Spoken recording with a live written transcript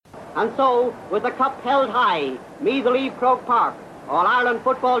And so, with the cup held high, Meath will leave Croke Park, All-Ireland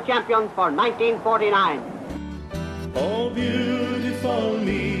football champions for 1949. Oh, beautiful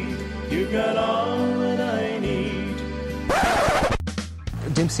Meath, you've got all that I need.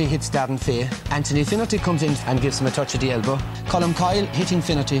 Dempsey hits Darren Fay. Anthony Finnerty comes in and gives him a touch of the elbow. Colm Coyle hitting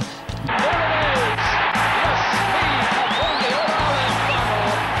Finnerty. They've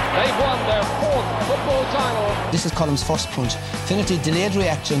won their 4th football title. This is Colm's first punch. Finnerty delayed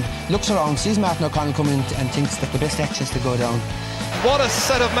reaction, looks around, sees Martin O'Connell coming in and thinks that the best action is to go down. What a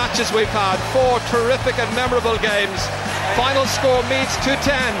set of matches we've had. 4 terrific and memorable games. Final score Meath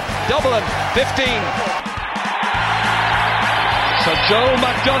 2-10, Dublin 15. Sir Joe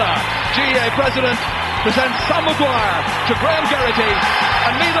McDonough, GA President, presents Sam Maguire to Graham Geraghty,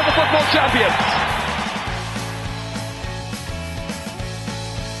 and Meath are the football champions.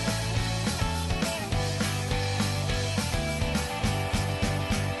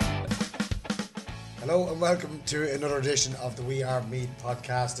 Hello and welcome to another edition of the We Are Meath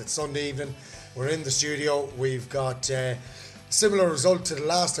podcast. It's Sunday evening. We're in the studio. We've got a similar result to the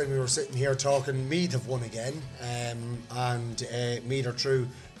last time we were sitting here talking. Meath have won again, and Meath are through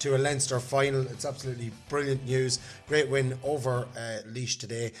to a Leinster final. It's absolutely brilliant news. Great win over Laois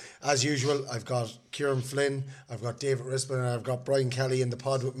today. As usual, I've got Kieran Flynn, I've got David Rispin, and I've got Brian Kelly in the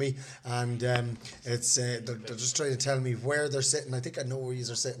pod with me. And they're just trying to tell me where they're sitting. I think I know where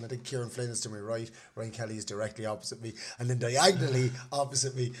these are sitting. I think Kieran Flynn is to my right, Brian Kelly is directly opposite me, and then diagonally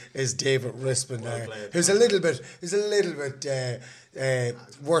opposite me is David Rispin, who's a little bit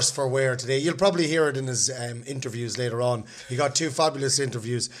worse for wear today. You'll probably hear it in his interviews later on. He got 2 fabulous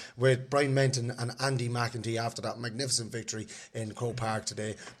interviews with Brian Menton and Andy McEntee after that magnificent victory in Croke Park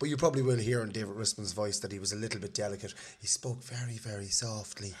today. But you probably will hear in David Rispin's voice that he was a little bit delicate. He spoke very, very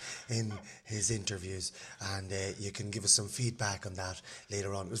softly in his interviews, and you can give us some feedback on that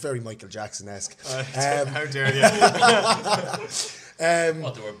later on. It was very Michael Jackson-esque. How dare you? They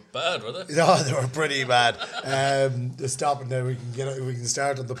were bad, were they? No, they were pretty bad. Stop it now. We can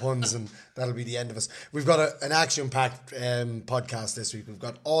start on the puns, and that'll be the end of us. We've got an action-packed podcast this week. We've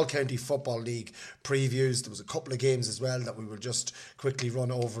got All County Football League previews. There was a couple of games as well that we will just quickly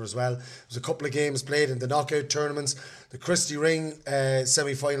run over as well. There was a couple of games played in the knockout tournaments. The Christy Ring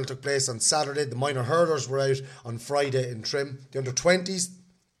semi-final took place on Saturday. The minor hurlers were out on Friday in Trim. The under-20s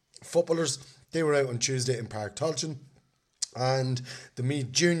footballers, they were out on Tuesday in Park Tulchin. And the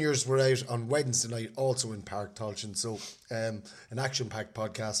Meath Juniors were out on Wednesday night, also in Park Tulchin. So an action-packed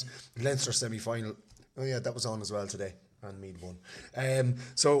podcast. Leinster semi-final. Oh yeah, that was on as well today, and Meath won.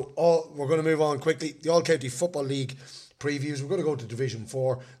 We're going to move on quickly. The All County Football League previews. We're going to go to Division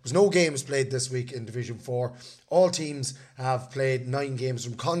 4. There's no games played this week in Division 4. All teams have played 9 games.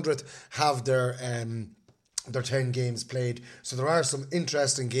 From Condrith have their 10 games played. So there are some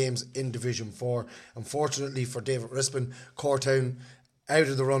interesting games in Division 4. Unfortunately for David Rispin, Cortown out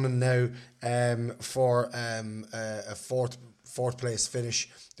of the running now for a fourth place finish.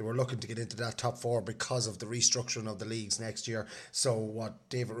 They were looking to get into that top 4 because of the restructuring of the leagues next year. So what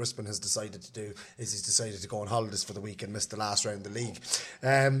David Rispin has decided to do is he's decided to go on holidays for the week and miss the last round of the league.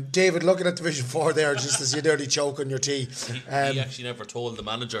 David, looking at Division 4 there, just as you nearly choke on your tea. He actually never told the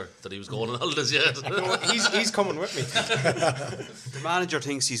manager that he was going on holidays yet. No, he's coming with me. The manager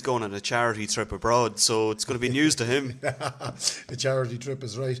thinks he's going on a charity trip abroad, so it's going to be news to him. The charity trip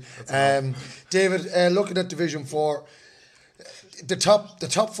is right. David, looking at Division 4, the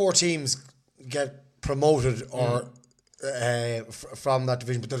top 4 teams get promoted or from that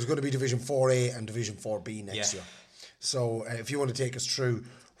division, but there's going to be Division 4A and Division 4B next year. So if you want to take us through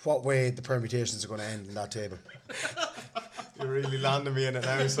what way the permutations are going to end in that table. You're really landing me in it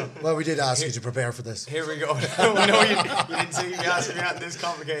now. So. Well, we did ask you to prepare for this. Here we go. No, you didn't see me asking me this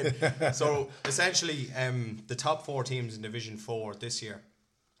complicated. So essentially, the top 4 teams in Division 4 this year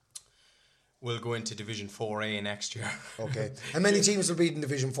will go into Division 4A next year. Okay. How many teams will be in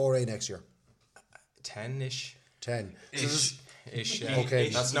Division 4A next year? 10-ish. 10. Ish. Okay.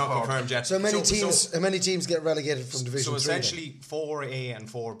 That's not confirmed yet. So how many teams get relegated from Division 3? So essentially, 4A and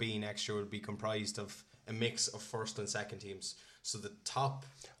 4B next year will be comprised of a mix of first and second teams. So the top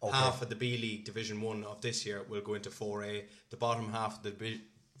half of the B League Division 1 of this year will go into 4A. The bottom half of the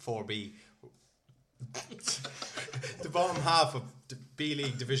 4B... the bottom half of the B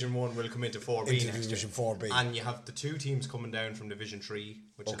League Division 1 will come into 4B into next Division year. 4B. And you have the 2 teams coming down from Division 3,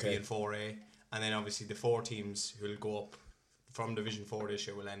 which will be in 4A. And then obviously the 4 teams who will go up from Division 4 this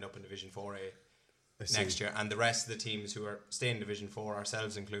year will end up in Division 4A next year. And the rest of the teams who are staying in Division 4,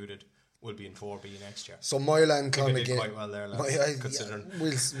 ourselves included, will be in 4B next year. So Moyla and I think I did Clonagale quite well there, lads, considering.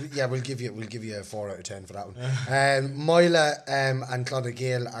 we'll give you a 4 out of 10 for that one. Moyla and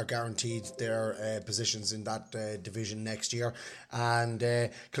Clonagale are guaranteed their positions in that division next year, and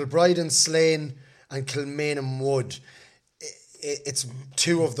Kilbride and Slane and Kilmainham Wood. It's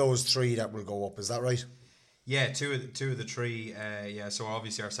 2 of those 3 that will go up. Is that right? Yeah, two of the 3. So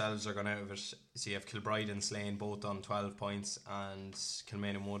obviously ourselves are going out of it. So you have Kilbride and Slane both on 12 points, and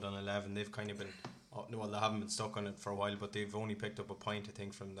Kilmainham Wood on 11. They've kind of been, well, they haven't been stuck on it for a while, but they've only picked up a point, I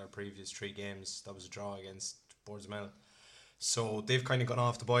think, from their previous 3 games. That was a draw against Boardsmill. So they've kind of gone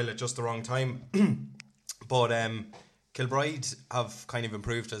off the boil at just the wrong time. But Kilbride have kind of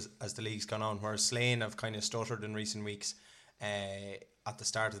improved as the league's gone on, whereas Slane have kind of stuttered in recent weeks. At the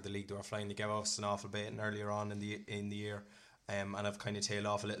start of the league, they were flying. They gave us an awful bit, and earlier on in the year, and have kind of tailed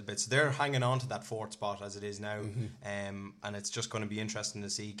off a little bit. So they're hanging on to that 4th spot as it is now, and it's just going to be interesting to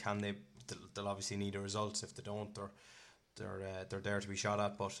see can they. They'll obviously need a result. If they don't, they're there to be shot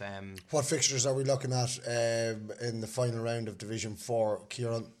at. But what fixtures are we looking at in the final round of Division 4,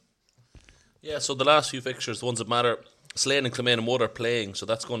 Kieran? Yeah, so the last few fixtures, the ones that matter, Slane and Kilmainham Wood are playing, so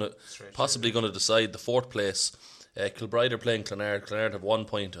that's going to possibly going to decide the 4th place. Kilbride are playing Clonard. Clonard have 1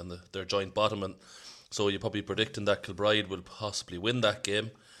 point on their joint bottom, and so you're probably predicting that Kilbride will possibly win that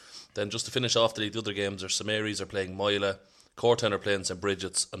game. Then just to finish off the league, the other games are St Mary's are playing Moyla, Cortown are playing St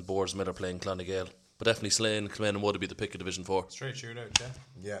Bridget's, and Boardsmill are playing Clonagale. But definitely Slane, Kilmainham Wood would be the pick of Division 4. Straight shootout,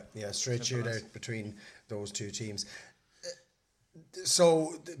 Yeah, straight shootout between those 2 teams.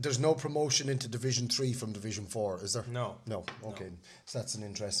 So there's no promotion into Division 3 from Division 4, is there? No. Okay, so that's an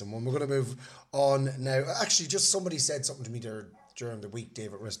interesting one. We're going to move on now. Actually, just somebody said something to me there during the week,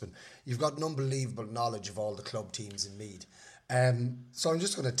 David Rispin. You've got an unbelievable knowledge of all the club teams in Meath. So I'm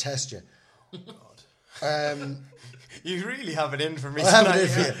just going to test you. You really have it in for me. I have it in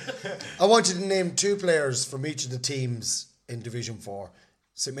for you. I want you to name 2 players from each of the teams in Division 4.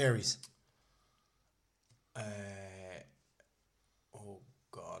 St Mary's.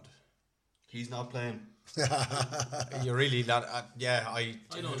 He's not playing. You're really not. I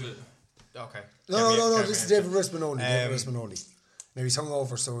know it. Okay. No. This is David Rispin only. David Rispin only. Now he's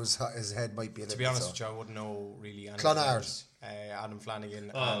hungover, so his head might be a little bit. To be honest with you, I wouldn't know really. Clonard, Adam Flanagan,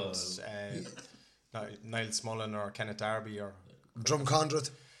 and Niall Smullen or Kenneth Darby or Drumcondred.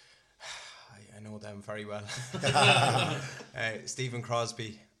 I know them very well. Stephen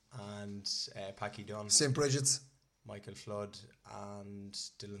Crosby and Packy Dunn. St Bridget's. Michael Flood and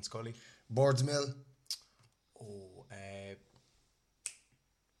Dylan Scully. Boardsmill.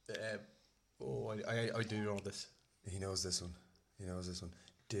 I do know this. He knows this one. You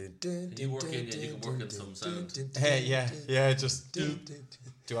can work in some sound. Just do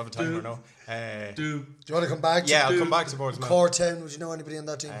you have a timer or no? Do you want to come back? Yeah, I'll come back to Boardsmill. Cortown, would you know anybody on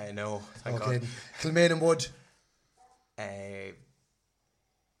that team? No, thank okay. God. Kilmainham Wood.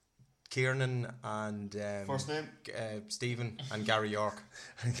 Kiernan and first name Stephen and Gary York.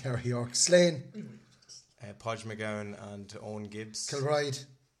 Slane. Podge McGowan and Owen Gibbs. Kilbride.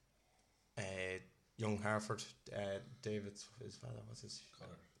 Young Harford. David, his fella, what's his?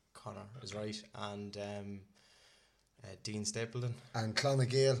 Connor is right. And Dean Stapleton. And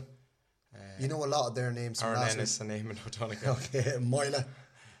Clonagale. You know a lot of their names. Aaron Ennis and Eamon O'Donegal. Okay, Moyla.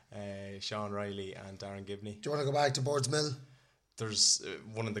 Sean Riley and Darren Gibney. Do you want to go back to Boardsmill? There's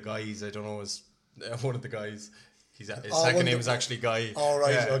one of the guys, I don't know, is one of the guys. His second name is actually Guy. All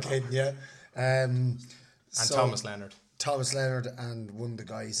right, okay, yeah. And so Thomas Leonard. Thomas Leonard and one of the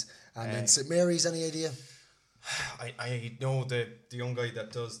guys. And then St Mary's, any idea? I know the young guy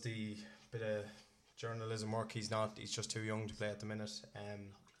that does the bit of journalism work. He's just too young to play at the minute.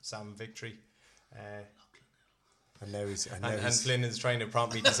 Sam Victory. And now he's Flynn is trying to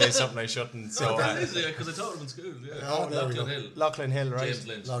prompt me to say something I shouldn't. So because I taught him in school. Yeah. Lachlan Hill, right? James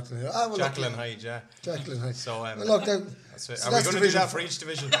Lynch. Jacqueline Hyde, yeah. Jacqueline Hyde. So look, are we going to do that for each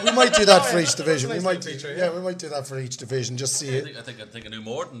division? We might do that for each division. We might do that for each division. Just see it. I think I knew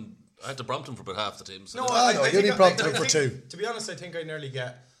more than I had to Brompton for about half the team. So you only Brompton for 2. To be honest, I think I nearly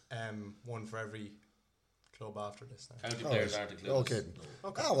get one for every club after this now. County players aren't included.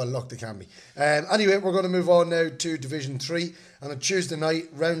 Okay. Well, look, they can be. Anyway, we're going to move on now to Division 3. On a Tuesday night,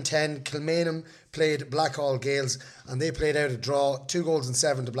 round 10, Kilmainham played Blackhall Gales, and they played out a draw, 2 goals and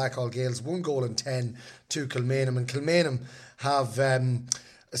 7 to Blackhall Gales, 1 goal and 10 to Kilmainham. And Kilmainham have, I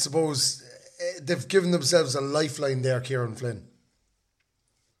suppose, they've given themselves a lifeline there, Kieran Flynn.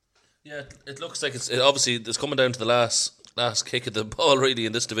 Yeah, it looks like it's obviously it's coming down to the last kick of the ball really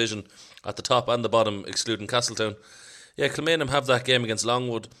in this division at the top and the bottom, excluding Castletown. Yeah, Kilmainham have that game against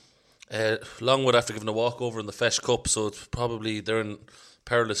Longwood. Longwood after giving a walkover in the Fesh Cup, so it's probably they're in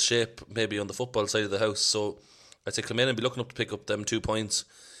perilous shape maybe on the football side of the house. So I'd say Kilmainham be looking up to pick up them 2 points.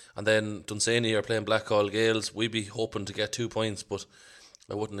 And then Dunsany are playing Blackhall Gales. We'd be hoping to get 2 points, but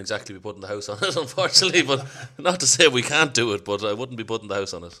I wouldn't exactly be putting the house on it, unfortunately. But not to say we can't do it, but I wouldn't be putting the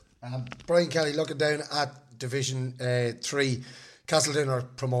house on it. Brian Kelly, looking down at Division 3, Castleton are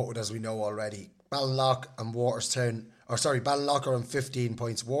promoted, as we know already. Ballinlough and Ballinlough are on 15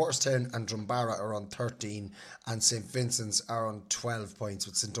 points. Waterstown and Drumbarra are on 13, and St Vincent's are on 12 points,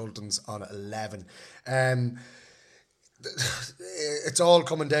 with St Ultan's on 11. It's all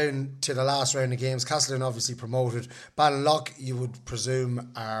coming down to the last round of games. Castleton obviously promoted. Ballinlough, you would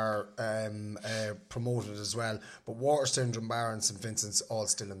presume, are promoted as well. But Waterstown, Drumbarra and St Vincent's all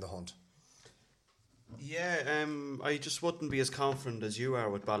still in the hunt. Yeah, I just wouldn't be as confident as you are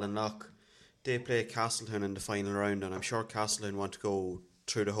with Ballinlough. They play Castleton in the final round, and I'm sure Castleton want to go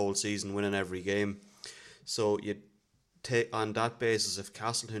through the whole season winning every game. So you'd take on that basis, if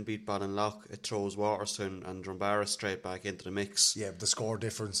Castleton beat Ballinlough, it throws Waterstown and Drumbarra straight back into the mix. Yeah, the score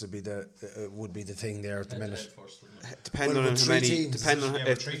difference would be the thing there at the minute. Depending on how many,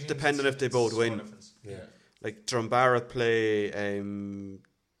 depending if they both win. Yeah, like Drumbarra play.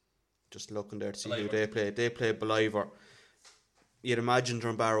 Just looking there to see who they play. They play Ballivor. You'd imagine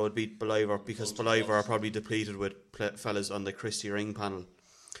Drumbarra would beat Ballivor because Ballivor are probably depleted with fellas on the Christie Ring panel.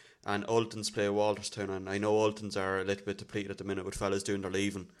 And Ultans play Walterstown, and I know Ultans are a little bit depleted at the minute with fellas doing their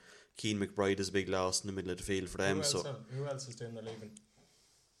leaving. Keane McBride is a big loss in the middle of the field for them. Who else is doing their leaving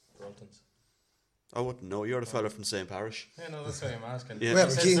for Ultans? I wouldn't know. You're the fella from St Parish. Yeah, no, that's why I'm asking. Yeah. Well,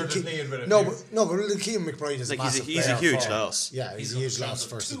 Keane McBride is like a massive he's a huge loss. Yeah, he's a huge loss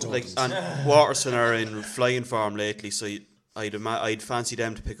for St Like, Ultan's. and Waterstown are in flying form lately, so I'd fancy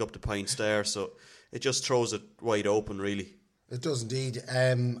them to pick up the points there. So it just throws it wide open, really. It does indeed,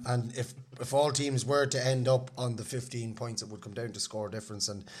 and if all teams were to end up on the 15 points, it would come down to score difference,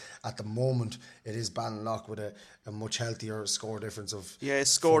 and at the moment it is Ballinlough with a much healthier score difference of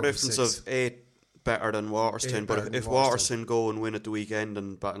score difference of 8 better than Waterstown, but if Waterstown go and win at the weekend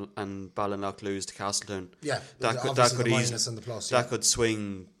and Ballinlough lose to Castleton, that could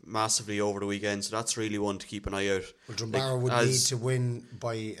swing massively over the weekend, so that's really one to keep an eye out. Well, Drumbarra would need to win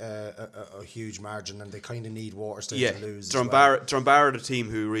by a huge margin, and they kind of need Waterstown to lose. Drumbarra, the team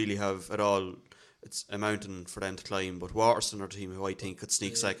who really have it all. It's a mountain for them to climb, but Waterstown are the team who I think could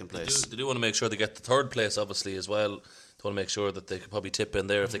sneak second place. They do want to make sure they get the third place, obviously, as well. They want to make sure that they could probably tip in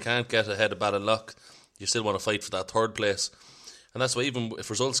there. If they can't get ahead of Ballinlough, you still want to fight for that third place. And that's why even if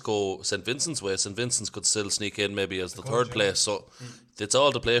results go St Vincent's way, St Vincent's could still sneak in maybe as the third place. So it's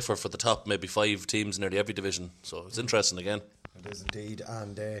all to play for the top maybe 5 teams in nearly every division. So it's interesting again. It is indeed.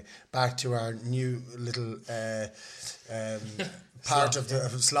 And back to our new little part of the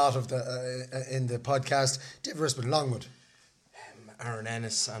slot of the in the podcast. David Rispin, Longwood. Aaron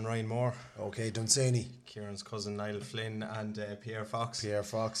Ennis and Ryan Moore. Okay, Dunsany. Kieran's cousin Niall Flynn and Pierre Fox.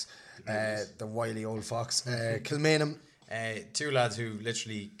 The wily old fox. Kilmainham. 2 lads who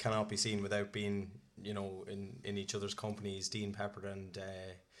literally cannot be seen without being, in each other's companies. Dean Pepper and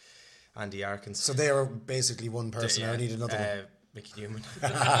Andy Arkins. So they are basically one person. I need another one. Mickey Newman.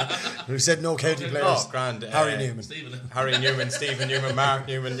 We said no county players. Oh, grand. Harry Newman. Harry Newman, Stephen Newman, Mark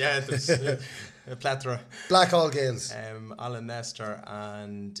Newman. Yeah, there's a plethora. Blackhall Gales. Alan Nestor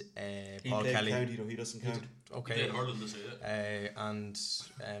and Paul Kelly. County, though, he doesn't count. Okay. Ireland this year. And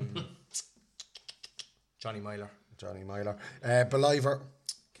Johnny Myler. Ballivor.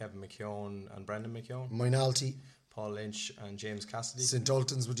 Kevin McKeown and Brendan McKeown. Moynalty. Paul Lynch and James Cassidy. St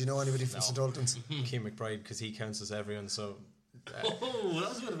Ultan's. Would you know anybody from St Ultan's? Keane McBride, because he counts as everyone. So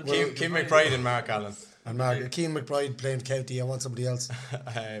Keane McBride and Mark Allen. And Keane McBride playing county. I want somebody else.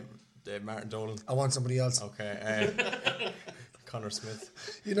 Martin Dolan. I want somebody else. Okay. Connor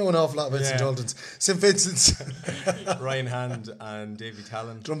Smith. You know an awful lot about St Ultan's. St Vincent's. Ryan Hand and Davy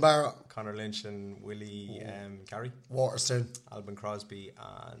Talon. Drumbarra. Connor Lynch and Willie Carey. Waterstown. Alban Crosby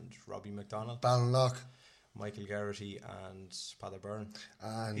and Robbie McDonald. Ballinlough. Michael Garrity and Father Byrne.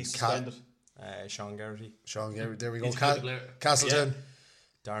 And he's suspended. Sean Garrity. There we go. Castleton.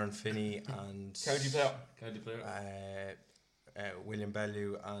 Darren Finney and County player. William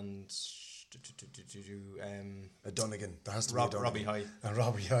Bellew and Dunnigan. There has to be Robbie High. And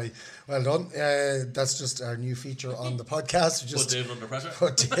Robbie High. Well done. That's just our new feature on the podcast. Put David under pressure.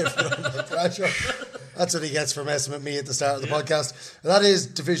 Put David under pressure. That's what he gets for messing with me at the start of the podcast. That is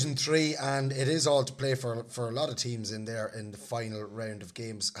Division 3, and it is all to play for a lot of teams in there in the final round of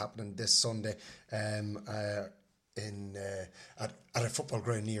games happening this Sunday at a football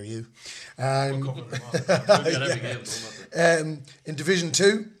ground near you. In Division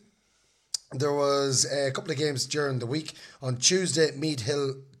 2, There was a couple of games during the week. On Tuesday, Meath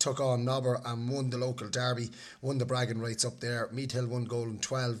Hill took on Nobber and won the local derby, won the bragging rights up there. Meath Hill 1 goal and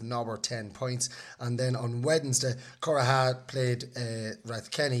 12, Nobber 10 points. And then on Wednesday, Curraha played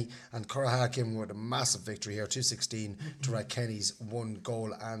Rathkenny, and Curraha came with a massive victory here, 2-16 to Rathkenny's 1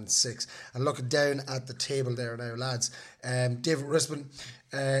 goal and 6. And looking down at the table there now, lads, David Rispin,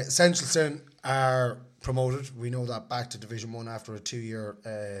 Centralstown are promoted. We know that, back to Division 1 after a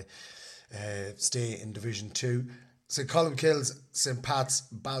 2-year stay in Division 2. St Columkills, St Pat's,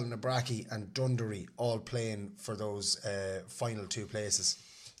 Ballinabrackey and Dunderry all playing for those final 2 places.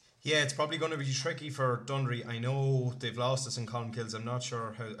 Yeah, it's probably going to be tricky for Dunderry. I know they've lost us in Columkills. I'm not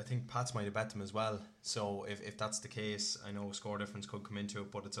sure how. I think Pats might have bet them as well. So if that's the case, I know score difference could come into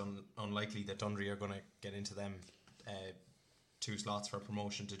it, but it's unlikely that Dunderry are going to get into them 2 slots for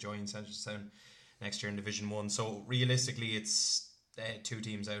promotion to join Centralstown next year in Division 1. So realistically, it's 2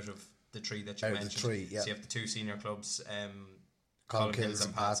 teams out of the 3 that you mentioned. So you have the 2 senior clubs, Columkills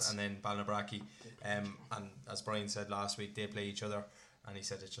and Pats, and then Ballinabrackey. And as Brian said last week, they play each other, and he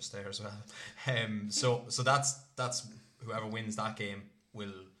said it's just there as well. So that's whoever wins that game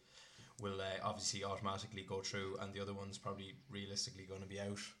will obviously automatically go through, and the other one's probably realistically going to be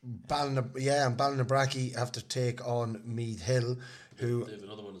out. And Ballinabrackey have to take on Meath Hill, who they have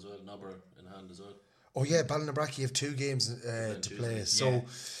another one as well, Nobber in hand as well. Oh yeah, Ballinabrackey have 2 games to play. So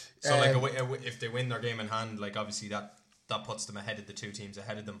if they win their game in hand, like obviously that puts them ahead of the 2 teams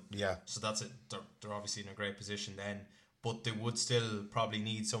ahead of them. Yeah. So that's it. They're obviously in a great position then, but they would still probably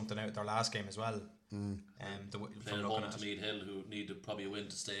need something out of their last game as well. Playing home to Meath Hill, who need probably a win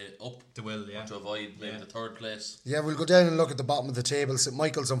to stay up. They will, yeah. To avoid maybe the 3rd place. Yeah, we'll go down and look at the bottom of the table. St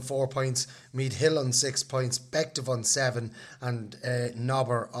Michael's on 4 points, Meath Hill on 6 points, Bective on 7, and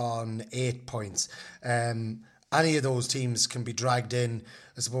Nobber on 8 points. Any of those teams can be dragged in.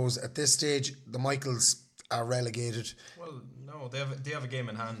 I suppose at this stage, the Michaels are relegated. Well, no, they have a game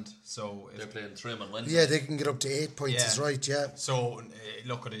in hand, so they're playing Trim on Wednesday. Yeah, they can get up to 8 points. Is right. Yeah. So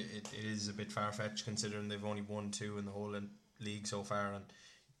look at it. It is a bit far fetched considering they've only won 2 in the whole league so far, and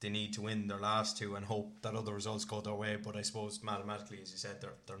they need to win their last 2 and hope that other results go their way. But I suppose mathematically, as you said,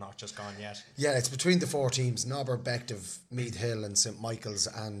 they're not just gone yet. Yeah, it's between the 4 teams: Nobber, Bective, Meath Hill, and St Michael's.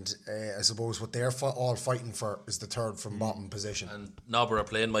 And I suppose what they're all fighting for is the 3rd from bottom position. And Nobber are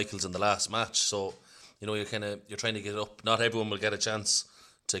playing Michael's in the last match, so you know you're trying to get up. Not everyone will get a chance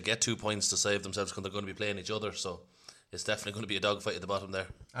to get 2 points to save themselves because they're going to be playing each other. So it's definitely going to be a dogfight at the bottom there.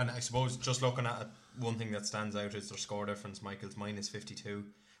 And I suppose just looking at it, one thing that stands out is their score difference. Michael's minus 52,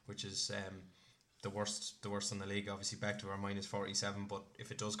 which is the worst in the league. Obviously Bective are minus 47, but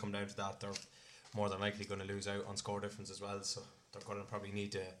if it does come down to that, they're more than likely going to lose out on score difference as well. So they're going to probably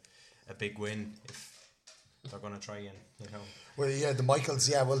need a big win if they're going to try and, you know. Well, yeah, the Michaels,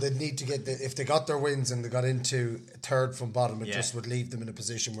 they'd need to get if they got their wins and they got into 3rd from bottom, it just would leave them in a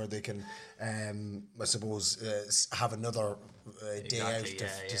position where they can, I suppose, have another day out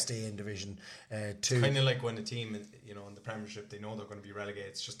to stay in Division 2. Kind of like when a team, you know, in the Premiership, they know they're going to be relegated.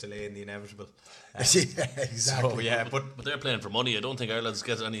 It's just delaying the inevitable. Yeah, exactly. So, but they're playing for money. I don't think Ireland's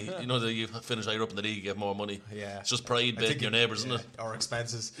get any. You know, you finish higher up in the league, you get more money. Yeah, it's just pride betting your neighbours, isn't it? Or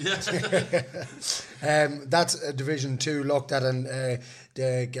expenses. Yeah. That's Division 2 looked at, and I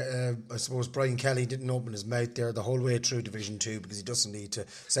suppose Brian Kelly didn't open his mouth there the whole way through Division 2 because he doesn't need to.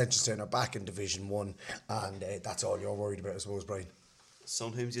 Centralstown are back in Division 1, and that's all you're worried about, I suppose, Brian.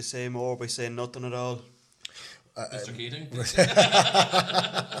 Sometimes you say more by saying nothing at all. Mr. Keating.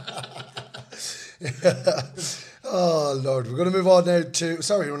 Oh Lord, we're going to move on now to.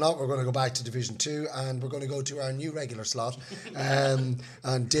 Sorry, we're not. We're going to go back to Division 2, and we're going to go to our new regular slot. And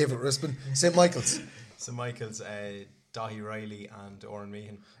David Rispin, St Michael's. St Michael's, Dahi Riley and Oran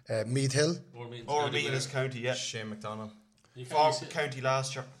Meehan. Meath Hill. Oran Meehan is county, yeah. Shane McDonald. For county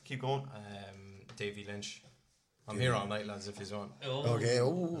last year. Keep going. Davy Lynch. I'm here all night, lads, if you want. Okay.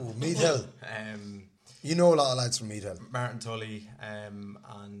 Oh, Meath Hill. You know a lot of lads from Meath Hill. Martin Tully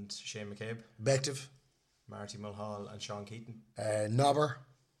and Shane McCabe. Bective. Marty Mulhall and Sean Keaton. Nobber.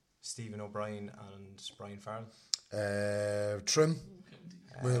 Stephen O'Brien and Brian Farrell. Trim.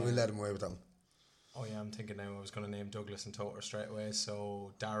 We'll let him away with that one. Oh yeah, I'm thinking now I was going to name Douglas and Toter straight away.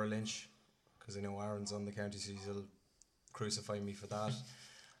 So Dara Lynch, because I know Aaron's on the county, so he'll crucify me for that.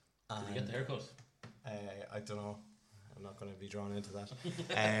 Did he get the haircut? I don't know. I'm not going to be drawn into that.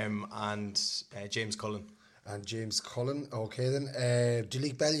 And James Cullen. And James Cullen. Okay then.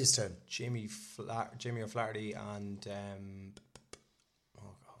 Duleek Bellewstown. Jamie O'Flaherty and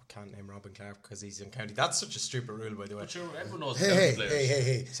can't name Robin Clark because he's in county. That's such a stupid rule, by the way. But sure, everyone knows Hey, county players.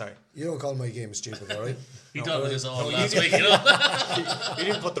 hey. Sorry. You don't call my game stupid, all right? He done his own last week, you know. You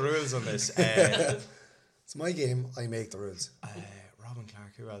didn't put the rules on this. It's my game. I make the rules. Robin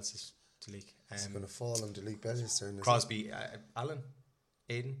Clark. Who else is to league? It's going to fall on Delete Betty's turn. Crosby. Allen.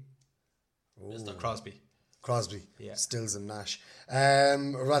 Aiden. Crosby. Crosby, yeah. Stills and Nash.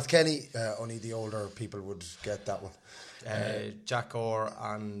 Rathkenny, only the older people would get that one. Jack Orr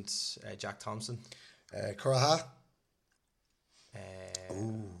and Jack Thompson. Curaha.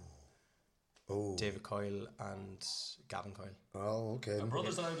 David Coyle and Gavin Coyle. Oh, okay. And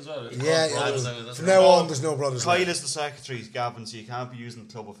brothers allowed as well. Yeah. From now on, there's no brothers. Kyle is the secretary, Gavin, so you can't be using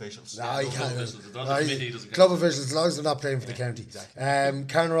club officials. No, you can't. Doesn't Club officials, as long as they're not playing for the county. Exactly.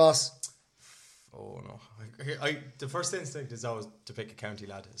 Karen Ross. Oh no! The first instinct is always to pick a county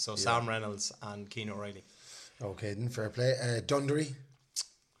lad. So Sam Reynolds and Keane O'Reilly. Okay, then fair play. Dunderry.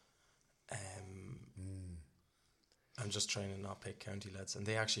 I'm just trying to not pick county lads, and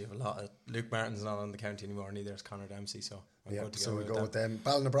they actually have a lot. Luke Martin's not on the county anymore, neither is Connor Dempsey. So I'm good to so we go go with them.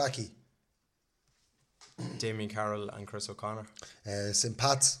 Balnabraki. Damien Carroll and Chris O'Connor. St.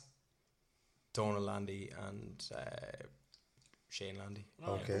 Pat's. Donald Landy and Shane Landy.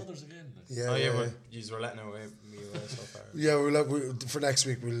 Okay. Brothers again. But you were letting me away so far. Yeah, for next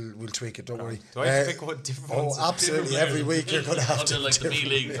week we'll tweak it. Don't worry. Do I have to pick one different ones? Oh, absolutely. Every week you're going to have to. Like the B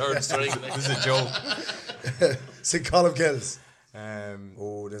League third string. This is a joke. St. Colin Kills.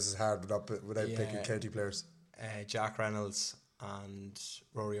 This is hard without picking county players. Jack Reynolds and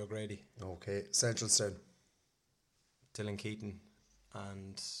Rory O'Grady. Okay. Centralstown. Dylan Keaton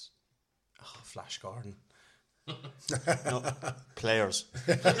and Flash Gordon. No, players.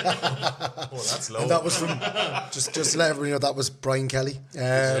 Oh, that's low. And that was from just to let everyone know that was Brian Kelly.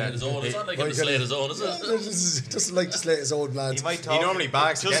 His own. It's not like in slate his own, is it? Just like to slate his old lads. He normally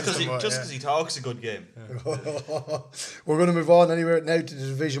backs just because he talks a good game. We're going to move on anyway now to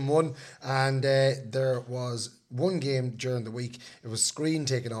Division 1, and there was one game during the week. It was Screen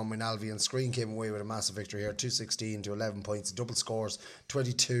taking on Moynalvey, and Screen came away with a massive victory here, 216 to 11 points, double scores,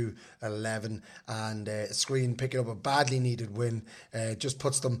 22-11, and Screen picking up a badly needed win, just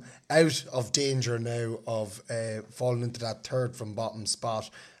puts them out of danger now of falling into that third from bottom spot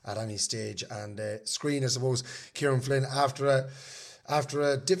at any stage. And Screen, I suppose, Kieran Flynn, after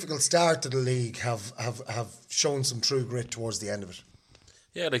a difficult start to the league, have shown some true grit towards the end of it.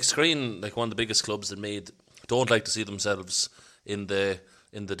 Yeah, like Screen, like one of the biggest clubs that made, don't like to see themselves in the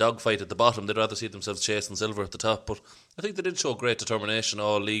dogfight at the bottom. They'd rather see themselves chasing silver at the top. But I think they did show great determination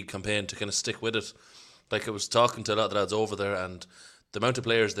all league campaign to kind of stick with it. Like, I was talking to a lot of the lads over there, and the amount of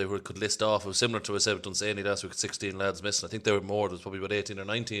players they could list off, it was similar to what I said with Dunsany last week, 16 lads missing. I think there were more. There was probably about 18 or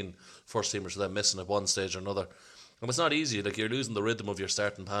 19 first teamers of them missing at one stage or another. And it's not easy. Like, you're losing the rhythm of your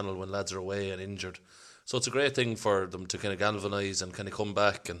starting panel when lads are away and injured. So it's a great thing for them to kind of galvanise and kind of come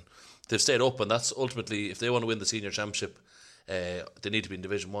back, and they've stayed up, and that's ultimately, if they want to win the senior championship, they need to be in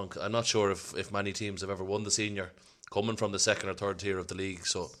Division 1. I'm not sure if many teams have ever won the senior coming from the second or third tier of the league.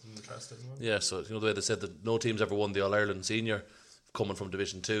 So interesting one. Yeah, so the way they said that no team's ever won the All-Ireland senior coming from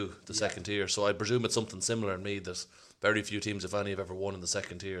Division 2, the second tier. So I presume it's something similar in me, that very few teams, if any, have ever won in the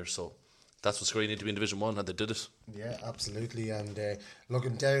second tier. So that's what Screen need to be in Division 1, and they did it. Yeah, absolutely. And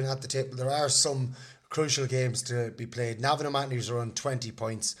looking down at the table, there are some crucial games to be played. Navan O'Mahony's are on 20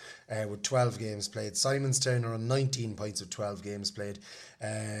 points with 12 games played. Simonstown are on 19 points with 12 games played.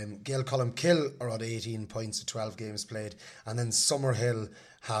 Gael Columkill are on 18 points with 12 games played. And then Summerhill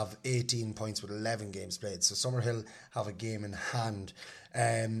have 18 points with 11 games played. So Summerhill have a game in hand.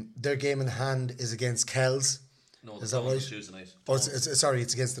 Their game in hand is against Kells. No, is that right? Tuesday night. Oh,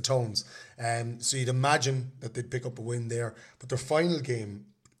 it's against the Tones. So you'd imagine that they'd pick up a win there. But their final game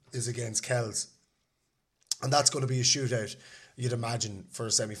is against Kells. And that's going to be a shootout, you'd imagine, for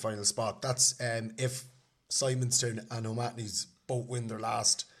a semi-final spot. That's if Simonstown and O'Mahony's both win their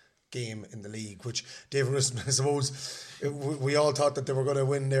last game in the league, which David Risman, I suppose, we all thought that they were going to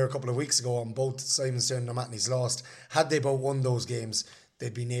win there a couple of weeks ago, and both Simonstown and O'Mahony's lost. Had they both won those games,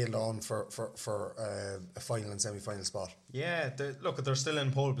 they'd be nailed on for a final and semi-final spot. Yeah, they're still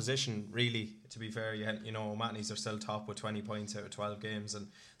in pole position, really, to be fair. You know, O'Mahony's are still top with 20 points out of 12 games, and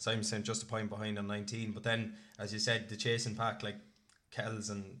Simonstown just a point behind on 19. But then, as you said, the chasing pack, like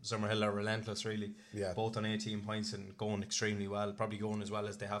Kells and Summerhill, are relentless, really. Yeah. Both on 18 points and going extremely well, probably going as well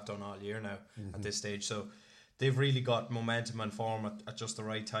as they have done all year now at this stage. So they've really got momentum and form at just the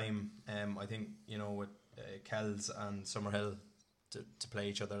right time. I think, you know, with Kells and Summerhill to play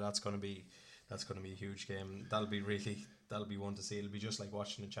each other, that's going to be a huge game. That'll be really that'll be one to see. It'll be just like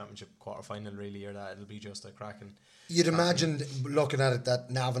watching a championship quarter final, really, or that. It'll be just a cracking. You'd imagine, looking at it,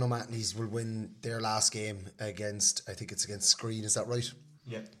 that Navan O'Mahony's will win their last game against, I think it's against Screen, is that right?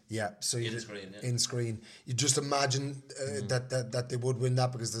 Yeah. Yeah, so in Screen. You just imagine that they would win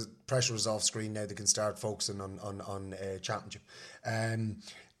that because the pressure is off Screen now. They can start focusing on championship.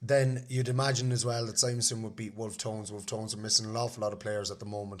 Then you'd imagine as well that Simonstown would beat Wolf Tones. Wolf Tones are missing an awful lot of players at the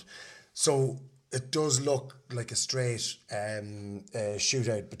moment. So it does look like a straight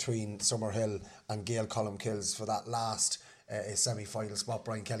shootout between Summerhill and Gael Columkills for that last semi-final spot.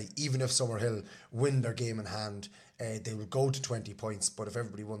 Brian Kelly, even if Summerhill win their game in hand, they will go to 20 points. But if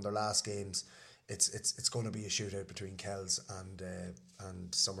everybody won their last games, it's going to be a shootout between Kells and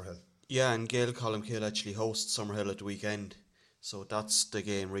Summerhill. Yeah, and Gael Columkill actually hosts Summerhill at the weekend. So that's the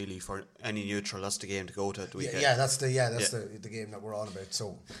game really for any neutral. That's the game to go to at the weekend. Yeah, that's the game that we're on about.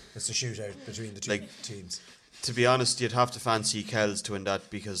 So it's a shootout between the two teams. To be honest, you'd have to fancy Kells to win that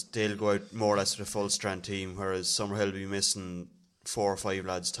because they'll go out more or less with a full strength team, whereas Summerhill will be missing 4 or 5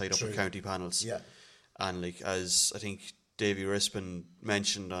 lads tied up in county panels. Yeah, and like as I think Davy Rispin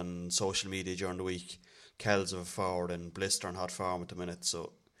mentioned on social media during the week, Kells have a forward in blister and hot form at the minute.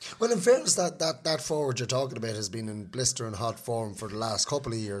 So. Well, in fairness, that forward you're talking about has been in blister and hot form for the last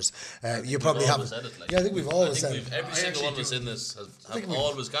couple of years. You probably haven't. Like, I think we've always said it. Every single one of us in this have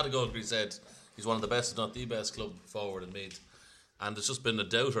always categorically said he's one of the best, if not the best, club forward in Meath. And there's just been a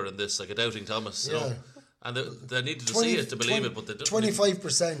doubter in this, like a doubting Thomas. You know? And they needed to see it to believe it, but they didn't.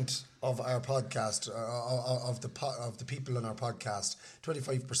 25% of our podcast, of the people in our podcast,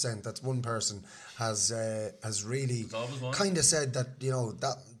 25%. That's one person has really kind of said that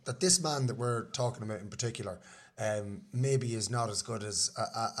that this man that we're talking about in particular, maybe is not as good as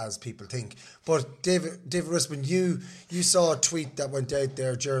people think. But David Rispin, you saw a tweet that went out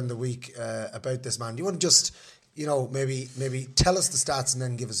there during the week about this man. Do you want to just maybe tell us the stats and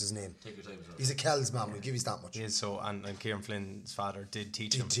then give us his name? Take your time. He's a Kells man. We'll give you that much. He is so, and Kieran Flynn's father did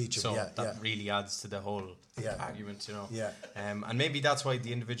teach him. So that really adds to the whole argument, Yeah. And maybe that's why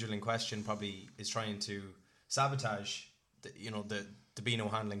the individual in question probably is trying to sabotage, the Beano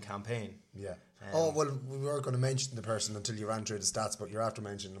Handling campaign. Yeah. We weren't going to mention the person until you ran through the stats, but you're after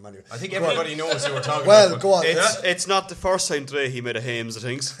mentioning them anyway. I think everybody knows who we're talking about. Well, go on. It's not the first time today he made a Hames of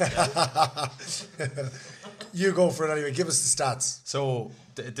things. You go for it anyway. Give us the stats. So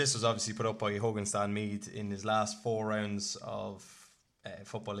this was obviously put up by Hogan Meath in his last 4 rounds of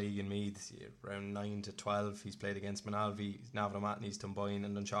Football League in Meath, round 9 to 12. He's played against Manalvi, Navan O'Mahony's, Dunboyne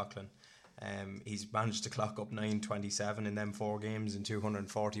and Dunchalklin. He's managed to clock up 927 in them 4 games in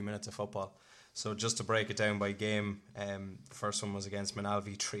 240 minutes of football. So just to break it down by game, the first one was against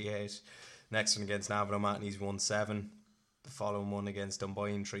Manalvi 3-8. Next one against Navan O'Mahony's 1-7. The following one against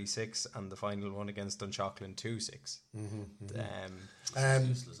Dunboyne 3-6, and the final one against Dunchalklin 2-6.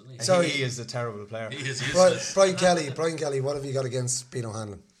 So he is a terrible player. He is useless. Brian Kelly, what have you got against Beano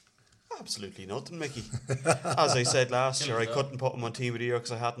Handling? Absolutely nothing, Mickey. As I said last year, I couldn't put him on Team of the Year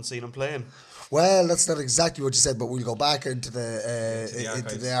because I hadn't seen him playing. Well, that's not exactly what you said, but we'll go back into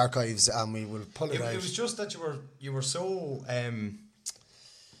the archives and we will pull it out. It was just that you were so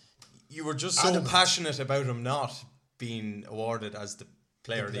passionate about him not being awarded as the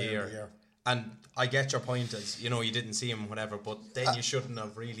player of the year. And I get your point as, you didn't see him, whatever, but then you shouldn't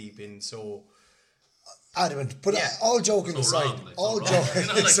have really been so adamant. But all joking aside, I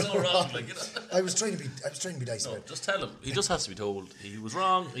was trying to be nice about it. Just tell him. He just has to be told he was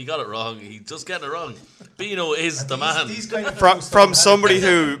wrong. He got it wrong. He's just getting it wrong. Beano is the man. From somebody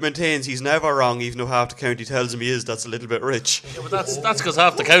who maintains he's never wrong, even though half the county tells him he is. That's a little bit rich. Yeah, but that's because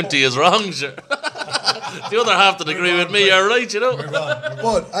half the county is wrong. Sure. The other half that agree with me are right,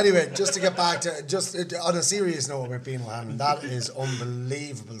 But anyway, just to get back to on a serious note about Beano Handling, that is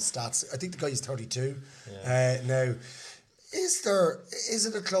unbelievable stats. I think the guy's 32. Now, is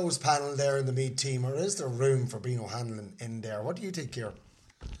it a closed panel there in the Meath team, or is there room for Beano Handling in there? What do you think, Ciara?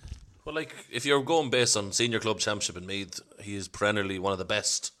 Well, if you're going based on senior club championship in Meath, he is perennially one of the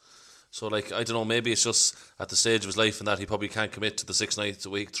best. So, I don't know, maybe it's just at the stage of his life and that he probably can't commit to the 6 nights a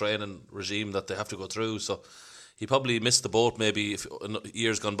week training regime that they have to go through. So, he probably missed the boat. Maybe if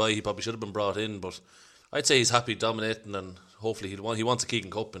years gone by, he probably should have been brought in. But I'd say he's happy dominating, and hopefully he wants a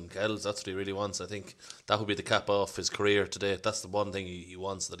Keegan Cup in Kells. That's what he really wants. I think that would be the cap off his career today. That's the one thing he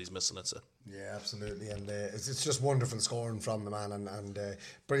wants that he's missing, I'd say. Yeah, absolutely. And it's just wonderful scoring from the man and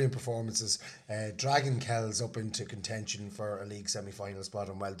brilliant performances. Dragging Kells up into contention for a league semi-final spot,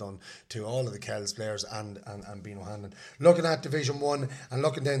 and well done to all of the Kells players and Beano Handling. Looking at Division 1 and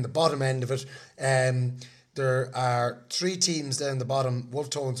looking down the bottom end of it, there are 3 teams down the bottom, Wolf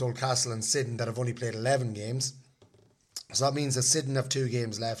Tones, Oldcastle and Sidon, that have only played 11 games. So that means that Sidon have 2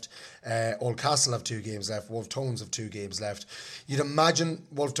 games left, Oldcastle have 2 games left, Wolf Tones have 2 games left. You'd imagine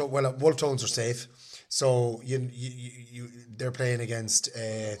Wolf Tones are safe, so they're playing against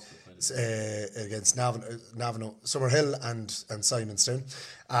Navan, Summerhill and Simonstown,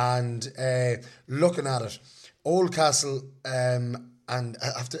 and looking at it, Oldcastle and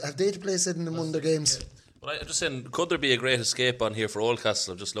have they to play Sidon in one of their games? But I'm just saying, could there be a great escape on here for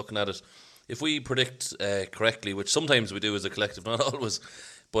Oldcastle? I'm just looking at it. If we predict correctly, which sometimes we do as a collective, not always,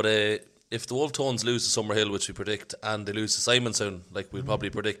 but if the Wolf Tones lose to Summerhill, which we predict, and they lose to Simonstown, like we'll probably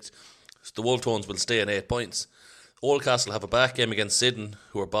predict, the Wolf Tones will stay on 8 points. Oldcastle have a back game against Sidon,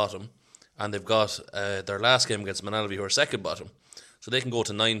 who are bottom, and they've got their last game against Manalvey, who are second bottom. So they can go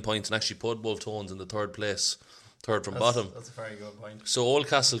to 9 points and actually put Wolf Tones in the third place, third from bottom. That's a very good point. So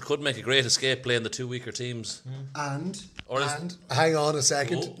Oldcastle could make a great escape playing the 2 weaker teams. And hang on a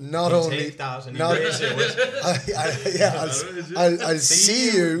second. Not He'll only take that and not, raise it with. I'll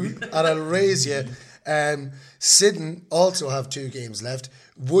see you and I'll raise you. Sidon also have 2 games left.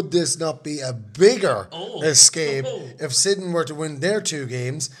 Would this not be a bigger escape if Sidon were to win their 2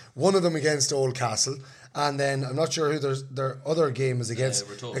 games, one of them against Oldcastle, and then I'm not sure who their other game is against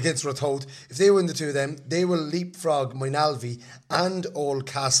Rothote. If they win the 2 of them, they will leapfrog Moynalvey and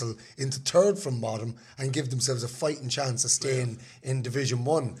Oldcastle into third from bottom and give themselves a fighting chance of staying in Division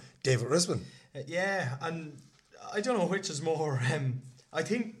 1. David Risman. Yeah, and I don't know which is more. I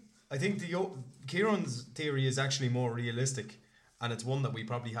think the Kieran's theory is actually more realistic, and it's one that we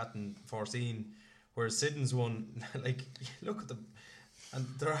probably hadn't foreseen. Whereas Sidon's one, like, look at them, and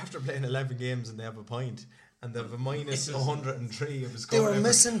they're after playing 11 games and they have a point, and they have a minus 103 of his score. They were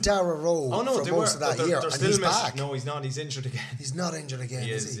missing Dara Rowe for most of that year, and he's back. No, he's not. He's injured again. He's not injured again,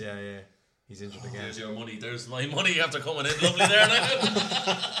 is he? Yeah. He's injured again. There's your money. There's my money after coming in. Lovely there now.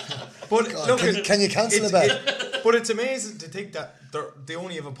 But God, look, can you cancel a bet? But it's amazing to think that they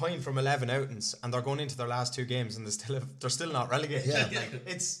only have a point from 11 outings, and they're going into their last 2 games, and they're still not relegated. Yeah. Like,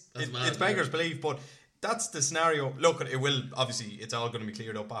 it's beggars belief, but that's the scenario. Look, it will obviously. It's all going to be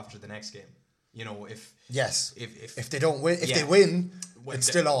cleared up after the next game. You know, if they don't win, if they win, it's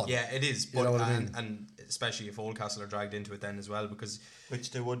still on. Yeah, it is. But You know what I mean? and especially if Oldcastle are dragged into it then as well,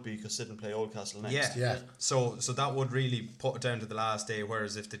 Which they would be, because Sidon play Oldcastle next. Yeah. So that would really put it down to the last day.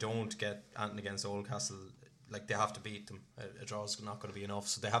 Whereas if they don't get anything against Oldcastle, like, they have to beat them. A draw is not going to be enough,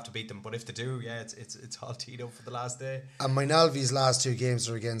 so they have to beat them. But if they do, it's all teed up for the last day. And Moynalvey's last 2 games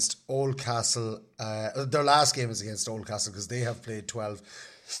are against Oldcastle. Their last game is against Oldcastle because they have played 12.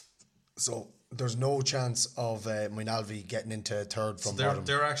 So there's no chance of Moynalvey getting into third from bottom.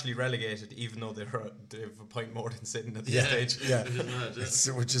 They're actually relegated, even though they have a point more than Sidon at this stage. Yeah,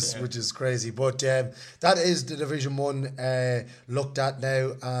 which is crazy. But that is the Division 1 looked at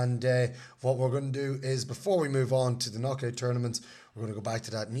now, and what we're going to do is, before we move on to the knockout tournaments, we're going to go back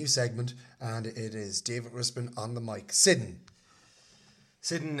to that new segment, and it is David Rispin on the mic. Sidon,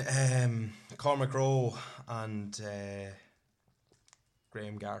 Cormac Rowe and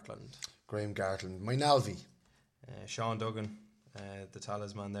Graham Gartland. Moynalvey, Sean Duggan, the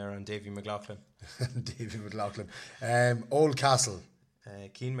talisman there, and Davy McLaughlin. Oldcastle,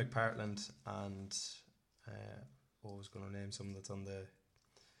 Keane McPartland, and I was going to name someone that's on the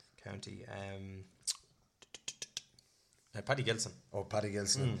county. Paddy Gilson. Paddy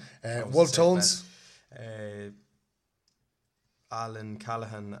Gilson. Wolf Tones, Alan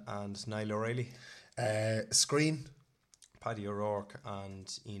Callahan and Niall O'Reilly. Screen, Paddy O'Rourke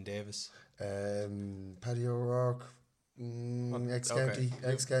and Ian Davis. Paddy O'Rourke, ex-county.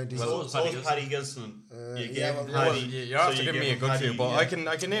 So Paddy Gilson. You gave him Paddy. Paddy. You have to give me a good few, but I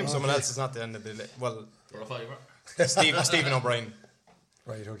can name someone else. It's not the end of the Stephen O'Brien.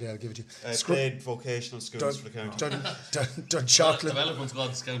 Right, okay, I'll give it to you. Played vocational schools for the county. Done chocolate. Development's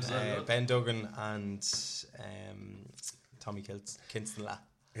gone to count. Ben Duggan and Tommy Kinsella.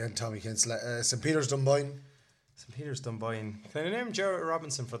 Yeah, and Tommy Kinsella. St. Peter's Dunboyne. St. Peter's Dunboyne. Can I name Gerard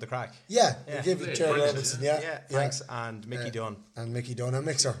Robinson for the crack? Yeah, we'll give it Gerard Robinson. Yeah, thanks. And Mickey Dunn. And Mickey Dunn, a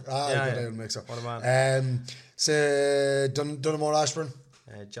mixer. Good mixer. What a man. Dunamore Ashburn.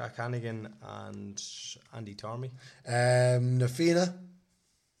 Jack Hannigan and Andy Tormey. Nafina.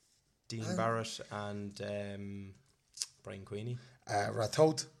 Dean Barrett and Brian Queenie.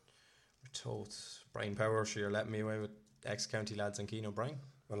 Rothote. Brian Power, sure, you're letting me away with ex-county lads and Keane O'Brien.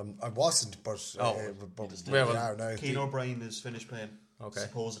 Well, I wasn't, but we are now. Keane O'Brien is finished playing. Okay.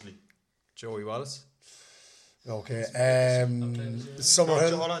 Supposedly. Joey Wallace. Okay.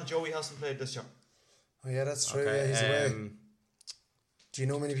 Summerhill. Hold on, Joey hasn't played this year. Oh yeah, that's true. Okay, Yeah, he's away. Do you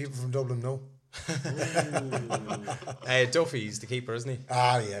know many people from Dublin? No. Duffy's the keeper, isn't he?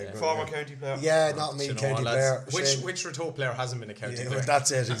 Ah, yeah. Good, Former county player. Yeah, not me, You know county what, player. lads? Which Ratoath player hasn't been a county Yeah, player? well,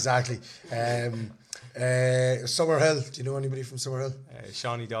 that's it, exactly. Summerhill. Do you know anybody from Summerhill?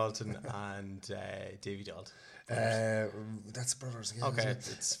 Shawnee Dalton and Davy Dalton. That's brothers again. Okay, isn't it?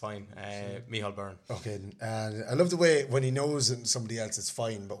 it's fine. Micheál Byrne. Okay, and I love the way when he knows and somebody else it's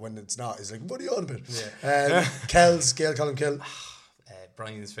fine, but when it's not, he's like, "What are you on about?" Yeah. Kells, Gail Colin Kill.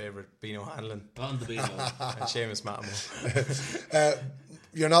 Brian's favourite, Bino Hanlon. On the Beano. And Seamus Matamore.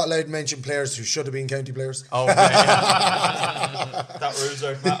 You're not allowed to mention players who should have been county players. Oh, okay, yeah. That rules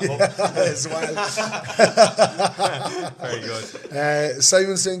out Matamore. As well. Very good.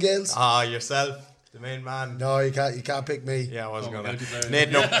 Simon St. Gales. Yourself, the main man. No, you can't pick me. Yeah, I wasn't going to.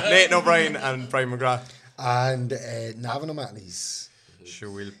 Nathan O'Brien and Brian McGrath. And Navan O'Mahony's.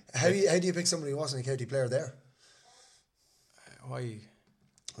 Sure, we'll. How do you pick somebody who wasn't a county player there? Why?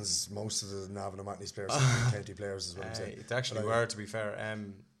 Because most of the Navan O'Mahony's players are county players, is what I'm saying. It actually were, to be fair.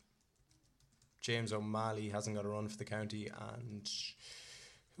 James O'Malley hasn't got a run for the county, and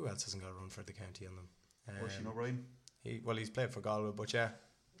who else hasn't got a run for the county on them? Oisin O'Brien. He's played for Galway, but yeah.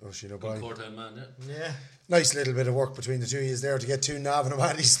 Oisin O'Brien. Courtown man, Yeah. Nice little bit of work between the two years there to get two Navan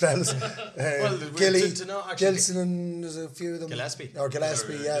O'Mahony spells. Gilly, Gilson, and there's a few of them. Gillespie. Or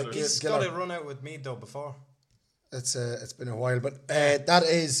Gillespie, yeah. He's got a run out with Meath though before. It's been a while, but that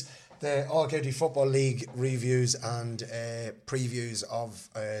is the All County Football League reviews and previews of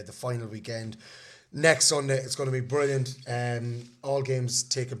the final weekend. Next Sunday, it's going to be brilliant. All games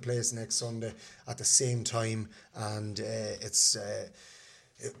taking place next Sunday at the same time, and there's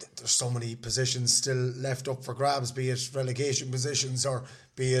so many positions still left up for grabs, be it relegation positions or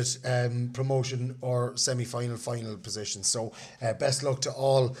be it promotion or semi-final, final positions. So best luck to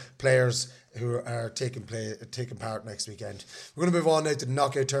all players who are taking part next weekend. We're going to move on now to the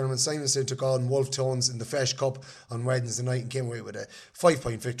knockout tournament. Simonstown took on Wolf Tones in the Fesh Cup on Wednesday night and came away with a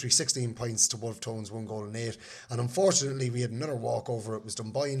 5-point victory, 16 points to Wolf Tones, 1 goal and 8. And unfortunately, we had another walkover. It was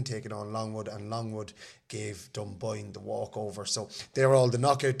Dunboyne taking on Longwood, and Longwood gave Dunboyne the walkover. So they're all the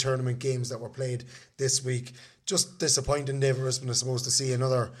knockout tournament games that were played this week. Just disappointing, David Rispin, I suppose, to see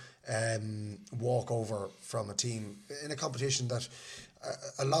another walkover from a team in a competition that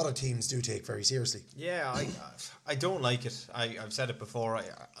a lot of teams do take very seriously. Yeah, I don't like it. I've said it before.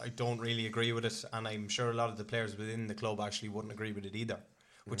 I don't really agree with it, and I'm sure a lot of the players within the club actually wouldn't agree with it either,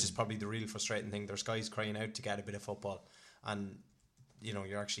 which is probably the real frustrating thing. There's guys crying out to get a bit of football, and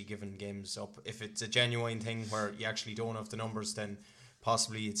you're actually giving games up. If it's a genuine thing where you actually don't have the numbers, then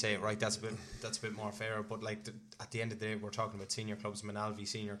possibly you'd say, right, that's a bit more fair. But at the end of the day, we're talking about senior clubs. Manalvi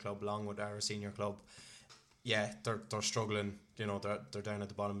senior club, Longwood are a senior club. Yeah, they're struggling. They're down at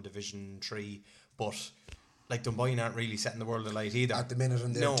the bottom of Division 3, but Dunboyne aren't really setting the world alight either at the minute,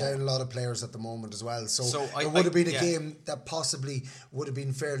 and they're down a lot of players at the moment as well. So it would have been a game that possibly would have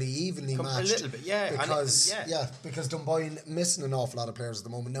been fairly evenly matched. A little bit, yeah. Because Dunboyne missing an awful lot of players at the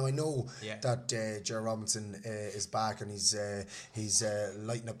moment. Now I know that Ger Robinson is back and he's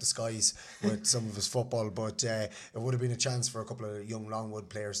lighting up the skies with some of his football, but it would have been a chance for a couple of young Longwood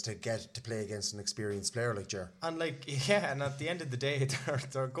players to get to play against an experienced player like Ger. And and at the end of the day,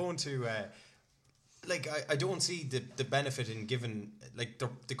 they're going to. I don't see the benefit in giving they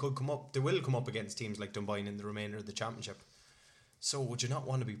will come up against teams like Dunboyne in the remainder of the championship. So would you not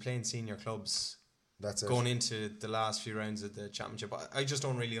want to be playing senior clubs? That's going into the last few rounds of the championship? I just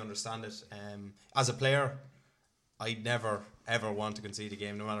don't really understand it. As a player, I'd never ever want to concede a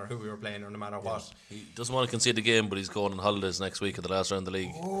game, no matter who we were playing or no matter what. He doesn't want to concede the game, but he's going on holidays next week at the last round of the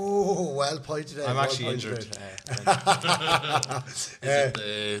league. Oh, well pointed out. I'm actually injured. Is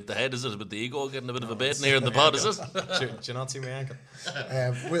it the head? Is it with the ego getting a bit of a bait in here in the pod? Is it? Do you not see my ankle?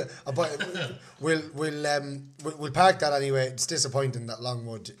 We'll park that anyway. It's disappointing that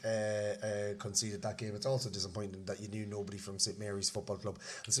Longwood conceded that game. It's also disappointing that you knew nobody from St Mary's Football Club,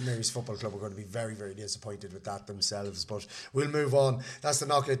 and St Mary's Football Club are going to be very, very disappointed with that themselves. But we'll move on. That's the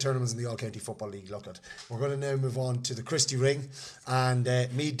knockout tournaments in the All County Football League. Look at. We're going to now move on to the Christie Ring, and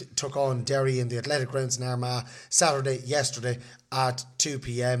Meath took on Derry in the Athletic Grounds in Armagh yesterday at 2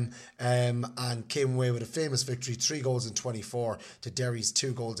 p.m. And came away with a famous victory, 3 goals in 24 to Derry's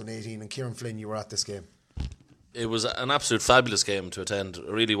 2 goals in 18. And Kieran Flynn, you were at this game. It was an absolute fabulous game to attend. It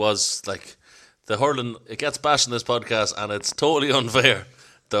really was. The hurling, it gets bashed in this podcast and it's totally unfair.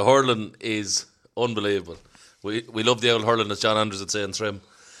 The hurling is unbelievable. We love the old hurling, as John Andrews would say in Trim.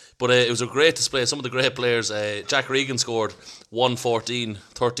 But it was a great display. Some of the great players. Jack Regan scored 1-14,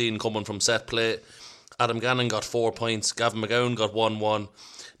 13 coming from set play. Adam Gannon got 4 points. Gavin McGowan got 1-1.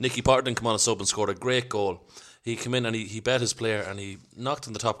 Nicky Parton came on a sub and scored a great goal. He came in and he bet his player and he knocked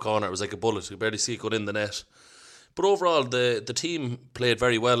in the top corner. It was like a bullet. You barely see it go in the net. But overall, the team played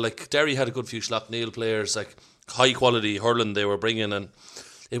very well. Like Derry had a good few Schlockneil players, like high quality hurling they were bringing, and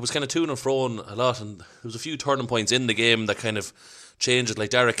it was kind of to and fro a lot. And there was a few turning points in the game that kind of changed it. Like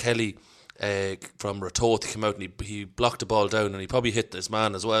Derek Kelly from Ratoath came out and he blocked the ball down and he probably hit his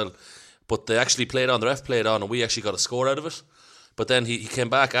man as well. But they actually played on. The ref played on, and we actually got a score out of it. But then he came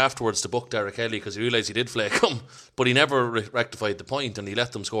back afterwards to book Derek Kelly because he realised he did flake him, but he never rectified the point and he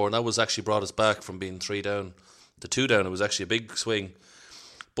let them score, and that was actually brought us back from being 3 down to 2 down. It was actually a big swing.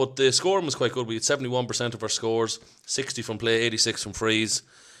 But the scoring was quite good. We had 71% of our scores, 60 from play, 86 from frees.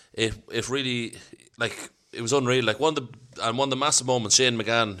 It really, like, it was unreal. Like one of the massive moments, Shane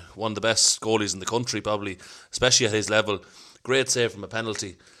McGann, one of the best goalies in the country probably, especially at his level. Great save from a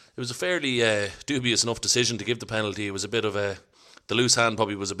penalty. It was a fairly dubious enough decision to give the penalty. It was a bit of the loose hand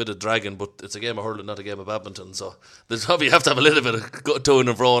probably was a bit of dragging, but it's a game of hurling, not a game of badminton. So there's probably have to have a little bit of toe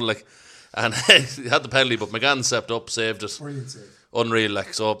and fro, like, and he had the penalty, but McGann stepped up, saved it. Brilliant save. Unreal,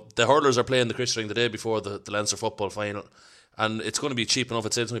 like. So the hurlers are playing the Christring the day before the Leinster football final, and it's going to be cheap enough.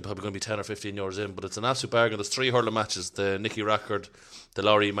 It's only probably going to be 10 or 15 euros in, but it's an absolute bargain. There's 3 hurling matches: the Nicky Rackard, the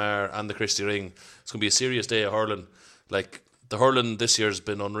Laurie Marr, and the Christy Ring. It's going to be a serious day of hurling. Like, the hurling this year has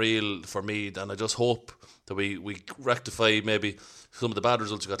been unreal for me, and I just hope that we rectify maybe some of the bad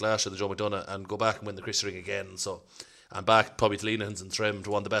results we got last year, the Joe McDonagh, and go back and win the Christy Ring again. So I'm back probably to Leenahan's and Trim, to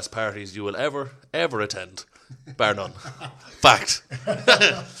one of the best parties you will ever attend, bar none. Fact.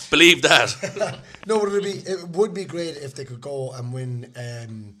 Believe that. No, but it would be great if they could go and win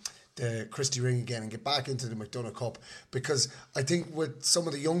the Christy Ring again and get back into the McDonagh Cup, because I think with some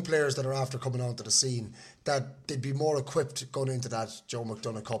of the young players that are after coming onto the scene, that they'd be more equipped going into that Joe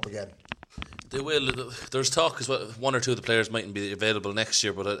McDonagh Cup again. They will. There's talk as well. 1 or 2 of the players mightn't be available next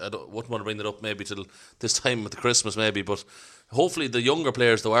year, but I wouldn't want to bring that up maybe till this time with the Christmas maybe. But hopefully the younger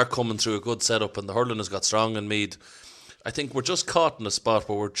players though are coming through a good setup, and the hurling has got strong in Meath. I think we're just caught in a spot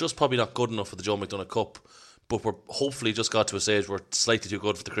where we're just probably not good enough for the Joe McDonagh Cup, but we're hopefully just got to a stage where we're slightly too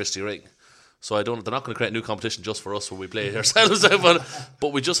good for the Christy Ring. So they're not going to create new competition just for us when we play ourselves,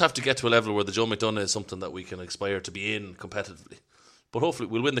 but we just have to get to a level where the Joe McDonagh is something that we can aspire to be in competitively. But hopefully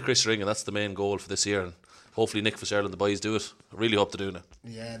we'll win the Christy Ring, and that's the main goal for this year. And hopefully Nick Fitzgerald and the boys do it. I really hope to do it.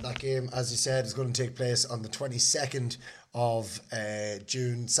 Yeah, that game, as you said, is going to take place on the 22nd of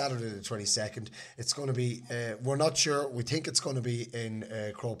June, Saturday the 22nd. It's going to be, we're not sure, we think it's going to be in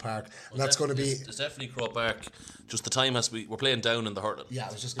Croke Park. And that's going to be... It's definitely Croke Park. Just the time has to be... We're playing down in the hurling. Yeah,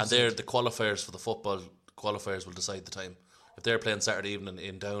 I was just going to say. And the qualifiers for the football qualifiers will decide the time. If they're playing Saturday evening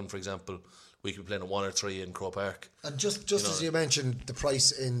in Down, for example, we could be playing a 1 or 3 in Croke Park. And just as you mentioned, the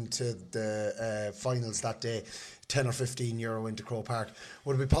price into the finals that day, 10 or 15 euro into Croke Park.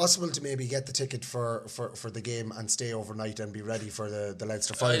 Would it be possible to maybe get the ticket for the game and stay overnight and be ready for the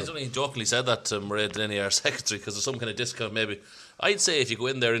Leinster final? I only jokingly said that to Mairead Delaney, our secretary, because there's some kind of discount maybe. I'd say if you go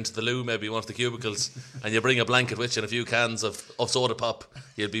in there into the loo, maybe one of the cubicles, and you bring a blanket with you and a few cans of soda pop,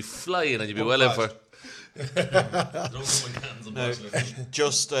 you'd be flying and you'd be well in for... Now,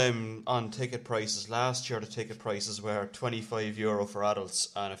 just on ticket prices, last year the ticket prices were €25 for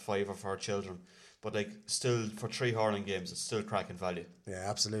adults and a €5 for children, but like still for 3 hurling games it's still cracking value. Yeah,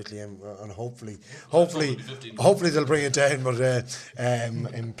 absolutely, and hopefully they'll bring it down, but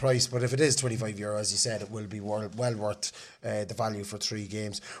in price. But if it is €25, as you said, it will be well worth the value for 3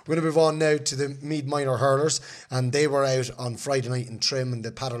 games. We're going to move on now to the Meath Minor hurlers, and they were out on Friday night in Trim in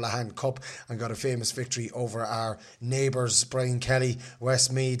the Padder Lahan Cup and got a famous victory over our neighbours Brian Kelly,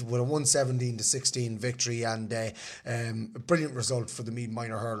 Westmeath, with a 117-16 victory, and a brilliant result for the Meath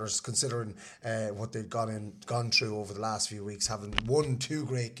Minor hurlers, considering what they've gone through over the last few weeks, having won 2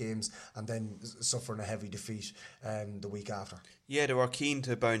 great games and then suffering a heavy defeat the week after. Yeah, they were keen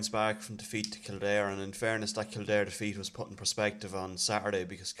to bounce back from defeat to Kildare, and in fairness, that Kildare defeat was put in perspective on Saturday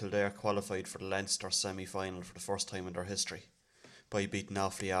because Kildare qualified for the Leinster semi-final for the first time in their history by beating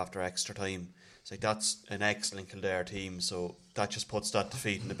Offaly after extra time. It's like, that's an excellent Kildare team, so that just puts that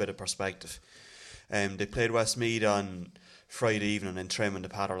defeat in a bit of perspective. They played Westmeath on Friday evening in Trim in the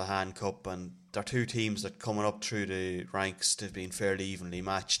Padder Lahan Cup, and they're 2 teams that coming up through the ranks, they've been fairly evenly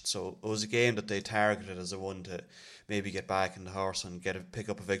matched, so it was a game that they targeted as a one to maybe get back in the horse and pick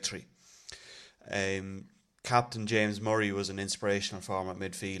up a victory. Captain James Murray was an inspirational form at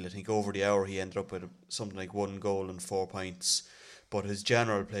midfield. I think over the hour he ended up with something like 1 goal and 4 points, but his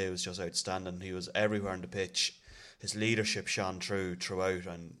general play was just outstanding. He was everywhere on the pitch. His leadership shone throughout,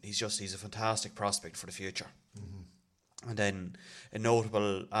 and he's a fantastic prospect for the future. Mm-hmm. And then a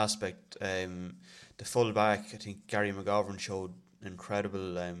notable aspect, the full back, I think Gary McGovern showed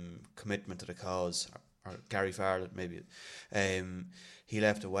incredible commitment to the cause. or Gary Farley maybe, he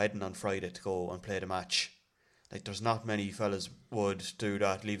left a wedding on Friday to go and play the match. Like, there's not many fellas would do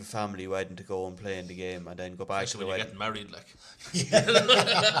that, leave a family wedding to go and play in the game and then go back to the wedding. Getting married, like.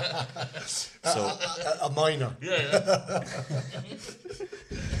 So a minor. Yeah.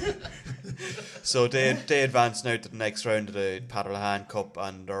 So they advance now to the next round of the Padderlahan Cup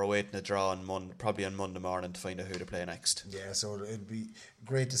and are awaiting a draw on probably on Monday morning to find out who to play next. Yeah, so it'd be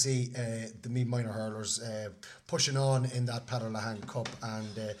great to see the Meath Minor hurlers pushing on in that Padderlahan Cup,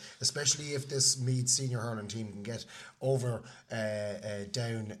 and especially if this Meath senior hurling team can get over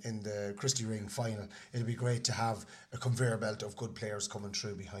down in the Christie Ring final, it'll be great to have a conveyor belt of good players coming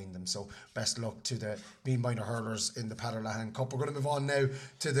through behind them. So best luck to the Meath Minor hurlers in the Padderlahan Cup. We're going to move on now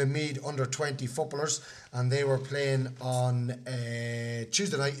to the Meath under 20 footballers, and they were playing on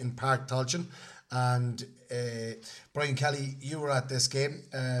Tuesday night in Park Tolchin. And Brian Kelly, you were at this game.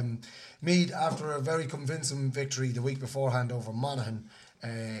 Meath, after a very convincing victory the week beforehand over Monaghan,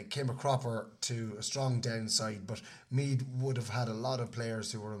 came a cropper to a strong downside, but Meath would have had a lot of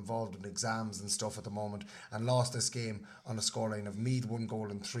players who were involved in exams and stuff at the moment and lost this game on a scoreline of Meath 1 goal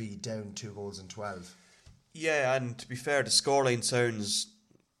and 3, down 2 goals and 12. Yeah, and to be fair, the scoreline sounds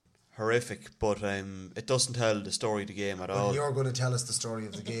horrific, but it doesn't tell the story of the game at all. You're going to tell us the story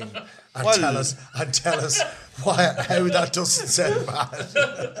of the game and Well, tell us how that doesn't sound bad.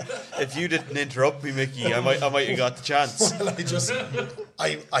 If you didn't interrupt me, Mickey, I might have got the chance. Well,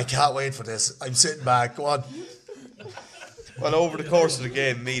 I can't wait for this. I'm sitting back. Go on. Well, over the course of the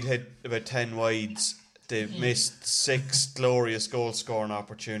game, Meath hit about 10 wides. They missed 6 glorious goal scoring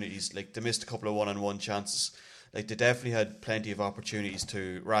opportunities. Like, they missed a couple of 1-on-1 chances. Like, they definitely had plenty of opportunities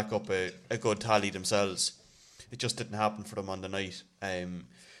to rack up a good tally themselves. It just didn't happen for them on the night.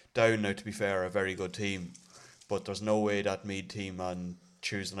 Down now, to be fair, a very good team, but there's no way that Meath team on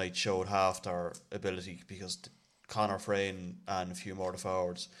Tuesday night showed half their ability, because Conor Frayne and a few more of the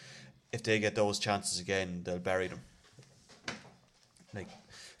forwards, if they get those chances again, they'll bury them. Like,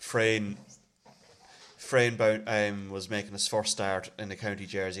 Frayne was making his first start in the county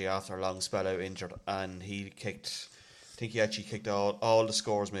jersey after a long spell out injured, and he actually kicked all the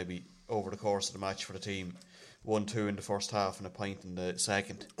scores maybe over the course of the match for the team. 1-2 in the first half and a point in the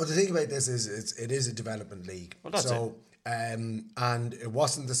second. Well, the thing about this is it is a development league. Well, that's it. And it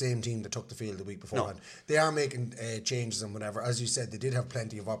wasn't the same team that took the field the week beforehand. No. They are making changes and whatever. As you said, they did have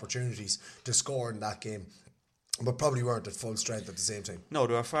plenty of opportunities to score in that game, but probably weren't at full strength at the same time. No,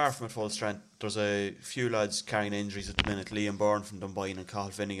 they were far from at full strength. There's a few lads carrying injuries at the minute. Liam Byrne from Dunboyne and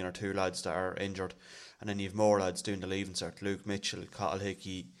Cathal Finnegan are 2 lads that are injured. And then you have more lads doing the leaving cert. Luke Mitchell, Cathal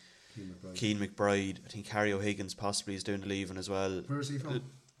Hickey, Keane McBride. I think Harry O'Higgins possibly is doing the leaving as well. Where's he from?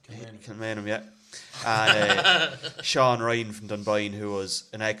 Kilmainham, yeah. And Sean Ryan from Dunboyne, who was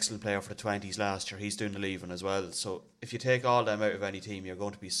an excellent player for the 20s last year, he's doing the leaving as well. So if you take all them out of any team, you're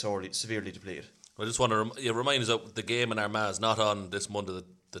going to be severely depleted. I just want to remind us that the game in Armagh is not on this Monday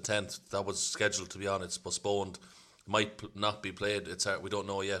the 10th. That was scheduled to be on. It's postponed. It might not be played. We don't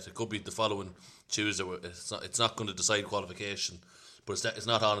know yet. It could be the following Tuesday. It's not going to decide qualification, but it's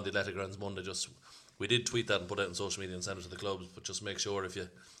not on in the Athletic Grounds Monday. We did tweet that and put it on social media and send it to the clubs, but just make sure if you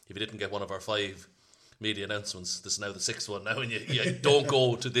didn't get one of our 5 media announcements, this is now the 6th one now, and you don't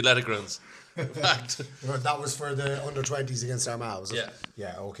go to the Athletic Grounds. In fact, that was for the under 20s against Armagh, was it?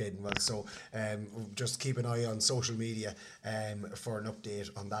 Yeah. Okay. Well, so just keep an eye on social media for an update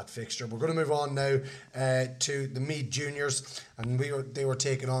on that fixture. We're going to move on now to the Meath Juniors, and they were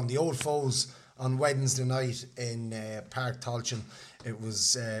taking on the old foes on Wednesday night in Park Tolchin. It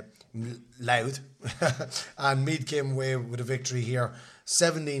was Louth, and Meath came away with a victory here,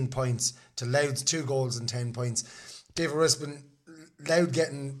 17 points to Louth's 2 goals and 10 points. David Rispin, Louth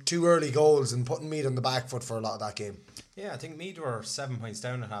getting 2 early goals and putting Meath on the back foot for a lot of that game. Yeah, I think Meath were 7 points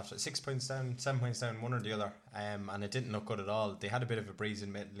down at half, 6 points down, 7 points down, one or the other, and it didn't look good at all. They had a bit of a breeze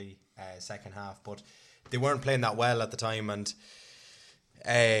admittedly second half, but they weren't playing that well at the time, and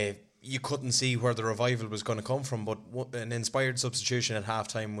you couldn't see where the revival was going to come from. But an inspired substitution at half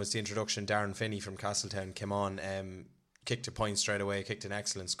time was the introduction. Darren Finney from Castletown came on, kicked a point straight away, kicked an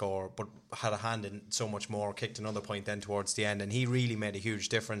excellent score, but had a hand in so much more, kicked another point then towards the end, and he really made a huge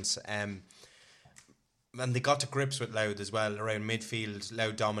difference. And they got to grips with Louth as well around midfield.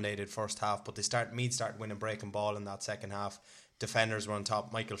 Louth dominated first half, but Meath started winning breaking ball in that second half. Defenders were on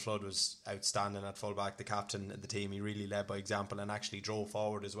top. Michael Flood was outstanding at fullback, the captain of the team. He really led by example and actually drove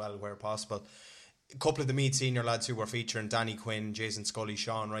forward as well where possible. A couple of the Meath senior lads who were featuring, Danny Quinn, Jason Scully,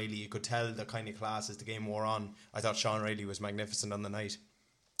 Sean Riley, you could tell the kind of class as the game wore on. I thought Sean Riley was magnificent on the night.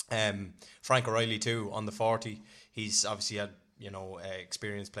 Frank O'Reilly too on the 40. He's obviously had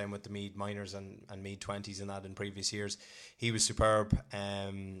experience playing with the Meath minors and Meath 20s and that in previous years. He was superb.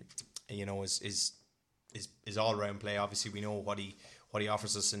 His all round play. Obviously, we know what he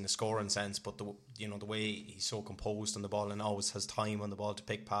offers us in the scoring sense, but the way he's so composed on the ball and always has time on the ball to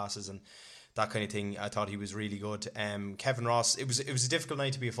pick passes and that kind of thing. I thought he was really good. Kevin Ross. It was a difficult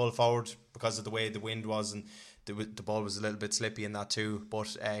night to be a full forward because of the way the wind was and the ball was a little bit slippy in that too.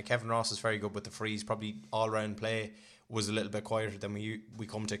 But Kevin Ross is very good with the frees. Probably all round play was a little bit quieter than we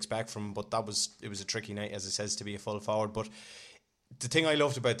come to expect from him. But it was a tricky night, as it says, to be a full forward. But the thing I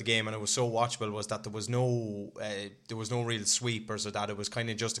loved about the game, and it was so watchable, was that there was no real sweepers or that. It was kind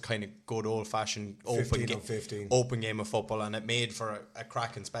of just a kind of good old fashioned open game of football, and it made for a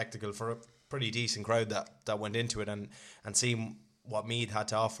cracking spectacle for a pretty decent crowd that went into it and seeing what Meath had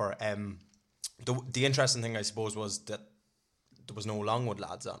to offer. The interesting thing, I suppose, was that there was no Longwood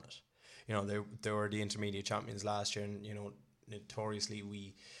lads on it. They were the intermediate champions last year, and notoriously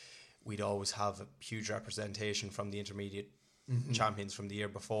we'd always have a huge representation from the intermediate champions from the year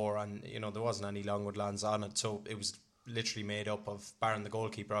before, and there wasn't any Longwood lads on it, so it was literally made up of, barring the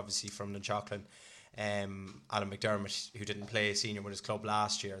goalkeeper obviously from Nunchocklin, Alan McDermott, who didn't play senior with his club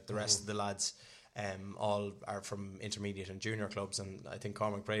last year. The rest of the lads all are from intermediate and junior clubs, and I think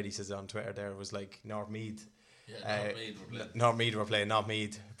Cormac Brady says on Twitter there, it was like North Meath. North Meath were playing, not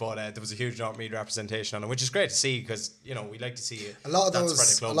Meath, but there was a huge North Meath representation on it, which is great to see, because we like to see a lot of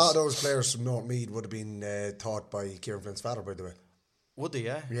those players from North Meath would have been taught by Kieran Flynn's father, by the way. Would they?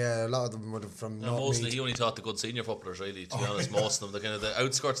 Yeah, a lot of them would have from North mostly Meath. He only taught the good senior footballers, really, to be honest. Most of them, the kind of the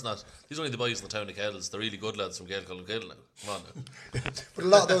outskirts and that. These are only the boys in the town of Kells. The really good lads from Gael Cullen Kill now. Come on now. But a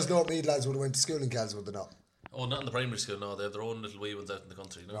lot of those North Meath lads would have went to school in Kells, would they not? Oh, not in the primary school, no. They have their own little wee ones out in the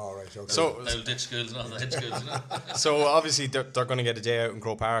country, Oh, right, okay. So they'll ditch schools and all the head schools, So obviously they're going to get a day out in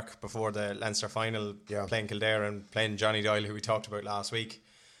Croke Park before the Leinster final, playing Kildare and playing Johnny Doyle, who we talked about last week.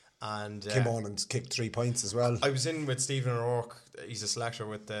 And came on and kicked 3 points as well. I was in with Stephen O'Rourke. He's a selector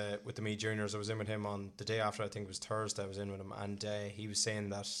with the Meath Juniors. I was in with him on the day after, I think it was Thursday. I was in with him, and he was saying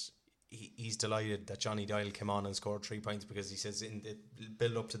that he's delighted that Johnny Doyle came on and scored 3 points, because he says in the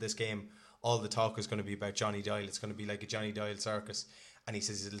build up to this game, all the talk is going to be about Johnny Doyle. It's going to be like a Johnny Doyle circus. And he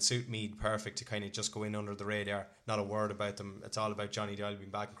says it'll suit Meath perfect to kind of just go in under the radar, not a word about them. It's all about Johnny Doyle being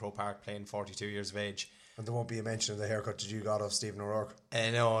back in Croke Park playing, 42 years of age. And there won't be a mention of the haircut that you got of Stephen O'Rourke.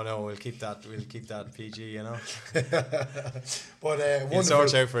 No, we'll keep that PG, But you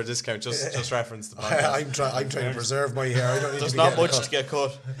search out for a discount. Just reference the podcast. I'm trying to preserve my hair. I don't need There's to not much to get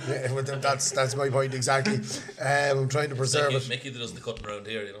cut. Yeah, well, that's my point exactly. I'm trying to preserve it. Mickey does the cutting around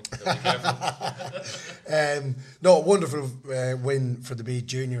here, Be careful. No, wonderful win for the Meath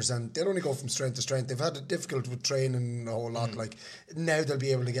Juniors, and they'll only go from strength to strength. They've had it difficult with training a whole lot. Like now, they'll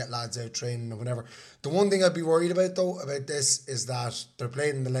be able to get lads out training or whatever. The one thing I'd be worried about though about this is that they're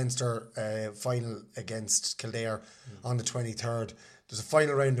playing in the Leinster final against Kildare on the 23rd. There's a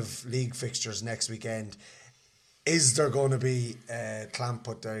final round of league fixtures next weekend. Is there going to be a clamp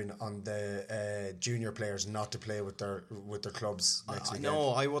put down on the junior players not to play with their clubs next weekend? No,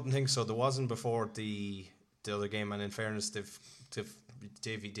 I wouldn't think so. There wasn't before the other game, and in fairness,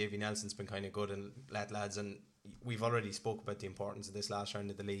 Davy Nelson's been kind of good and let lads, and we've already spoke about the importance of this last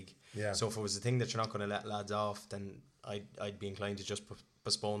round of the league. Yeah. So if it was a thing that you're not going to let lads off, then I'd be inclined to just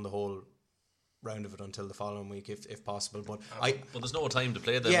postpone the whole round of it until the following week if possible. But there's no time to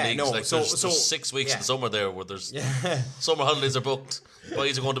play the leagues. No, like there's 6 weeks in the summer there where there's summer holidays are booked.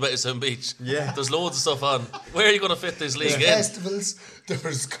 Boys are going to Bettystown Beach. Yeah. There's loads of stuff on. Where are you going to fit this league in? Festivals,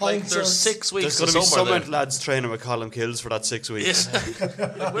 there's concerts. There's 6 weeks There's of going to be summer some there. lads training with Colin Kills for that 6 weeks. Where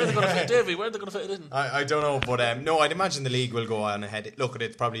are they going to fit Davy? Where are they going to fit it in? I don't know, but no, I'd imagine the league will go on ahead. Look,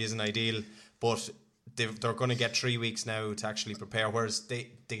 it probably isn't ideal, but they're going to get 3 weeks now to actually prepare, whereas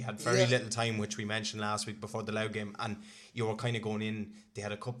they had very little time, which we mentioned last week before the Louth game, and you were kind of going in. They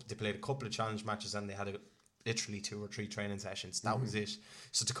played a couple of challenge matches, and they had literally 2 or 3 training sessions. That was it.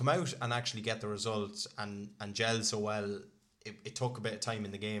 So to come out and actually get the results and gel so well, it took a bit of time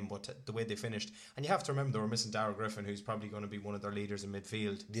in the game, but the way they finished, and you have to remember they were missing Darragh Griffin, who's probably going to be one of their leaders in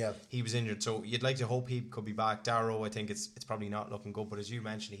midfield. Yeah, he was injured, so you'd like to hope he could be back. Darrow, I think it's probably not looking good, but as you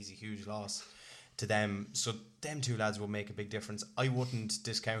mentioned, he's a huge loss to them, so them 2 lads will make a big difference. I wouldn't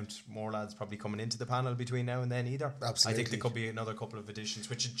discount more lads probably coming into the panel between now and then either. Absolutely. I think there could be another couple of additions,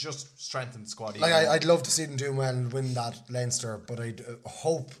 which would just strengthen the squad. Like I'd love to see them doing well and win that Leinster, but I'd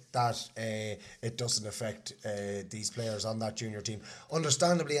hope that it doesn't affect these players on that junior team.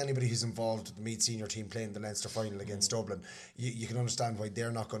 Understandably, anybody who's involved with the Meath senior team playing the Leinster final against Dublin, you can understand why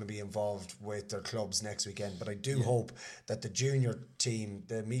they're not going to be involved with their clubs next weekend. But I do hope that the junior team,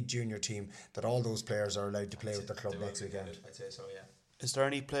 the Meath junior team, that all those players are allowed to play play with the club next weekend. I'd say so, yeah. Is there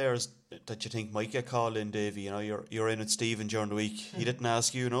any players that you think might get called in, Davey? You know, you're in with Stephen during the week. He didn't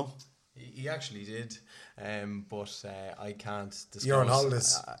ask you, no? He actually did, but I can't disclose. You're on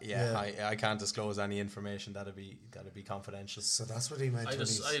holidays. I can't disclose any information. That'd be confidential. So that's what he meant.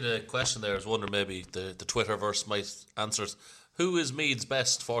 I had a question there. I was wondering maybe the Twitterverse might answer it. Who is Meath's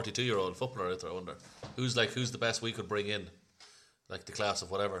best 42-year-old footballer out there? I wonder. Who's the best we could bring in? Like the class of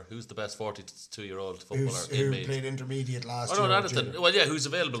whatever. Who's the best 42-year-old footballer in who Meath? played intermediate last year? Well, yeah, who's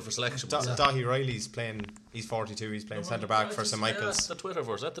available for selection? Dahi Riley's playing. He's 42. He's playing centre back for St Michael's. The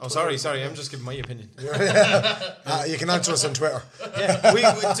Twitterverse. Sorry. I'm just giving my opinion. You can answer us on Twitter. Yeah, we,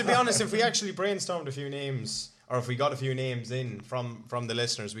 to be honest, if we actually brainstormed a few names, or if we got a few names in from the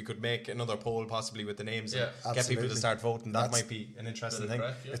listeners, we could make another poll possibly with the names and get people to start voting. That might be an interesting thing.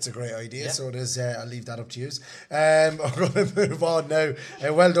 It's a great idea, so it is. I'll leave that up to you. I'm going to move on now.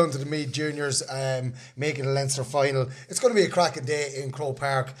 Well done to the Meath juniors making a Leinster final. It's going to be a cracking day in Croke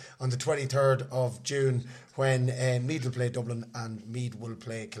Park on the 23rd of June when Meath will play Dublin and Meath will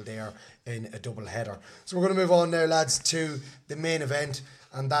play Kildare in a double header. So we're going to move on now, lads, to the main event,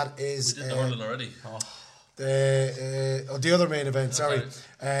 and that is... We did the hurling already. The other main event, sorry.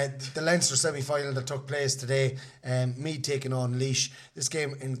 The Leinster semi-final that took place today. Meath taking on Laois. This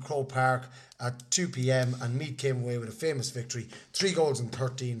game in Croke Park at 2 p.m. and Meath came away with a famous victory. 3 goals and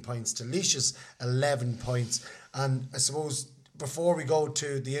 13 points to Laois's 11 points. And I suppose before we go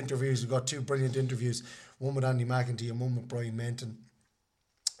to the interviews, we've got 2 brilliant interviews. One with Andy McEntee and one with Brian Menton.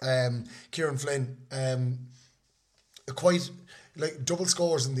 Kieran Flynn, quite like double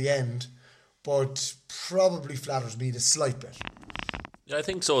scores in the end, but probably flatters me a slight bit. Yeah, I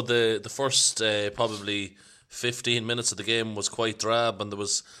think so. The first probably 15 minutes of the game was quite drab, and there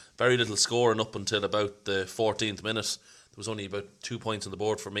was very little scoring up until about the 14th minute. There was only about 2 points on the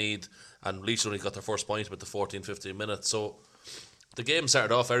board for Meath, and Laois only got their first point about the 15 minutes. So the game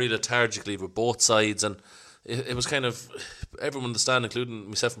started off very lethargically with both sides, and it was kind of everyone in the stand, including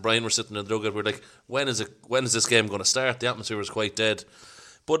myself and Brian, were sitting in the dugout. We were like, when is this game going to start? The atmosphere was quite dead.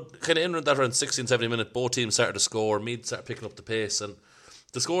 But kind of in that around 16-17 minutes, both teams started to score. Meath started picking up the pace, and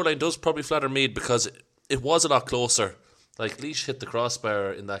the scoreline does probably flatter Meath because it was a lot closer. Like Laois hit the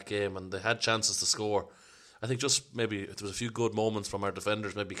crossbar in that game, and they had chances to score. I think just maybe if there was a few good moments from our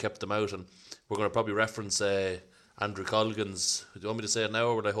defenders, maybe kept them out. And we're going to probably reference Andrew Colgan's. Do you want me to say it now,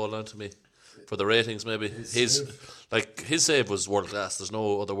 or would I hold on to me for the ratings? Maybe his save was world class. There's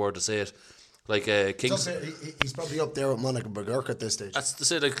no other word to say it. Like Kings, he's probably up there with Monica McGurk at this stage. That's to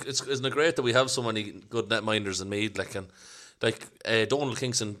say, like, isn't it great that we have so many good netminders in Meath? Donald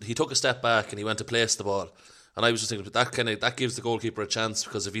Kingston, he took a step back and he went to place the ball, and I was just thinking that gives the goalkeeper a chance,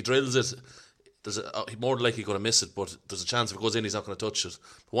 because if he drills it, he's more than likely going to miss it, but there's a chance if it goes in, he's not going to touch it.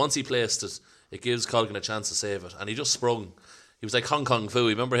 But once he placed it, it gives Colgan a chance to save it, and he just sprung. He was like Hong Kong Fu.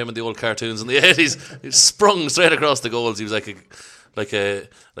 Remember him in the old cartoons in the 80s? He sprung straight across the goals. He was like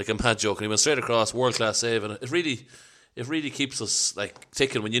a mad joke, and he went straight across, world class save, and it really keeps us like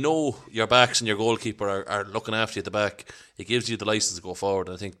ticking. When you know your backs and your goalkeeper are looking after you at the back, it gives you the license to go forward.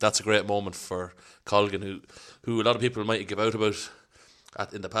 And I think that's a great moment for Colgan, who a lot of people might give out about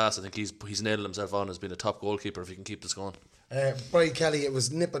in the past. I think he's nailed himself on as being a top goalkeeper if he can keep this going. Brian Kelly, it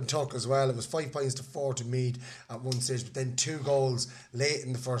was nip and tuck as well. It was 5 points to 4 to Meath at one stage, but then 2 goals late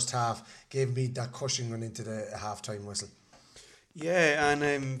in the first half gave Meath that cushion going into the half-time whistle. Yeah,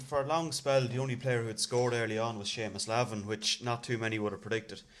 and for a long spell, the only player who had scored early on was Seamus Lavin, which not too many would have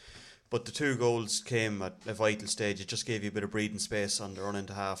predicted. But the 2 goals came at a vital stage. It just gave you a bit of breathing space on the run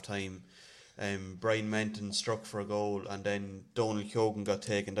into half-time. Brian Menton struck for a goal, and then Donald Keoghan got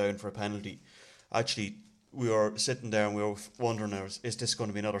taken down for a penalty. Actually, we were sitting there and we were wondering, is this going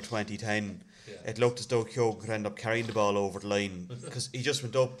to be another 2010? Yeah. It looked as though Keoghan could end up carrying the ball over the line, because he just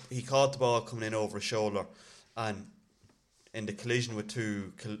went up, he caught the ball coming in over his shoulder, and in the collision with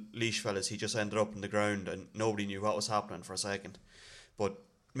 2 Laois fellas, he just ended up on the ground and nobody knew what was happening for a second. But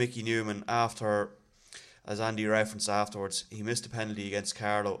Mickey Newman, after, as Andy referenced afterwards, he missed a penalty against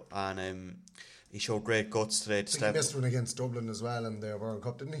Carlow, and he showed great guts today to step. He missed one against Dublin as well in the World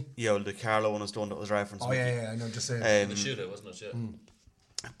Cup, didn't he? Yeah, well, the Carlow one was the one that was referenced. Oh, yeah, I know, just saying. The shootout, wasn't it?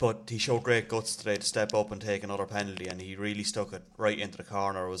 Yeah. But he showed great guts today to step up and take another penalty, and he really stuck it right into the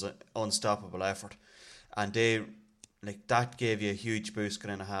corner. It was an unstoppable effort. And that gave you a huge boost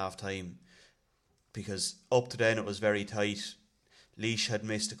going in at half time, because up to then it was very tight. Laois had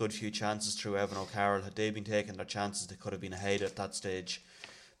missed a good few chances through Evan O'Carroll. Had they been taking their chances, they could have been ahead at that stage.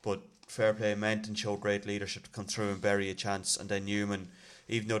 But fair play, Menton showed great leadership to come through and bury a chance, and then Newman,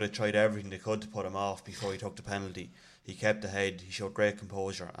 even though they tried everything they could to put him off before he took the penalty, he kept ahead, he showed great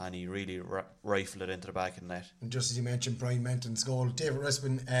composure, and he really rifled it into the back of the net. And just as you mentioned, Brian Menton's goal, David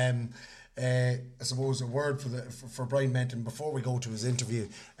Rispin, I suppose a word for Brian Menton before we go to his interview,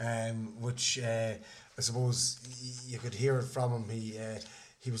 which I suppose you could hear it from him.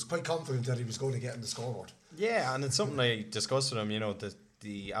 He was quite confident that he was going to get on the scoreboard. Yeah, and it's something I discussed with him. You know,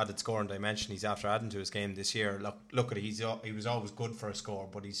 the added scoring dimension he's after adding to his game this year. Look at it. He was always good for a score,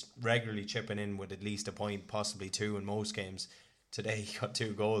 but he's regularly chipping in with at least a point, possibly two in most games. Today he got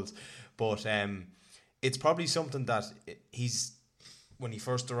 2 goals, but it's probably something that he's. When he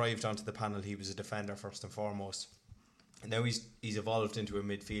first arrived onto the panel, he was a defender first and foremost. And now he's evolved into a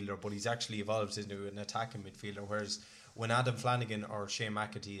midfielder, but he's actually evolved into an attacking midfielder. Whereas when Adam Flanagan or Shane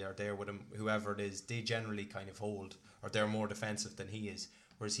McAtee are there with him, whoever it is, they generally kind of hold, or they're more defensive than he is.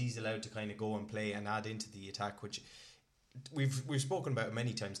 Whereas he's allowed to kind of go and play and add into the attack, which we've spoken about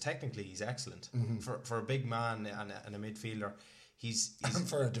many times. Technically, he's excellent for a big man and a midfielder. He's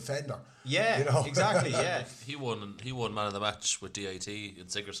for a defender. Yeah, you know? Exactly. Yeah, he won man of the match with DIT in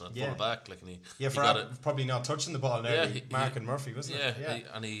Sigerson at full back. Like, and he got it, probably not touching the ball now. Mark and Murphy, wasn't it? Yeah,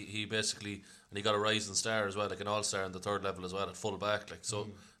 he basically got a rising star as well, like an all-star in the 3rd level as well at full back. Like, so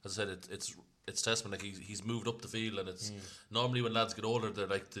as I said, it's testament. Like, he's moved up the field, and it's normally when lads get older, they're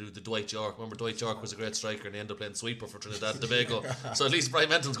like the Dwight York. Remember, Dwight York was a great striker, and he ended up playing sweeper for Trinidad and Tobago. So at least Brian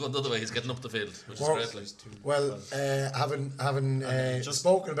Menton's going the other way. He's getting up the field, which is great. Like. Well, having just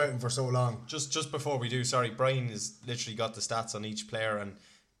spoken about him for so long, just before we do, Brian has literally got the stats on each player, and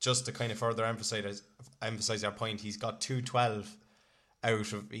just to kind of further emphasise our point, he's got 212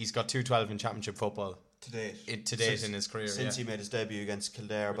 he's got 212 in championship football. To date in his career. Since he made his debut against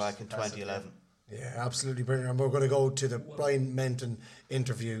Kildare back in 2011. Yeah, absolutely brilliant. And we're going to go to the Brian Menton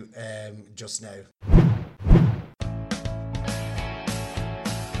interview just now.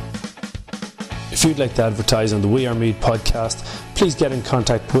 If you'd like to advertise on the We Are Mead podcast, please get in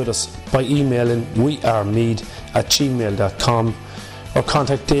contact with us by emailing wearemead@gmail.com or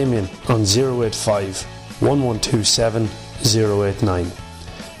contact Damien on 085 1127 089.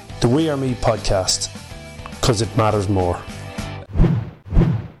 The We Are Mead podcast, because it matters more.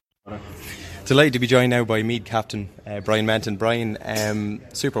 Delighted to be joined now by Mead captain Brian Menton. Brian,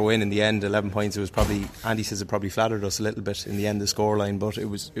 super win in the end, 11 points. It was probably, Andy says it probably flattered us a little bit in the end, the scoreline, but it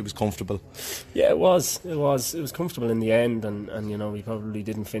was comfortable. Yeah, it was comfortable in the end, and you know, we probably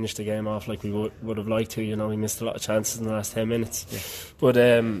didn't finish the game off like we would have liked to. You know, we missed a lot of chances in the last 10 minutes, but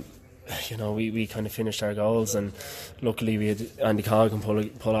you know, we kind of finished our goals, and luckily we had Andy Colgan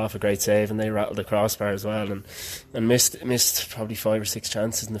pull off a great save, and they rattled the crossbar as well, and missed probably 5 or 6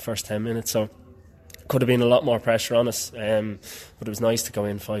 chances in the first 10 minutes. So could have been a lot more pressure on us, but it was nice to go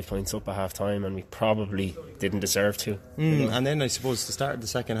in 5 points up at half time, and we probably didn't deserve to. And then I suppose the start of the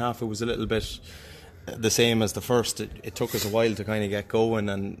second half, it was a little bit the same as the first. It took us a while to kind of get going,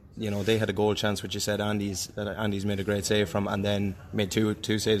 and you know, they had a goal chance, which you said Andy's made a great save from, and then made two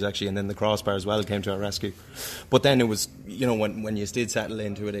saves actually, and then the crossbar as well came to our rescue. But then it was, you know, when you did settle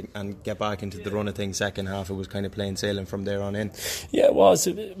into it and get back into the run of things, second half, it was kind of plain sailing from there on in. Yeah, it was.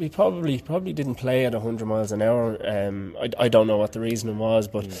 We probably didn't play at 100 miles an hour. I don't know what the reasoning was,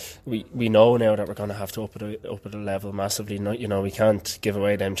 but we know now that we're going to have to up at a level massively. You know, we can't give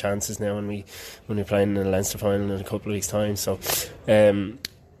away them chances now when we're playing in the Leinster final in a couple of weeks' time. So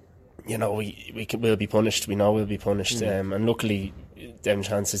you know, we'll be punished. We know we'll be punished, and luckily them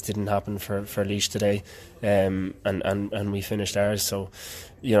chances didn't happen for Laois today, and we finished ours. So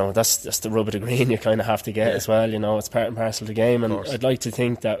you know, that's the rub of the green you kind of have to get as well. You know, it's part and parcel of the game, and I'd like to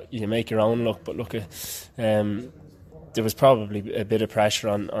think that you make your own luck, but look at there was probably a bit of pressure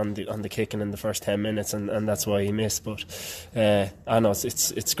on the kicking in the first 10 minutes, and that's why he missed. But I know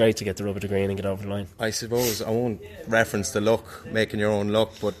it's great to get the rub of the green and get over the line. I suppose I won't reference the luck, making your own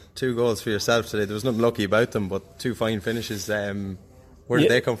luck, but 2 goals for yourself today. There was nothing lucky about them, but 2 fine finishes. Where did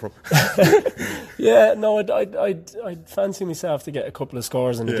they come from? Yeah, no, I'd fancy myself to get a couple of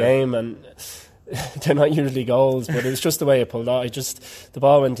scores in the game, and they're not usually goals, but it was just the way it pulled out. The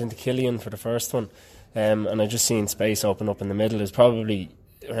ball went into Killian for the first one. And I just seen space open up in the middle. It was probably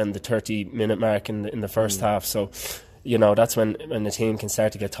around the 30-minute mark in the first half. So, you know, that's when the team can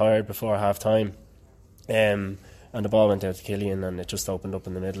start to get tired before half time. And the ball went out to Killian, and it just opened up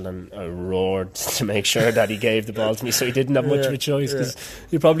in the middle, and I roared to make sure that he gave the ball to me, so he didn't have much of a choice, because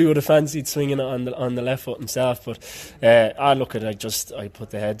he probably would have fancied swinging it on the left foot himself. But I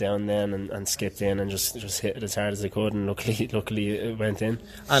put the head down then and skipped in and just hit it as hard as I could, and luckily it went in.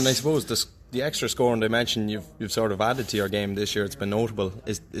 And I suppose the extra scoring dimension you've sort of added to your game this year, it's been notable.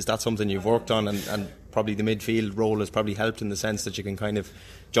 Is that something you've worked on, and probably the midfield role has probably helped in the sense that you can kind of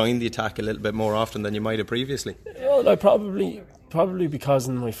join the attack a little bit more often than you might have previously? Well, I probably because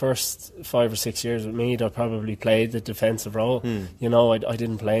in my first 5 or 6 years with Meath I probably played the defensive role. You know, I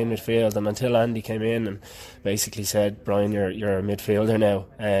didn't play in midfield, and until Andy came in and basically said, Brian, you're a midfielder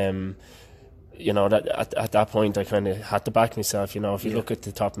now, you know, that at that point I kind of had to back myself. You know, if you look at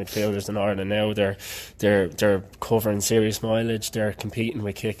the top midfielders in Ireland now, they're covering serious mileage, they're competing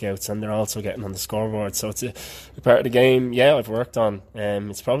with kickouts, and they're also getting on the scoreboard. So it's a part of the game. Yeah, I've worked on.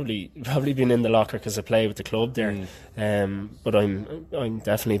 It's probably been in the locker because I play with the club there. But I'm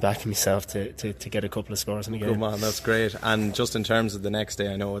definitely backing myself to get a couple of scores in the game. Good man, that's great. And just in terms of the next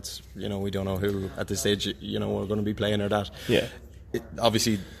day, I know it's, you know, we don't know who at this stage, you know, we're going to be playing or that. Yeah.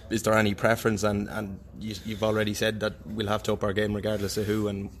 Obviously, is there any preference? And you've already said that we'll have to up our game regardless of who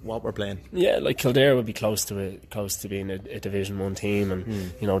and what we're playing. Yeah, like Kildare would be close to being a Division 1 team,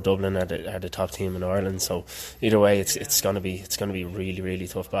 and you know, Dublin are the top team in Ireland. So either way, it's going to be a really, really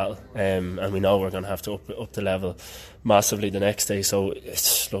tough battle, and we know we're going to have to up the level massively the next day. So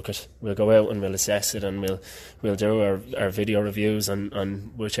we'll go out and we'll assess it, and we'll do our video reviews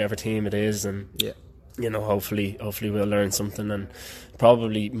on whichever team it is, and you know, hopefully we'll learn something, and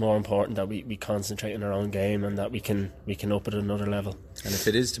probably more important that we concentrate on our own game and that we can up at another level. And if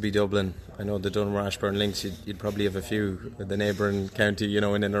it is to be Dublin, I know the Dunmore Ashburn Lynx, you'd probably have a few, the neighbouring county, you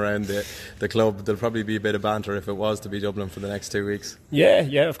know, in and around the club. There'll probably be a bit of banter if it was to be Dublin for the next 2 weeks. Yeah,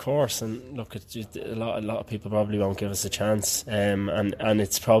 of course. And look, a lot of people probably won't give us a chance, and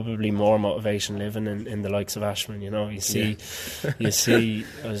it's probably more motivation living in the likes of Ashburn. You know, you see,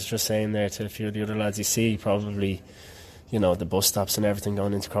 I was just saying there to a few of the other lads, you see probably, you know, the bus stops and everything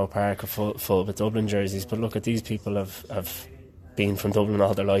going into Croke Park are full with Dublin jerseys. But look, at these people have been from Dublin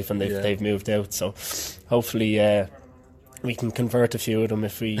all their life, and they've moved out. So hopefully we can convert a few of them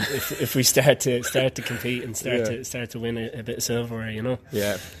if we start to compete and start to win a bit of silverware, you know.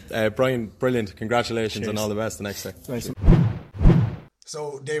 Yeah, Brian, brilliant. Congratulations. Cheers. And all the best the next day. Nice.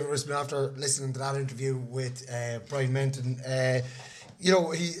 So David Rispin, after listening to that interview with Brian Menton, you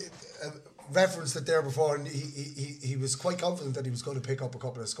know, he referenced it there before, and he was quite confident that he was going to pick up a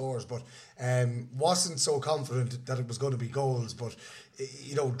couple of scores, but wasn't so confident that it was going to be goals, but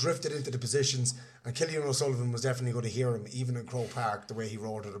you know, drifted into the positions, and Killian O'Sullivan was definitely going to hear him, even in Croke Park, the way he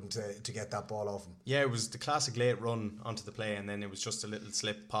rode at him to get that ball off him. Yeah, it was the classic late run onto the play, and then it was just a little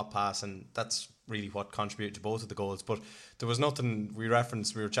slip pop pass, and that's really what contributed to both of the goals. But there was nothing, we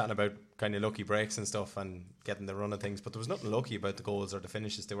were chatting about kind of lucky breaks and stuff and getting the run of things, but there was nothing lucky about the goals or the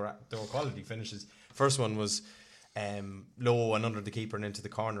finishes. They were quality finishes. First one was low and under the keeper and into the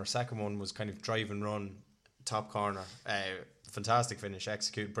corner. Second one was kind of drive and run, top corner. Fantastic finish,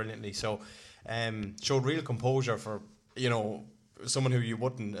 executed brilliantly. So showed real composure for, you know, someone who you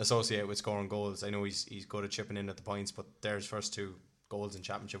wouldn't associate with scoring goals. I know he's good at chipping in at the points, but there's first 2 goals in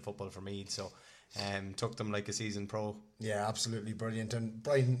championship football for Meath. So took them like a seasoned pro. Yeah, absolutely brilliant. And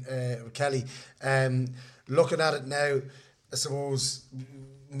Brian Kelly, looking at it now, I suppose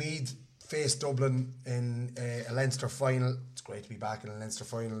Meath faced Dublin in a Leinster final. It's great to be back in a Leinster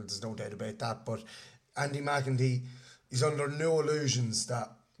final, there's no doubt about that, but Andy McEntee is under no illusions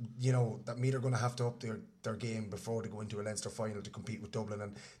that, you know, that Meath are going to have to up their game before they go into a Leinster final to compete with Dublin,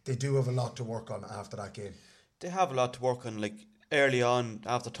 and they do have a lot to work on after that game. They have a lot to work on. Like, early on,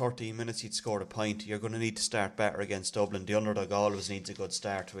 after 13 minutes, you'd scored a point. You're going to need to start better against Dublin. The underdog always needs a good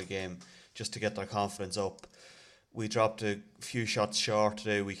start to a game just to get their confidence up. We dropped a few shots short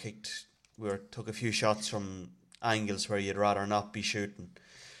today. We took a few shots from angles where you'd rather not be shooting.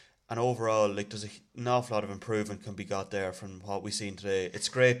 And overall, like, there's an awful lot of improvement can be got there from what we've seen today. It's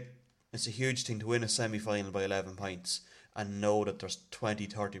great. It's a huge thing to win a semi-final by 11 points and know that there's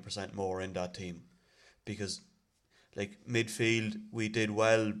 20-30% more in that team. Because, like, midfield, we did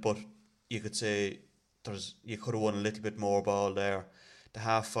well, but you could say you could have won a little bit more ball there. The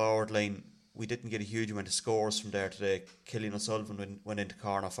half-forward line, we didn't get a huge amount of scores from there today. Killian O'Sullivan went into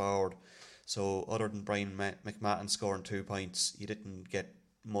corner forward. So other than Brian McMahon scoring 2 points, you didn't get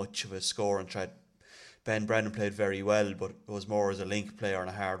much of a score and threat. Ben Brennan played very well, but it was more as a link player and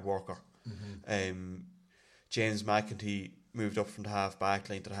a hard worker. Mm-hmm. James McEntee moved up from the half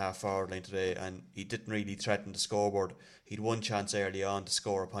back line to the half forward line today, and he didn't really threaten the scoreboard. He'd one chance early on to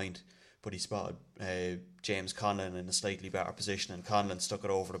score a point, but he spotted James Conlon in a slightly better position, and Conlon stuck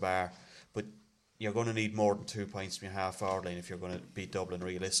it over the bar. But you're going to need more than 2 points from your half forward line if you're going to beat Dublin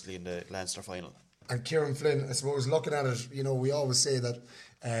realistically in the Leinster final. And Kieran Flynn, I suppose, looking at it, you know, we always say that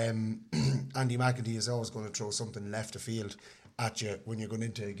Andy McEntee is always going to throw something left of field at you when you're going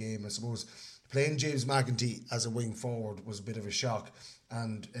into a game. I suppose playing James McEntee as a wing forward was a bit of a shock,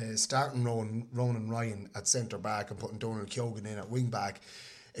 and starting Ronan Ryan at centre back and putting Donald Keoghan in at wing back,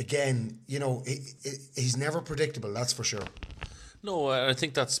 again, you know, he's never predictable, that's for sure. No, I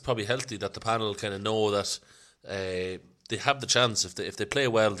think that's probably healthy that the panel kind of know that they have the chance. If they play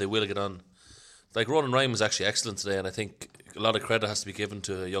well, they will get on. Like Ronan Ryan was actually excellent today, and I think a lot of credit has to be given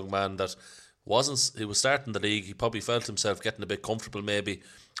to a young man that he was starting the league. He probably felt himself getting a bit comfortable, maybe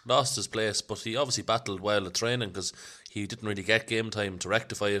lost his place, but he obviously battled well at training because he didn't really get game time to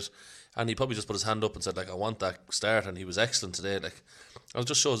rectify it, and he probably just put his hand up and said, like, I want that start, and he was excellent today. Like, it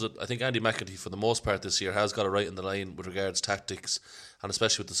just shows that I think Andy McEntee for the most part this year has got it right in the line with regards to tactics, and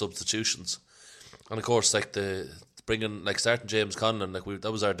especially with the substitutions. And of course, like starting James Conlon,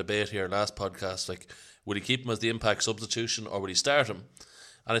 that was our debate here last podcast. Like, would he keep him as the impact substitution or would he start him?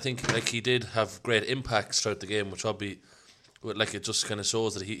 And I think like he did have great impacts throughout the game, which probably like it just kind of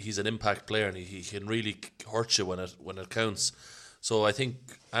shows that he's an impact player and he can really hurt you when it counts. So I think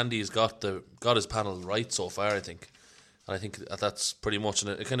Andy's got his panel right so far, I think. And I think that's pretty much,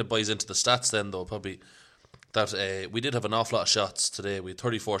 and it kind of buys into the stats then though, probably, that we did have an awful lot of shots today. We had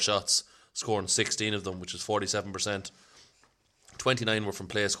 34 shots, scoring 16 of them, which is 47%. 29 were from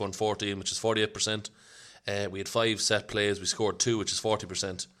play, scoring 14, which is 48%. We had 5 set plays, we scored 2, which is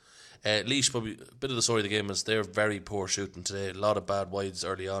 40%. Laois, probably a bit of the story of the game is they're very poor shooting today. A lot of bad wides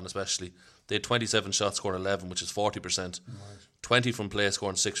early on, especially. They had 27 shots, scoring 11, which is 40%. Right. 20 from play,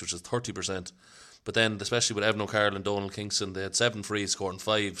 scoring 6, which is 30%. But then, especially with Evan O'Carroll and Donald Kingston, they had 7 frees, scoring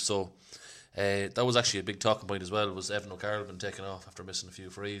 5. So that was actually a big talking point as well, was Evan O'Carroll been taken off after missing a few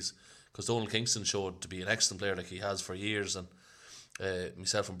frees. Because Donald Kingston showed to be an excellent player like he has for years. And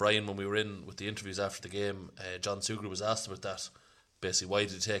myself and Brian, when we were in with the interviews after the game, John Sugar was asked about that. Basically, why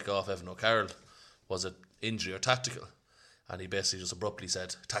did he take off Evan O'Carroll? Was it injury or tactical? And he basically just abruptly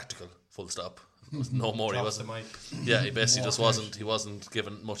said tactical, full stop. No more. He wasn't. Yeah, he basically just wasn't. He wasn't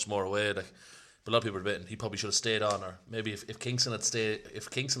giving much more away. Like, but a lot of people were betting he probably should have stayed on, or maybe if Kingston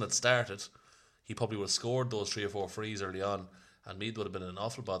had started, he probably would have scored those 3 or 4 frees early on. And Meath would have been an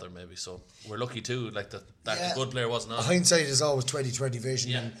awful bother, maybe. So we're lucky too, like that good player wasn't on. Hindsight is always 20/20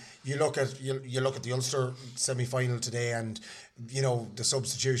 vision. Yeah. And you look at the Ulster semi-final today, and you know the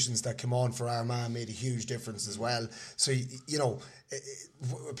substitutions that came on for Armagh made a huge difference as well. So you know,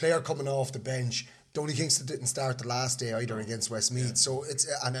 a player coming off the bench. Donny Kingston didn't start the last day either against Westmeath, yeah. So it's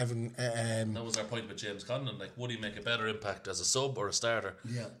and Evan. That was our point with James Conlon. Like, would he make a better impact as a sub or a starter?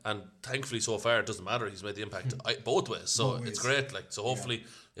 Yeah. And thankfully, so far it doesn't matter. He's made the impact both ways, so it's great. Like, so hopefully,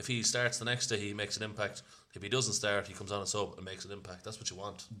 if he starts the next day, he makes an impact. If he doesn't start, he comes on a sub and makes an impact. That's what you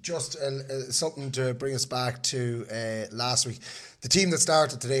want. Just something to bring us back to last week. The team that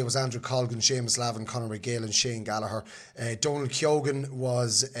started today was Andrew Colgan, Seamus Lavin, Conor McGill and Shane Gallagher. Donald Keoghan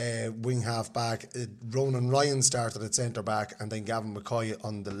was wing half back. Ronan Ryan started at centre back, and then Gavin McCoy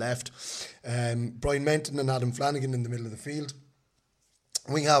on the left. Brian Menton and Adam Flanagan in the middle of the field.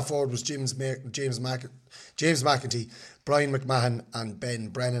 Wing half forward was James McEntee, Brian McMahon and Ben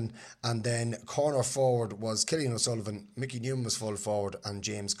Brennan, and then corner forward was Killian O'Sullivan, Mickey Newman was full forward, and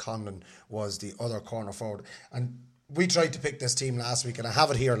James Conlon was the other corner forward. And we tried to pick this team last week, and I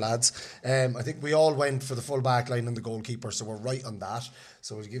have it here, lads. I think we all went for the full back line and the goalkeeper, so we're right on that.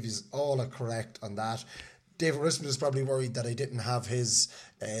 So we'll give you all a correct on that. David Risman is probably worried that I didn't have his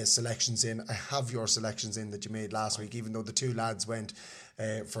selections in. I have your selections in that you made last week, even though the 2 lads went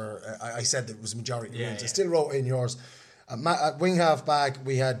I said that it was majority wins. I still wrote in yours. At wing half back,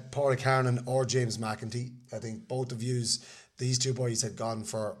 we had Pádraig Harnan or James McEntee. I think both of these 2 boys had gone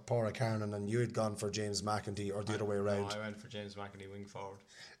for Pádraig Harnan, and you had gone for James McEntee, or the other way around. No, I went for James McEntee, wing forward.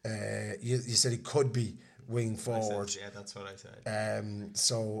 You said he could be wing forward. Yeah, that's what I said.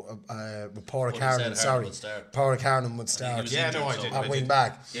 With Pádraig Harnan, Pádraig Harnan would start. At wing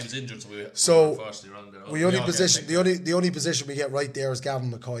back. He was injured, so we only position the only position we get right there is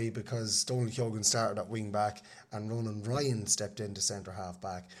Gavin McCoy, because Donald Keoghan started at wing back and Ronan Ryan stepped into centre half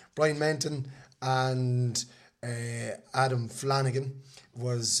back. Brian Menton and Adam Flanagan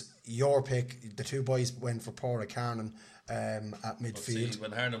was your pick. The 2 boys went for Pádraig Harnan at midfield. See,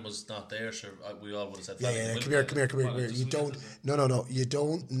 when Harnan was not there, sure, we all would have said. Come here. You don't. No. You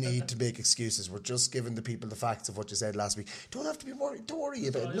don't need to make excuses. We're just giving the people the facts of what you said last week. Don't have to be worried. Don't worry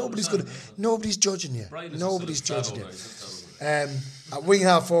about it. Nobody's judging you. Nobody's judging you. At wing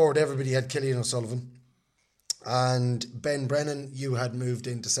half forward, everybody had Killian O'Sullivan. And Ben Brennan, you had moved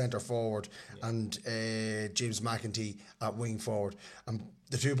into centre forward, and James McEntee at wing forward. And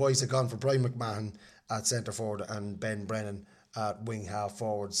the 2 boys had gone for Brian McMahon at centre forward and Ben Brennan at wing half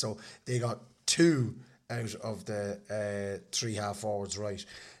forward. So they got 2 out of the 3 half forwards right.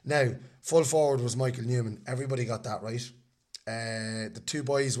 Now, full forward was Michael Newman. Everybody got that right. the two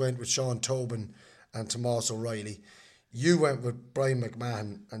boys went with Sean Tobin and Tomas O'Reilly. You went with Brian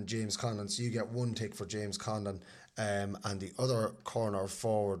McMahon and James Conlon, so you get one tick for James Conlon. And the other corner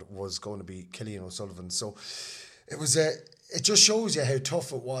forward was going to be Killian O'Sullivan. So it was it just shows you how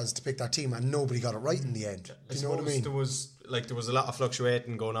tough it was to pick that team, and nobody got it right in the end. Do you know what I mean? There was a lot of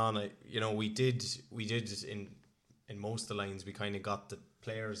fluctuating going on. We did in most of the lines, we kind of got the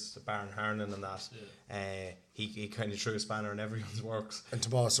players, Baron Harnan and that. Yeah. He kind of threw a spanner in everyone's works. And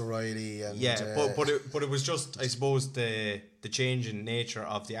Tomas O'Reilly. And, but it was just, I suppose, the change in nature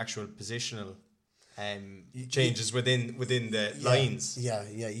of the actual positional changes within the lines. Yeah.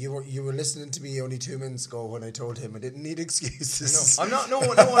 You were listening to me only 2 minutes ago when I told him I didn't need excuses. No, I'm not. No,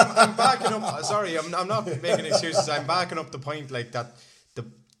 I'm backing up. Sorry, I'm not making excuses. I'm backing up the point like that.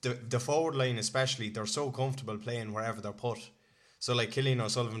 The forward line, especially, they're so comfortable playing wherever they're put. So like Killian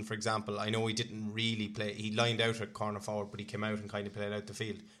O'Sullivan, for example, I know he didn't really play. He lined out at corner forward, but he came out and kind of played out the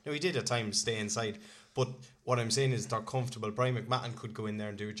field. Now he did at times stay inside, but what I'm saying is they're comfortable. Brian McMahon could go in there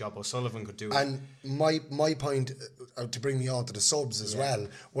and do a job. O'Sullivan could do it. And my point, to bring me on to the subs as well,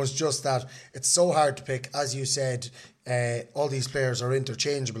 was just that it's so hard to pick. As you said, all these players are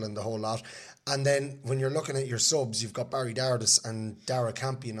interchangeable in the whole lot. And then when you're looking at your subs, you've got Barry Dardis and Dara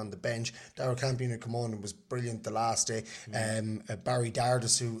Campion on the bench. Dara Campion had come on and was brilliant the last day. Barry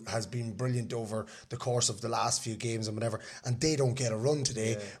Dardis, who has been brilliant over the course of the last few games and whatever, and they don't get a run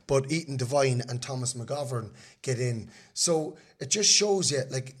today. Yeah. But Ethan Devine and Thomas McGovern get in. So it just shows you,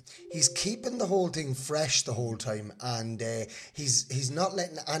 like, he's keeping the whole thing fresh the whole time, and he's not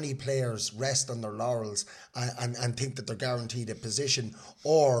letting any players rest on their laurels and think that they're guaranteed a position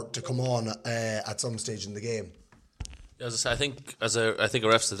or to come on at some stage in the game. As I think a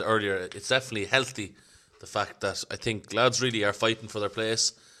ref said earlier, it's definitely healthy, the fact that I think lads really are fighting for their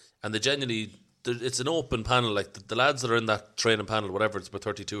place, and they genuinely, it's an open panel. Like the lads that are in that training panel, whatever, it's about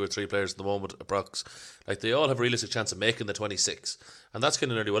 32 or 3 players at the moment approx, like they all have a realistic chance of making the 26, and that's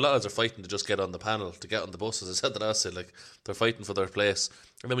kind of nearly, well, lads are fighting to just get on the panel, to get on the bus. As I said the last day, like they're fighting for their place.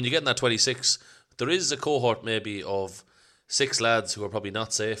 And then when you get in that 26, there is a cohort maybe of 6 lads who are probably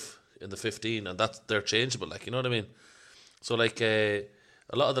not safe in the 15, and they're changeable, like, you know what I mean? So like a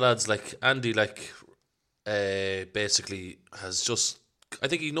lot of the lads, like Andy, like basically has just, I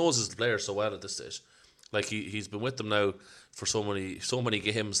think he knows his players so well at this stage. Like he's been with them now for so many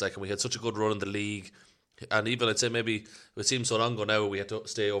games, like, and we had such a good run in the league. And even I'd say maybe it seems so long ago now, we had to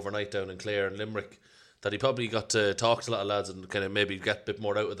stay overnight down in Clare and Limerick, that he probably got to talk to a lot of lads and kind of maybe get a bit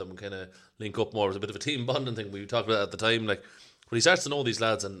more out of them and kind of link up more. It was a bit of a team bonding thing we talked about at the time. Like, but he starts to know these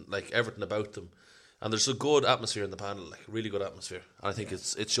lads and like everything about them. And there's a good atmosphere in the panel, like really good atmosphere. And I think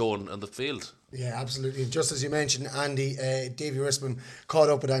it's shown on the field. Yeah, absolutely. And just as you mentioned, Andy, Davy Risman caught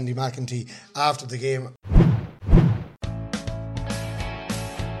up with Andy McEntee after the game.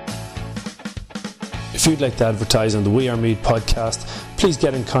 If you'd like to advertise on the We Are Meath podcast, please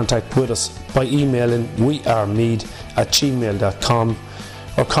get in contact with us by emailing wearemeath@gmail.com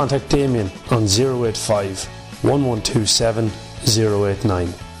or contact Damien on 085 1127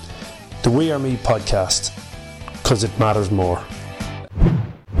 089. The We Are Meath podcast, because it matters more.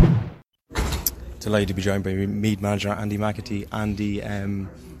 Delighted to be joined by Meath manager Andy McEntee. Andy,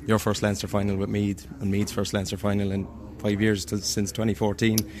 your first Leinster final with Meath and Meath's first Leinster final in 5 years since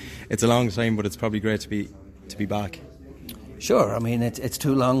 2014. It's a long time, but it's probably great to be back. Sure, I mean it's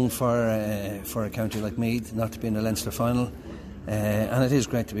too long for a county like Meath not to be in the Leinster final, and it is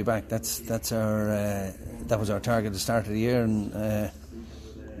great to be back. That was our target at the start of the year, and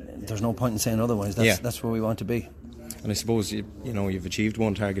there's no point in saying otherwise. That's where we want to be. And I suppose you've achieved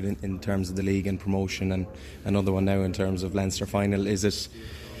one target in terms of the league and promotion, and another one now in terms of Leinster final. Is it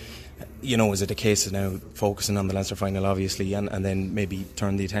a case of now focusing on the Leinster final, obviously, and then maybe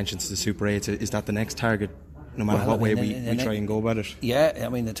turn the attention to the Super 8? Is that the next target, no matter what way we try and go about it? Yeah, I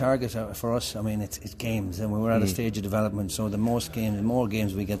mean, the target for us, I mean, it's games, and we're at a stage of development, so the more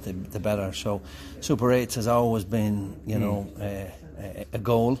games we get, the better. So Super 8s has always been, a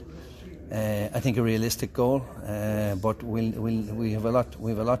goal. I think a realistic goal, but we have a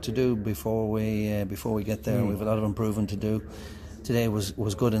lot to do before we get there. We have a lot of improving to do. Today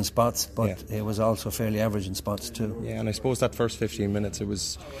was good in spots, but it was also fairly average in spots too. Yeah, and I suppose that first 15 minutes it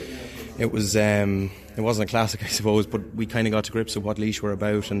wasn't a classic, I suppose, but we kind of got to grips with what Laois were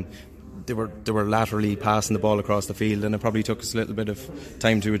about, and they were laterally passing the ball across the field, and it probably took us a little bit of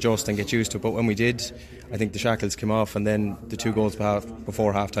time to adjust and get used to it. But when we did, I think the shackles came off, and then the 2 goals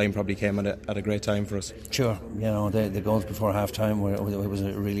before half time probably came at a great time for us. Sure, the goals before half time it was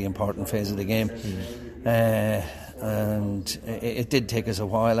a really important phase of the game. and it did take us a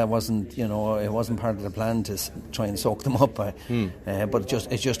while. It wasn't part of the plan to try and soak them up, but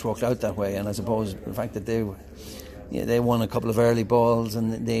it just worked out that way. And I suppose the fact that they won a couple of early balls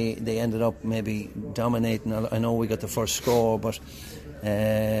and they ended up maybe dominating. I know we got the first score, but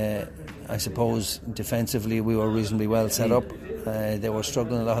I suppose defensively we were reasonably well set up. They were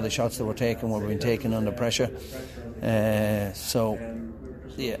struggling. A lot of the shots that were taken were being taken under pressure. So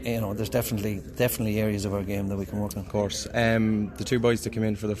there's definitely areas of our game that we can work on. Of course. The two boys that came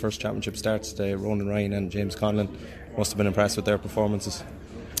in for the first championship starts today, Ronan Ryan and James Conlon, must have been impressed with their performances.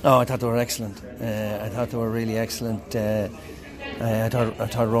 Oh, I thought they were excellent. I thought they were really excellent. I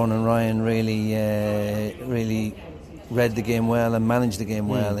thought Ronan Ryan really read the game well and managed the game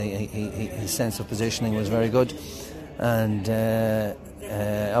well. His sense of positioning was very good. And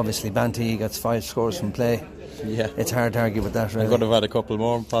obviously Banty gets 5 scores from play. Yeah, it's hard to argue with that. Really. I could have had a couple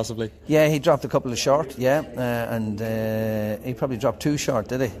more, possibly. Yeah, he dropped a couple of short. Yeah, and he probably dropped 2 short,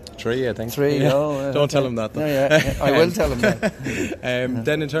 did he? 3, I think. 3. Yeah. Oh, don't tell him that, though. Yeah, I will tell him that.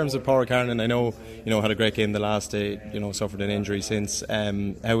 Then in terms of Pádraig Harnan, I know had a great game the last day. Suffered an injury since.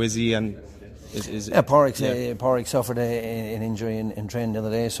 How is he? And Pádraig suffered an injury in training the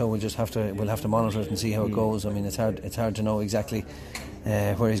other day, so we'll have to monitor it and see how it goes. I mean, it's hard to know exactly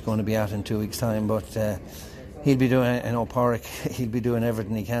where he's going to be at in 2 weeks' time, but he'll be doing. I know Pádraig. He'll be doing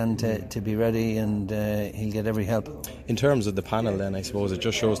everything he can to be ready, and he'll get every help. In terms of the panel, then I suppose it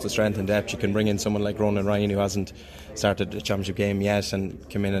just shows the strength and depth. You can bring in someone like Ronan Ryan, who hasn't started a championship game yet, and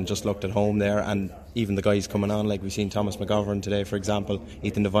come in and just looked at home there, and even the guys coming on, like we've seen Thomas McGovern today, for example,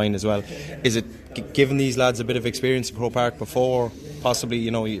 Ethan Devine as well. Is it giving these lads a bit of experience in Croke Park before possibly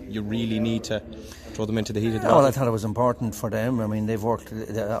you really need to throw them into the heat of the battle? Well, I thought it was important for them. I mean, they've worked.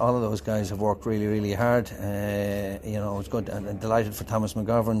 All of those guys have worked really, really hard. It's good, and delighted for Thomas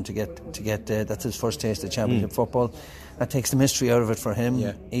McGovern to get. That's his first taste of championship football. That takes the mystery out of it for him.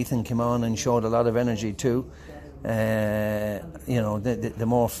 Yeah. Ethan came on and showed a lot of energy too. The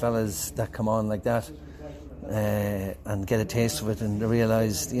more fellas that come on like that and get a taste of it and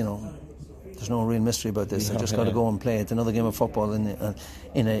realise, there's no real mystery about this. They just got to go and play. It's another game of football in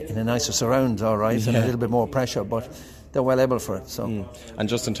a nicer surrounds, all right, and a little bit more pressure, but they're well able for it. So. And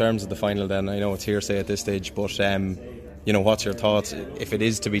just in terms of the final, then I know it's hearsay at this stage, but what's your thoughts if it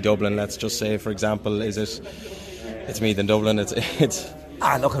is to be Dublin? Let's just say, for example, it's Meath and Dublin. It's.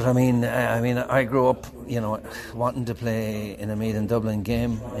 Look, I mean, I grew up, wanting to play in a Meath and Dublin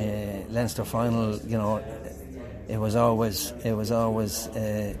game. Leinster final, it was always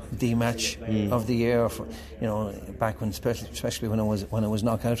the match of the year. Back when, especially when it was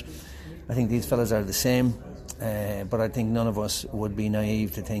knockout. I think these fellas are the same, but I think none of us would be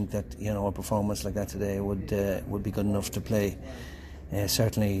naive to think that a performance like that today would be good enough to play.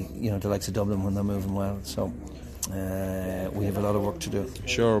 Certainly, the likes of Dublin when they're moving well. So. We have a lot of work to do.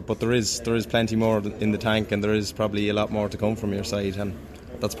 Sure, but there is plenty more in the tank, and there is probably a lot more to come from your side, and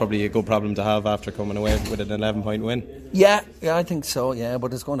that's probably a good problem to have after coming away with an 11-point win. Yeah, I think so. Yeah, but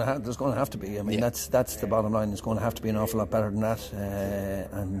there's going to have to be. I mean, that's the bottom line. It's going to have to be an awful lot better than that,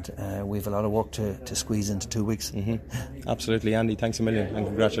 and we have a lot of work to squeeze into 2 weeks. Mm-hmm. Absolutely, Andy. Thanks a million, and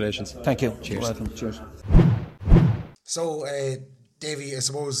congratulations. Thank you. Cheers. You're welcome. Cheers. So. Davey, I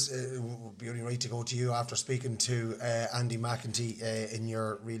suppose it would be only right to go to you after speaking to Andy McEntee in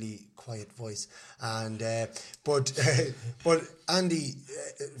your really quiet voice. And but Andy,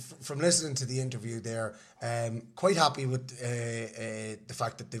 from listening to the interview there, quite happy with the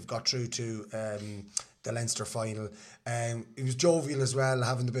fact that they've got through to the Leinster final. He was jovial as well,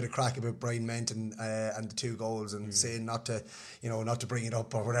 having a bit of crack about Brian Menton and the 2 goals, and saying not to bring it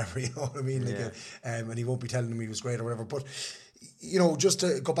up or whatever. You know what I mean? And he won't be telling him he was great or whatever. But just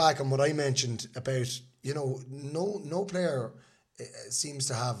to go back on what I mentioned about, no player seems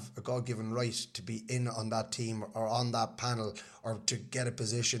to have a God-given right to be in on that team or on that panel or to get a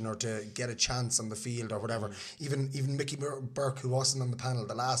position or to get a chance on the field or whatever. Even Mickey Burke, who wasn't on the panel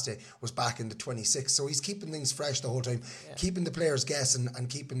the last day, was back in the 26th. So he's keeping things fresh the whole time, keeping the players guessing and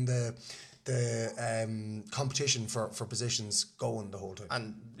keeping the competition for positions going the whole time.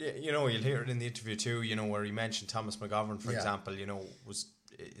 And you'll hear it in the interview too, where he mentioned Thomas McGovern, for example,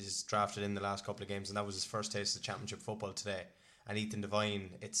 is drafted in the last couple of games, and that was his first taste of championship football today. And Ethan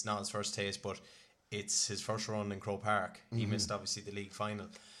Devine, it's not his first taste, but it's his first run in Croke Park. He missed obviously the league final.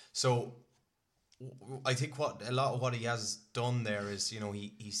 So I think a lot of what he has done there is,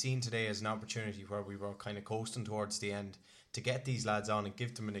 he's seen today as an opportunity where we were kind of coasting towards the end to get these lads on and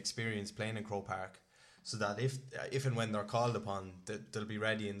give them an experience playing in Croke Park, so that if and when they're called upon, they'll be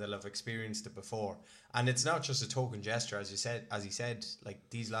ready and they'll have experienced it before. And it's not just a token gesture, as he said. Like,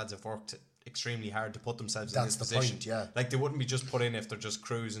 these lads have worked extremely hard to put themselves That's in this the position. point, yeah. Like, they wouldn't be just put in if they're just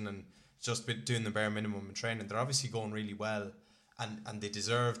cruising and just doing the bare minimum in training. They're obviously going really well, and they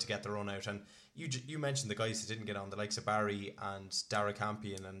deserve to get the run out. And you mentioned the guys who didn't get on, the likes of Barry and Dara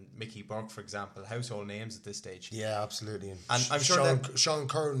Campion and Mickey Burke, for example, household names at this stage. Yeah, absolutely. And I'm sure Sean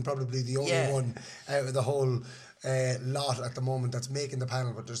Curran probably the only one out of the whole lot at the moment that's making the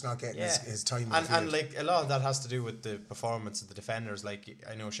panel, but just not getting his time. And like, a lot of that has to do with the performance of the defenders. Like,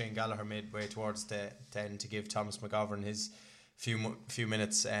 I know Shane Gallagher made way towards the end to give Thomas McGovern his few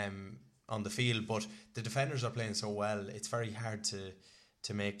minutes on the field, but the defenders are playing so well, it's very hard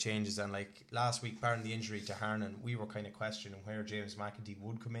to make changes. And like last week, barring the injury to Harnan, we were kind of questioning where James McEntee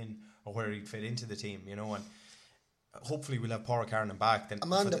would come in or where he'd fit into the team, you know. And hopefully we'll have Pádraig Harnan back. Then a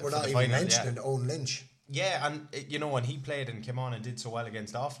man that we're not even mentioning, Owen Lynch. Yeah, and you know, when he played and came on and did so well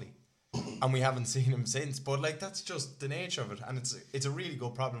against Offaly, and we haven't seen him since. But like, that's just the nature of it, and it's a really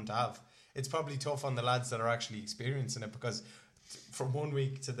good problem to have. It's probably tough on the lads that are actually experiencing it, because from one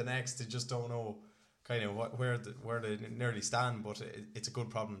week to the next, they just don't know kind of where they nearly stand. But it's a good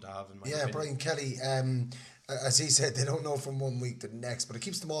problem to have, in my opinion. Brian Kelly, as he said, they don't know from one week to the next, but it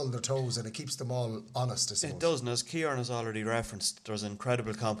keeps them all on their toes and it keeps them all honest, I suppose. It does, and as Kieran has already referenced, there's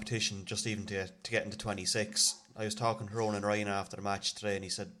incredible competition just even to get into 26. I was talking to Ronan Ryan after the match today, and he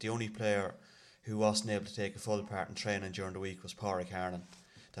said the only player who wasn't able to take a full part in training during the week was Pádraig Harnan.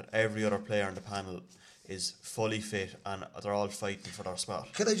 That every other player on the panel is fully fit and they're all fighting for their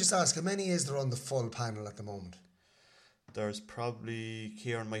spot. Could I just ask, how many is there on the full panel at the moment? There's probably,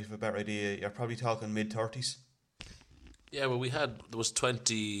 Kieran might have a better idea, you're probably talking mid-30s. Yeah, well, there was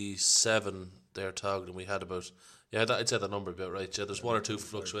 27 there tagged, and we had about, I'd say that number about right. Yeah, there's one or two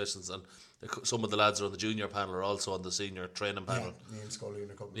fluctuations, and some of the lads are on the junior panel are also on the senior training panel. Yeah, Ian Scully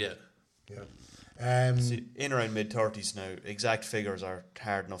and a couple. Yeah. In around mid-30s now. Exact figures are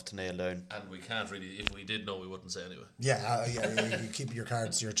hard enough to nail down, and we can't really, if we did know, we wouldn't say anyway. You keep your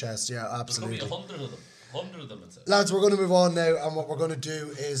cards to your chest. Yeah, absolutely. There's going to be 100 of them. Lads, we're going to move on now, and what we're going to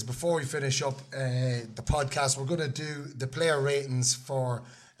do is, before we finish up the podcast, we're going to do the player ratings for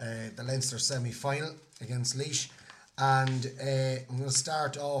the Leinster semi-final against Laois, and I'm going to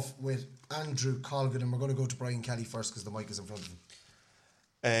start off with Andrew Colgan, and we're going to go to Brian Kelly first because the mic is in front of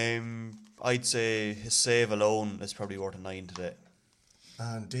him. I'd say his save alone is probably worth a 9 today.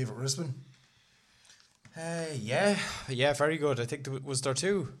 And David Risman? Yeah, very good. I think was there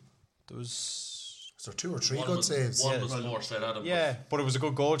two? Was there 2 or 3 good saves? One was more straight at him. Yeah, but it was a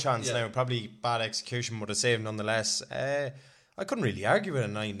good goal chance. Now probably bad execution, but a save nonetheless. I couldn't really argue with a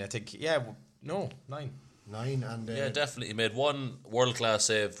 9. I think 9. 9 and definitely. He made one world class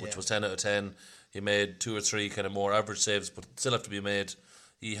save, which was 10 out of 10. He made 2 or 3 kind of more average saves, but still have to be made.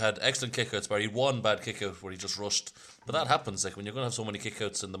 He had excellent kickouts, but he had one bad kickout where he just rushed. But that happens, like when you're going to have so many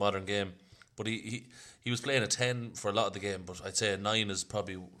kickouts in the modern game. But he was playing a 10 for a lot of the game, but I'd say a 9 is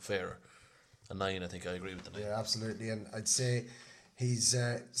probably fairer. A 9, I think I agree with the 9. Yeah, absolutely. And I'd say he's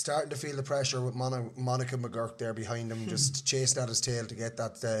starting to feel the pressure with Monica McGurk there behind him, just chasing at his tail to get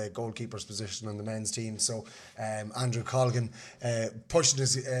that goalkeeper's position on the men's team. So Andrew Colgan pushing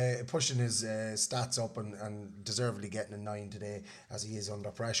his stats up and deservedly getting a 9 today, as he is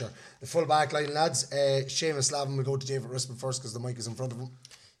under pressure. The full back line, lads, Seamus Lavin, we'll go to David Risman first because the mic is in front of him.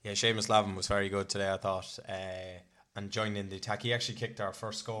 Yeah, Seamus Lavin was very good today, I thought, and joined in the attack. He actually kicked our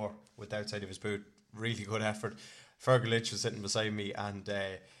first score with the outside of his boot. Really good effort. Fergal Litch was sitting beside me, and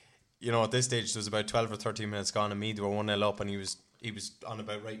at this stage there was about 12 or 13 minutes gone, and Meath were 1-0 up, and he was on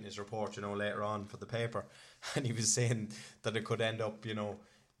about writing his report, later on for the paper, and he was saying that it could end up,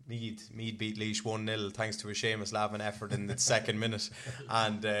 Meath beat Laois 1-0 thanks to a Seamus Lavin effort in the second minute,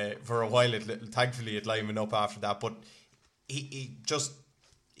 and for a while thankfully it livened up after that, but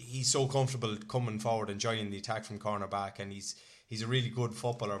he's so comfortable coming forward and joining the attack from corner back, and he's a really good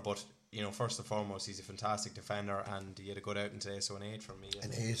footballer, but first and foremost, he's a fantastic defender, and he had a good outing today, so an 8 from me.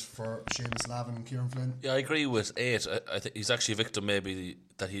 An 8 for Seamus Lavin and Kieran Flynn. Yeah, I agree with 8. I think he's actually a victim, maybe,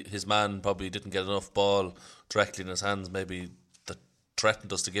 that his man probably didn't get enough ball directly in his hands, maybe that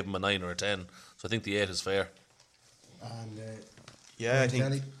threatened us to give him a 9 or a 10. So I think the 8 is fair. And I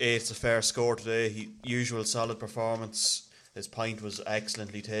think 8's a fair score today. Usual solid performance. His point was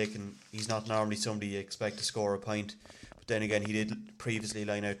excellently taken. He's not normally somebody you expect to score a point. But then again, he did previously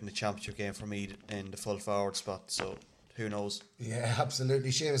line out in the championship game for me in the full forward spot, so who knows? Yeah, absolutely.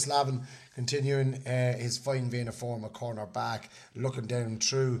 Seamus Lavin continuing his fine vein of form at corner back, looking down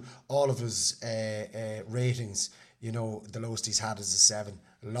through all of his ratings. The lowest he's had is a 7.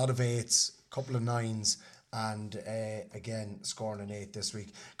 A lot of 8s, a couple of 9s, and again scoring an 8 this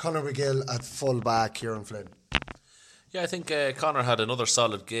week. Conor McGill at full back, Kieran Flynn. Yeah, I think Connor had another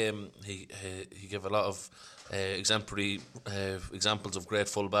solid game. He gave a lot of exemplary examples of great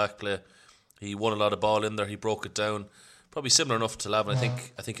full-back play. He won a lot of ball in there. He broke it down. Probably similar enough to Lavin.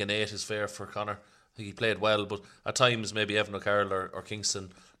 I think an 8 is fair for Connor. I think he played well, but at times maybe Evan O'Carroll or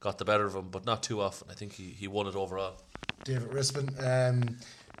Kingston got the better of him, but not too often. I think he won it overall. David Rispin,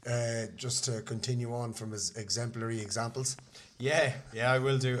 just to continue on from his exemplary examples. Yeah, I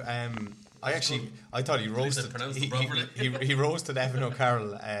will do. I thought he roasted. He roasted Evan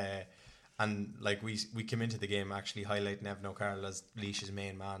O'Carroll, and like we came into the game actually highlighting Evan O'Carroll as Laois's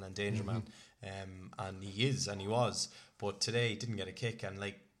main man and danger man, and he is and he was. But today he didn't get a kick, and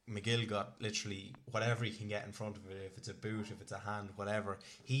like McGill got literally whatever he can get in front of it. If it's a boot, if it's a hand, whatever.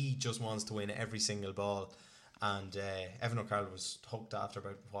 He just wants to win every single ball. And Evan O'Carroll was hooked after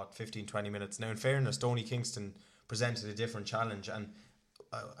about 15-20 minutes. Now in fairness, Donny Kingston presented a different challenge, and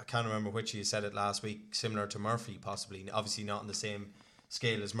I can't remember which you said it last week, similar to Murphy possibly, obviously not on the same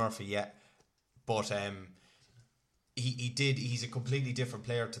scale as Murphy yet, but he's a completely different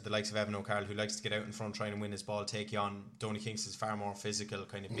player to the likes of Evan O'Carroll, who likes to get out in front, trying to win his ball, take you on. Donny Kingston's far more physical,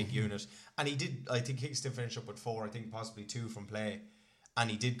 kind of big unit, and I think Kingston finished up with 4, I think possibly 2 from play, and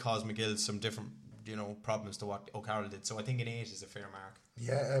he did cause McGill some different problems to what O'Carroll did. So I think an 8 is a fair mark.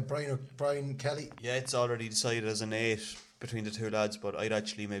 Yeah, Brian Kelly. Yeah, it's already decided as an 8 between the two lads, but I'd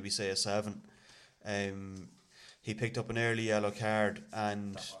actually maybe say a 7. He picked up an early yellow card,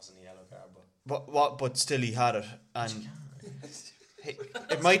 and that wasn't a yellow card, but still he had it, and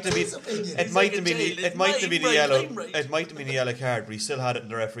it might have been the yellow card, but he still had it in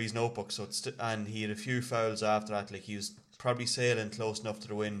the referee's notebook. So and he had a few fouls after that. Like he was probably sailing close enough to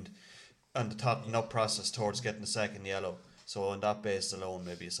the wind and the topping up process towards getting the second yellow. So on that basis alone,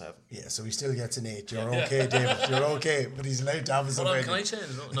 maybe a 7. Yeah, so he still gets an 8. You're okay, David. You're okay, but he's allowed to have his opinion. Can I change?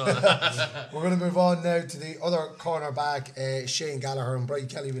 No. We're going to move on now to the other cornerback, Shane Gallagher. And Brian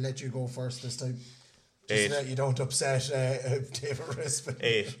Kelly, we'll let you go first this time. Just so that you don't upset David Rispin.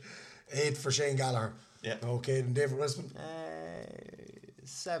 8. 8 for Shane Gallagher. Yeah. Okay, then David Rispin?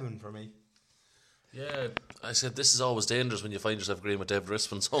 7 for me. Yeah, I said this is always dangerous when you find yourself agreeing with David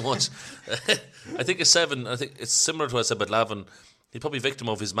Rispin so much. I think a 7. I think it's similar to what I said about Lavin. He's probably victim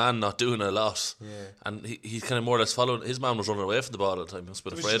of his man not doing a lot. Yeah. And he kind of more or less followed. His man was running away from the ball all the time. He must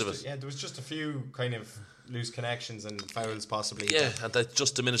have been afraid of it. Yeah, there was just a few kind of loose connections and fouls possibly. Yeah, and that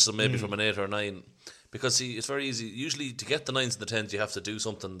just diminishes him maybe from an 8 or 9. Because it's very easy. Usually to get the 9s and the 10s, you have to do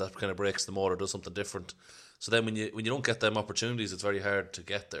something that kind of breaks the mold or does something different. So then when you don't get them opportunities, it's very hard to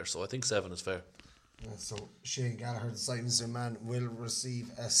get there. So I think 7 is fair. So Shane Gallagher, the silencer man, will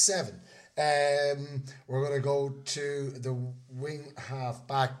receive a 7. We're going to go to the wing half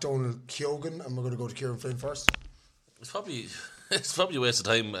back, Donald Keoghan, and we're going to go to Kieran Flynn first. It's probably a waste of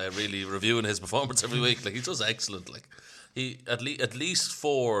time really reviewing his performance every week. Like he does excellent. Like he at least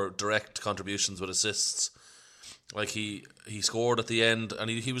 4 direct contributions with assists. Like he scored at the end, and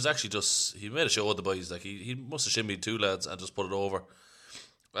he was actually he made a show of the boys. Like he must have shimmied 2 lads and just put it over.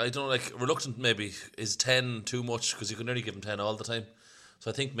 I don't know, like reluctant maybe. Is 10 too much? Because you can only give him 10 all the time.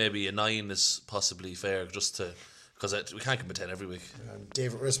 So I think maybe a 9 is possibly fair, just to because we can't give him a 10 every week.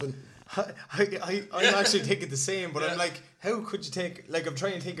 David Rispin. I'm actually thinking the same, but I'm like, how could you take? Like I'm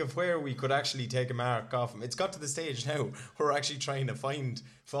trying to think of where we could actually take a mark off him. It's got to the stage now where we're actually trying to find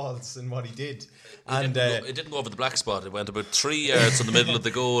faults in what he did. It didn't go over the black spot. It went about 3 yards in the middle of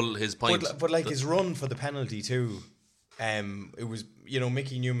the goal. His point, but like his run for the penalty too. It was,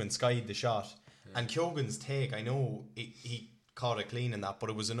 Mickey Newman skied the shot, and Keoghan's take, I know he caught it clean in that, but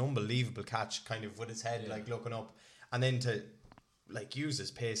it was an unbelievable catch, kind of with his head like looking up, and then to like use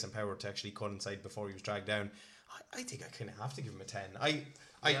his pace and power to actually cut inside before he was dragged down. I think I kind of have to give him a 10. I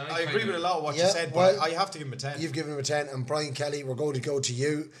agree with a lot of what you said, but I have to give him a 10. You've given him a 10, and Brian Kelly, we're going to go to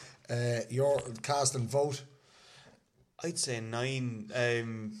you. Your cast and vote. I'd say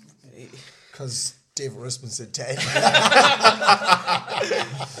 9. Because David Rispin said 10.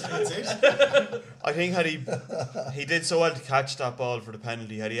 That's it. I think had he did so well to catch that ball for the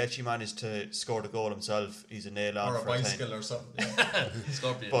penalty. Had he actually managed to score the goal himself, he's a nail on or for a bicycle 10. Or something.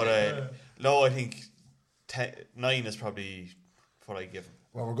 Scorpion. But no, I think 9 is probably what I give him.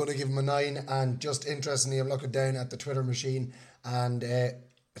 Well, we're going to give him a 9, and just interestingly, I'm looking down at the Twitter machine, and a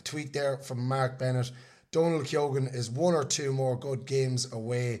tweet there from Mark Bennett. Donald Keoghan is 1 or 2 more good games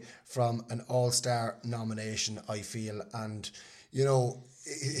away from an All-Star nomination, I feel. And,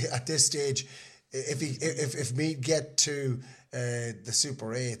 at this stage, if we get to the Super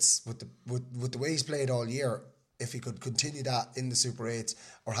 8s with the way he's played all year, if he could continue that in the Super 8s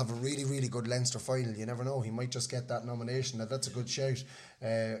or have a really, really good Leinster final, you never know. He might just get that nomination. Now, that's a good shout.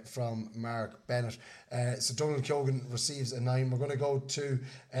 from Mark Bennett. So Donald Keoghan receives a 9. We're going to go to...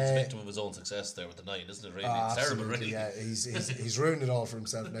 he's a victim of his own success there with the 9, isn't it, really? It's terrible, really. Yeah, he's ruined it all for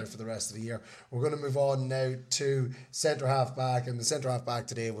himself now for the rest of the year. We're going to move on now to centre-half back, and the centre-half back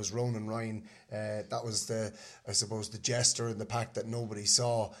today was Ronan Ryan. That was the jester in the pack that nobody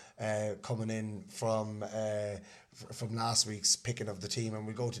saw coming in from last week's picking of the team. And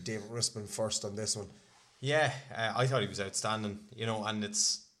we go to David Rispin first on this one. Yeah, I thought he was outstanding, and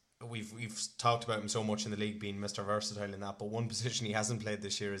we've talked about him so much in the league being Mr. Versatile in that, but one position he hasn't played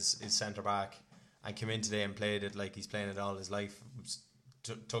this year is centre back, and came in today and played it like he's playing it all his life.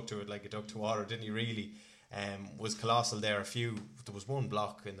 Took to it like a duck to water, didn't he? Really, was colossal there. There was one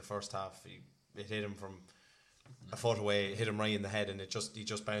block in the first half. It hit him from a foot away, hit him right in the head, and he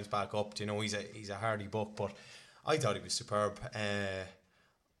just bounced back up. He's a hardy buck, but I thought he was superb.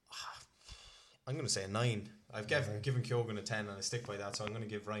 I'm going to say a 9. I've given Keoghan a 10, and I stick by that, so I'm going to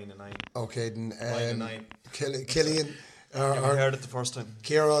give Ryan a 9. Okay, then Ryan a 9. Killian, I heard it the first time.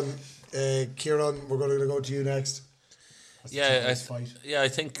 Kieran, we're going to go to you next. I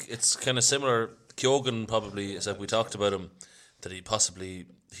think it's kind of similar. Keoghan probably, as we talked about him, that he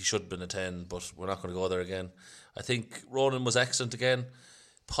should have been a 10, but we're not going to go there again. I think Ronan was excellent again,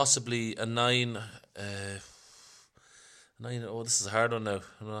 possibly a 9. 9. Oh, this is a hard one now.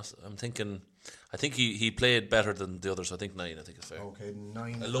 I'm thinking. I think he played better than the others. So I think 9. I think it's fair. Okay,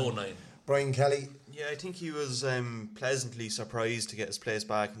 9. A low 9. Brian Kelly. Yeah, I think he was pleasantly surprised to get his place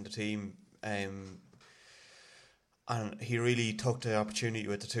back in the team. And he really took the opportunity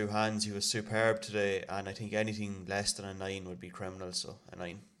with the two hands. He was superb today, and I think anything less than a 9 would be criminal. So a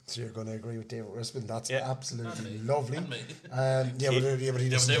 9. So you're going to agree with David Rispin? That's absolutely lovely. But he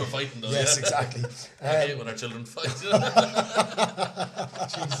doesn't. They were fighting though. Yes, exactly. I hate when our children fight.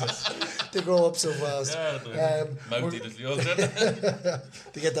 Jesus, they grow up so fast. Mouthy little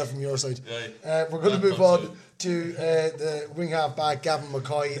They get that from your side. Right. We're going to move on to the wing half back, Gavin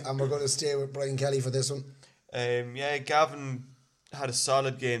McCoy, and we're going to stay with Brian Kelly for this one. Gavin had a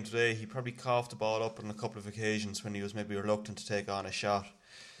solid game today. He probably coughed the ball up on a couple of occasions when he was maybe reluctant to take on a shot.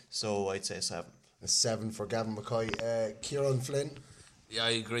 So I'd say a 7. A 7 for Gavin McCoy. Kieran Flynn. Yeah,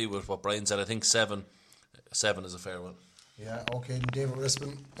 I agree with what Brian said. I think 7. 7 is a fair one. Yeah, okay. David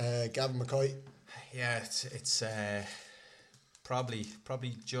Rispin, Gavin McCoy. Yeah, it's probably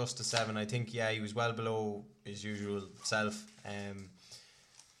just a 7. I think he was well below his usual self.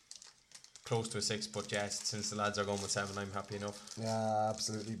 Close to a 6, but yes, since the lads are going with 7, I'm happy enough. Yeah,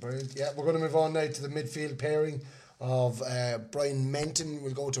 absolutely brilliant. Yeah, we're going to move on now to the midfield pairing of Brian Menton.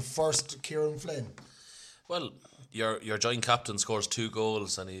 We'll go to first Kieran Flynn. Well, your joint captain scores 2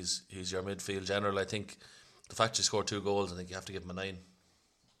 goals, and he's your midfield general. I think the fact he scored 2 goals, I think you have to give him a 9.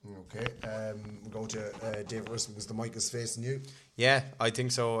 Okay, we'll go to David Rispin because the mic is facing you. Yeah, I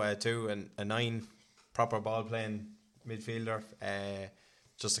think so too. And a 9, proper ball playing midfielder.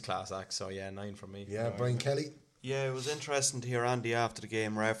 Just a class act. So yeah, 9 from me. Yeah, Brian Kelly. Yeah, it was interesting to hear Andy after the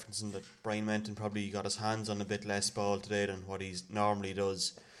game referencing that Brian Menton probably got his hands on a bit less ball today than what he normally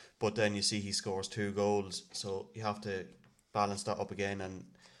does. But then you see he scores 2 goals, so you have to balance that up again. And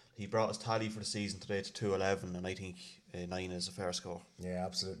he brought his tally for the season today to 211, and I think 9 is a fair score. Yeah,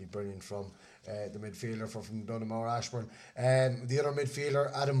 absolutely brilliant from the midfielder from Donaghmore Ashbourne. The other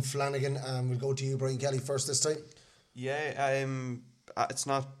midfielder, Adam Flanagan, and we'll go to you, Brian Kelly, first this time. Yeah, it's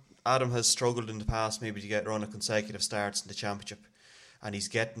not. Adam has struggled in the past maybe to get run of consecutive starts in the championship, and he's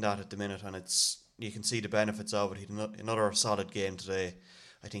getting that at the minute, and you can see the benefits of it. He had another solid game today.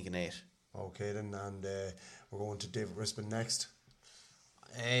 I think an 8. Okay then, and we're going to David Rispin next.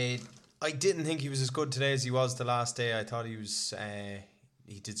 I didn't think he was as good today as he was the last day. I thought he was.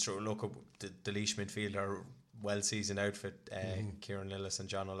 He did sort of look at the Laois midfielder, well seasoned outfit. Kieran Lillis and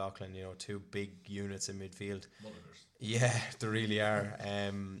John O'Loughlin, 2 big units in midfield. Yeah, they really are.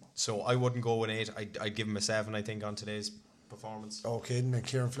 So I wouldn't go with 8. I'd give him a 7, I think, on today's performance. Okay, and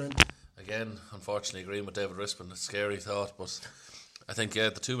Kieran Flynn. Again, unfortunately, agreeing with David Rispin. It's a scary thought, but I think the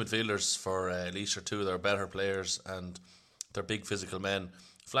 2 midfielders for Laois are 2 of their better players, and they're big physical men.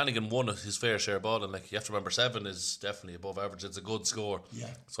 Flanagan won his fair share of ball, and you have to remember 7 is definitely above average. It's a good score. Yeah.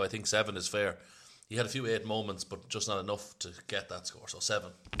 So I think 7 is fair. He had a few 8 moments, but just not enough to get that score. So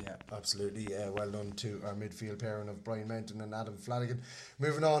 7. Yeah, absolutely. Well done to our midfield pairing of Brian Menton and Adam Flanagan.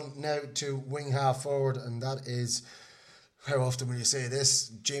 Moving on now to wing half forward, and that is, how often will you say this?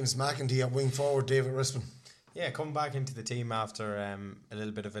 James McEntee at wing forward, David Rispin. Yeah, coming back into the team after a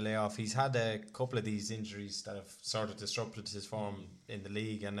little bit of a layoff. He's had a couple of these injuries that have sort of disrupted his form in the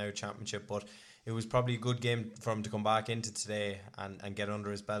league and now championship, but it was probably a good game for him to come back into today and get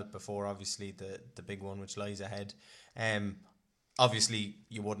under his belt before obviously the big one which lies ahead. obviously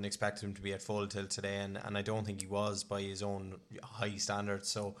you wouldn't expect him to be at full till today, and I don't think he was by his own high standards.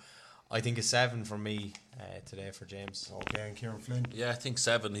 So I think a 7 for me today for James. Okay, and Kieran Flynn? Yeah, I think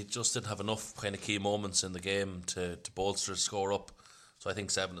 7. He just didn't have enough kind of key moments in the game to bolster his score up. So I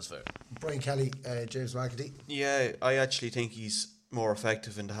think 7 is fair. Brian Kelly, James McAtee? Yeah, I actually think he's more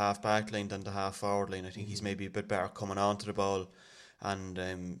effective in the half back line than the half forward line. I think he's maybe a bit better coming onto the ball,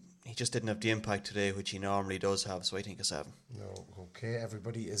 and he just didn't have the impact today which he normally does have, so I think a 7. No, okay,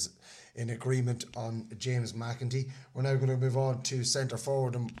 everybody is in agreement on James McEntee. We're now going to move on to centre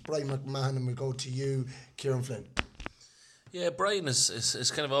forward, and Brian McMahon, and we go to you, Kieran Flynn. Yeah, Brian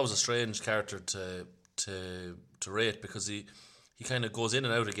is kind of always a strange character to rate, because he kind of goes in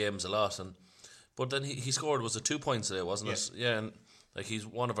and out of games a lot, but then he scored, was it 2 points today, wasn't it? Yeah, and like he's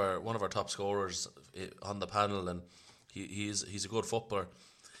one of our top scorers on the panel, and he's a good footballer.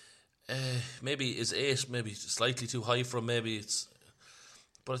 Maybe is 8 maybe slightly too high for him,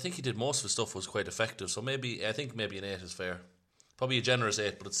 but I think he did most of his stuff was quite effective, so I think maybe an 8 is fair. Probably a generous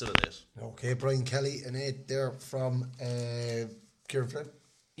 8, but it's still an 8. Okay, Brian Kelly, an 8 there from Kieran Flynn.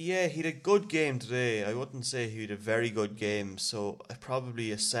 Yeah, he had a good game today. I wouldn't say he had a very good game, so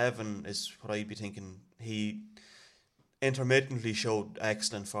probably a 7 is what I'd be thinking. He intermittently showed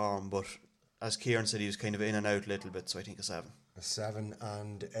excellent form, but as Kieran said, he was kind of in and out a little bit, so I think a 7. A 7,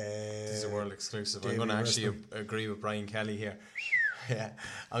 and this is a world exclusive. David I'm going to actually Risman. agree with Brian Kelly here. Yeah,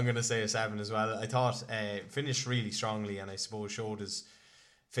 I'm going to say a 7 as well. I thought finished really strongly, and I suppose showed his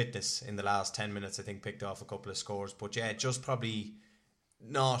fitness in the last 10 minutes. I think picked off a couple of scores, but yeah, just probably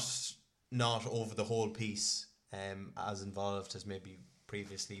not over the whole piece as involved as maybe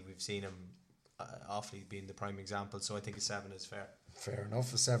previously we've seen him awfully being the prime example. So I think a 7 is fair. Fair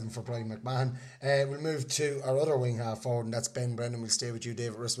enough, a 7 for Brian McMahon. We'll move to our other wing half forward, and that's Ben Brennan. We'll stay with you,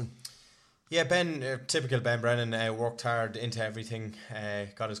 David Risman. Yeah, Ben, typical Ben Brennan, worked hard into everything,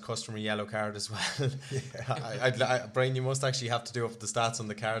 got his customary yellow card as well. Yeah. Brian, you must actually have to do up the stats on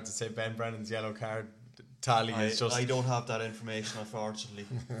the card to say Ben Brennan's yellow card tally is just... I don't have that information, unfortunately.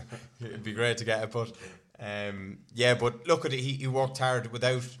 It'd be great to get it, but... yeah, but look at it, he worked hard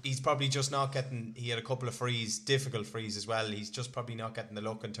he's probably just not getting, he had a couple of frees, difficult frees as well, he's just probably not getting the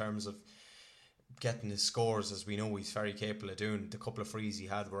look in terms of getting his scores, as we know he's very capable of doing. The couple of frees he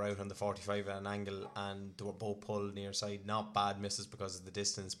had were out on the 45 at an angle, and they were both pulled near side, not bad misses because of the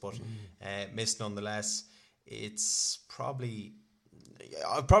distance, but missed nonetheless. It's probably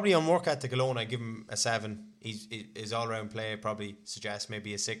on work ethic alone I give him a 7. His all-round play probably suggests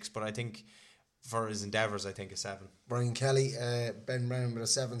maybe a 6, but I think for his endeavours, I think a 7. Brian Kelly, Ben Brennan with a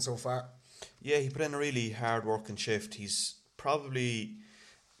 7 so far. Yeah, he put in a really hard working shift. He's probably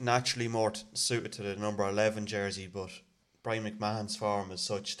naturally more suited to the number 11 jersey, but Brian McMahon's form is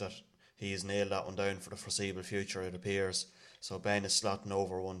such that he has nailed that one down for the foreseeable future, it appears. So Ben is slotting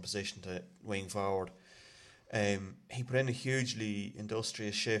over one position to wing forward. He put in a hugely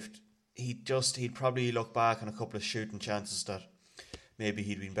industrious shift. He'd probably look back on a couple of shooting chances that maybe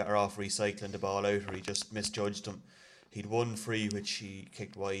he'd been better off recycling the ball out, or he just misjudged them. He'd one free which he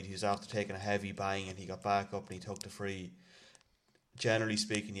kicked wide. He was after taking a heavy bang, and he got back up and he took the free. Generally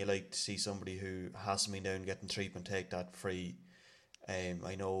speaking, you like to see somebody who hasn't been down getting treatment take that free.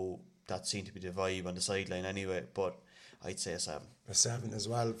 I know that seemed to be the vibe on the sideline anyway, but I'd say a 7. A 7 as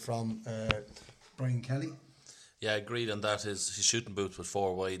well from Brian Kelly. Yeah, agreed on that. His shooting boots with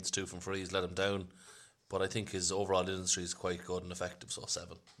 4 wides, 2 from frees, let him down. But I think his overall industry is quite good and effective, so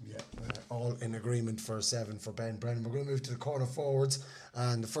 7. Yeah, all in agreement for a 7 for Ben Brennan. We're going to move to the corner forwards,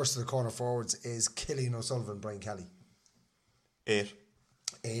 and the first of the corner forwards is Cillian O'Sullivan. Brian Kelly. 8.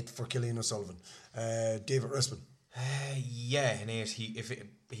 8 for Cillian O'Sullivan. David Risman. Yeah, an 8.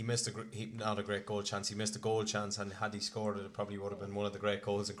 He missed not a great goal chance. He missed a goal chance, and had he scored it probably would have been one of the great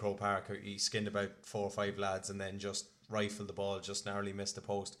goals in Croke Park. He skinned about 4 or 5 lads and then just rifled the ball, just narrowly missed the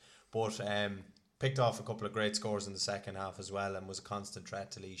post. But picked off a couple of great scores in the second half as well, and was a constant threat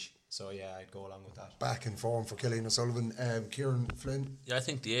to Laois. So yeah, I'd go along with that. Back in form for Cillian O'Sullivan. Kieran Flynn. Yeah, I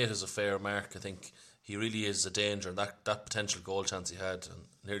think the 8 is a fair mark. I think he really is a danger, and that potential goal chance he had and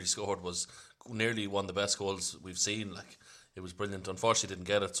nearly scored was nearly one of the best goals we've seen. Like, it was brilliant. Unfortunately didn't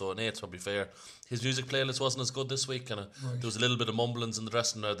get it, so an 8's probably fair. His music playlist wasn't as good this week, and there was a little bit of mumblings in the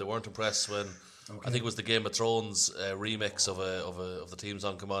dressing room. They weren't impressed when I think it was the Game of Thrones remix of the theme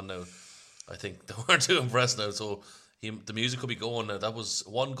song Come On Now. I think they weren't too impressed now, so the music could be going now. That was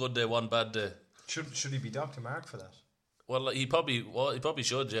one good day, one bad day. Should he be Dr. Mark for that? Well, he probably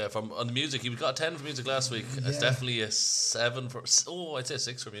should. Yeah, from on the music, he got a 10 for music last week. It's definitely a 7 for. I'd say a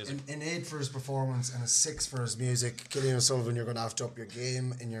 6 for music. An 8 for his performance and a 6 for his music. Killian O'Sullivan, you're going to have to up your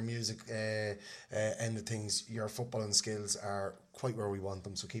game in your music end of things. Your footballing skills are quite where we want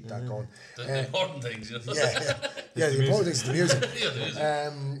them, so keep that going. The important things, the important things is the music.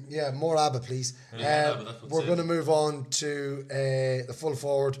 The music. More ABBA, please. We're going to move on to the full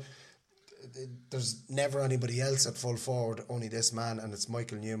forward. There's never anybody else at full forward, only this man, and it's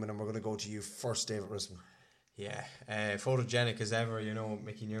Michael Newman, and we're going to go to you first, David Risman. Yeah, photogenic as ever,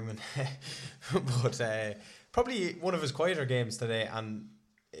 Mickey Newman. But probably one of his quieter games today, and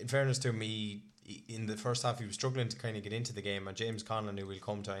in fairness to him, in the first half he was struggling to kind of get into the game, and James Conlon, who we'll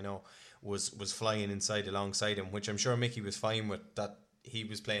come to, I know, was flying inside alongside him, which I'm sure Mickey was fine with, that he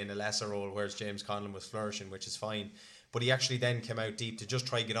was playing a lesser role, whereas James Conlon was flourishing, which is fine. But he actually then came out deep to just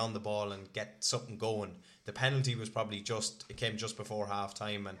try get on the ball and get something going. The penalty was probably it came just before half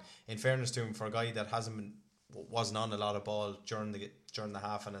time, and in fairness to him, for a guy that wasn't on a lot of ball during the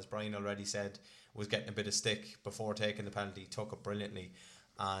half, and as Brian already said, was getting a bit of stick before taking the penalty, took it brilliantly.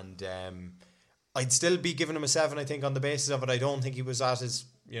 And I'd still be giving him a 7, I think, on the basis of it. I don't think he was at his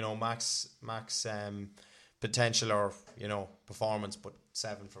max potential or performance, but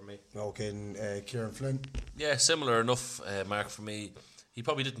 7 for me. Okay, and Kieran Flynn. Yeah, similar enough mark for me. He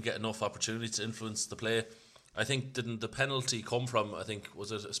probably didn't get enough opportunity to influence the play. I think didn't the penalty come from? I think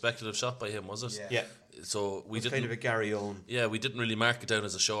was it a speculative shot by him? Was it? Yeah. So we didn't kind of a Gary Owen. Yeah, we didn't really mark it down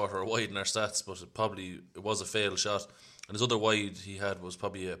as a short or a wide in our stats, but it was a failed shot. And his other wide he had was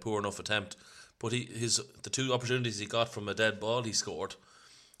probably a poor enough attempt. But the 2 opportunities he got from a dead ball, he scored.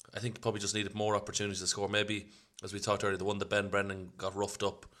 I think he probably just needed more opportunities to score. Maybe, as we talked earlier, the one that Ben Brennan got roughed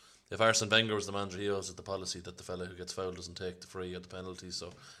up. If Arsene Wenger was the manager, he always had the policy that the fella who gets fouled doesn't take the free or the penalty.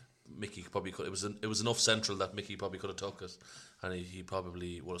 So Mickey probably could. It was enough central that Mickey probably could have took it, and he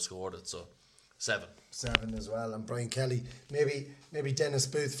probably would have scored it. So 7 as well. And Brian Kelly, maybe Dennis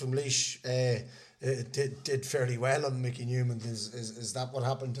Booth from Laois did fairly well on Mickey Newman. Is that what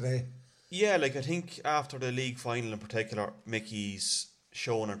happened today? Yeah, I think after the league final in particular, Mickey's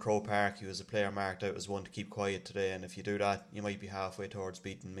shown in Croke Park, he was a player marked out as one to keep quiet today, and if you do that, you might be halfway towards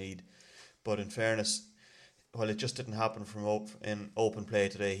beating Meath. But in fairness, while it just didn't happen in open play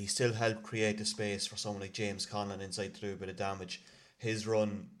today, he still helped create the space for someone like James Conlon inside to do a bit of damage. His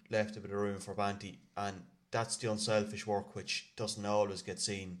run left a bit of room for Banty, and that's the unselfish work which doesn't always get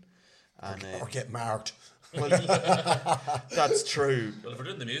seen. And, or get marked. Well, that's true. Well, if we're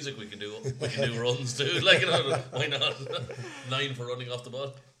doing the music, we can do runs too. Why not? 9 for running off the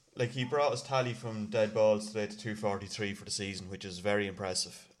ball. He brought his tally from dead balls today to 243 for the season, which is very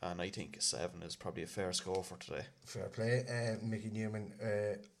impressive. And I think a 7 is probably a fair score for today. Fair play, Mickey Newman.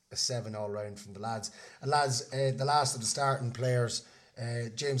 A 7 all round from the lads. And lads, the last of the starting players.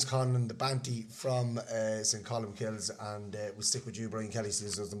 James Conlon, the Banty from St. Columkills, and we'll stick with you, Brian Kelly,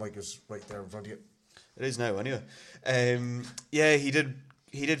 since the mic is right there in front of you. It is now, anyway.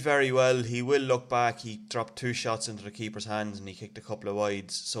 He did very well. He will look back. He dropped 2 shots into the keeper's hands and he kicked a couple of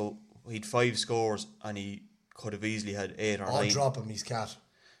wides. So he'd 5 scores and he could have easily had 8 or 9. I'll drop him, he's cat.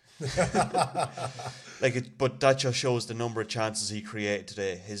 But that just shows the number of chances he created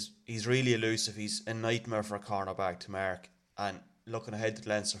today. He's really elusive. He's a nightmare for a cornerback to mark. And looking ahead to the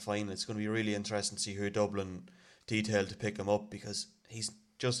Leinster final, it's going to be really interesting to see who Dublin detail to pick him up, because he's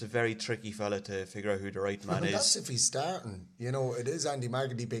just a very tricky fella to figure out who the right man is. That's if he's starting. It is Andy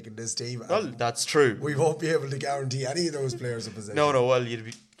Maggedy picking this team. Well, that's true. We won't be able to guarantee any of those players a position. No. Well,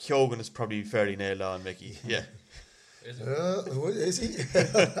 Kyogan is probably fairly nailed on, Mickey. Yeah. Is he?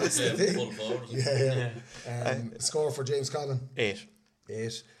 That's the thing. Full forward. Yeah. Score for James Conlon? 8.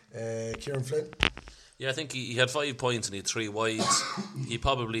 Kieran Flynn? Yeah, I think he had 5 points and he had 3 wides. He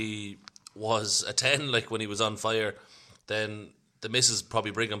probably was a 10 when he was on fire. Then the misses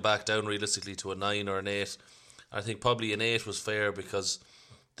probably bring him back down realistically to a 9 or an 8. I think probably an 8 was fair because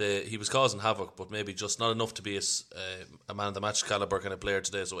he was causing havoc, but maybe just not enough to be a man of the match calibre kind of player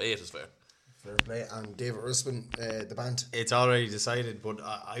today. So 8 is fair. Fair play. And David Risman, the band? It's already decided, but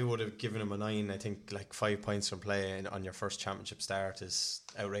I would have given him a 9. I think 5 points from play on your first championship start is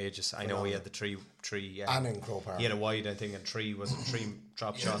outrageous. I know he had the three and in Croke Park. He had a wide, I think, and 3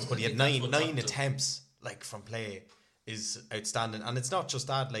 drop shots, but he had 9 attempts from play is outstanding. And it's not just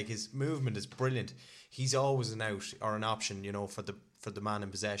that, his movement is brilliant. He's always an out or an option, for the man in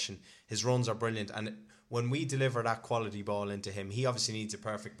possession. His runs are brilliant, and when we deliver that quality ball into him, he obviously needs it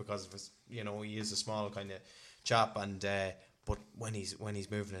perfect because of his, he is a small kind of chap, and but when he's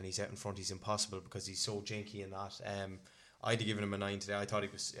moving and he's out in front, he's impossible because he's so jinky in that. I'd have given him a 9 today. I thought he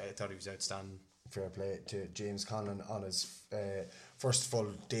was outstanding. fair play to James Conlon on his first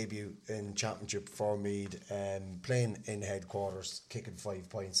full debut in Championship for Meath, playing in headquarters, kicking 5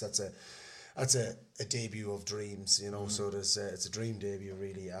 points. That's a debut of dreams, you know. So it's a dream debut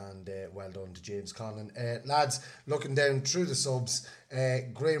really, and well done to James Conlon. Lads, looking down through the subs,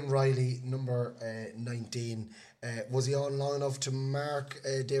 Graham Riley, number 19, was he on long enough to mark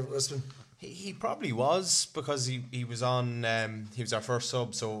David Rusman? He probably was, because he was on. He was our first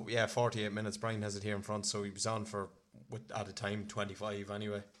sub, so yeah, 48 minutes. Brian has it here in front, so he was on for at a time 25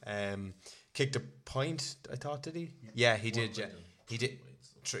 anyway. Kicked a point, I thought, did he? Yeah, he did. Yeah, he did.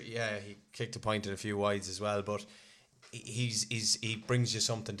 Yeah, he kicked a point and a few wides as well, but he brings you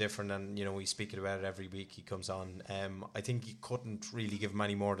something different, and you know, we speak about it every week he comes on. I think you couldn't really give him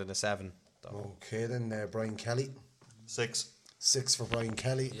any more than a 7 though. Okay then, Brian Kelly. 6 for Brian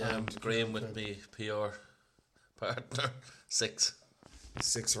Kelly. Yeah, and Graham with me, PR partner. 6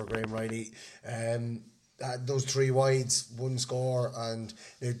 for Graham Riley. Those 3 wides, 1 score, and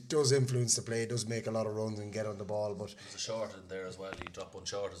it does influence the play. It does make a lot of runs and get on the ball. But there's a short in there as well. He dropped 1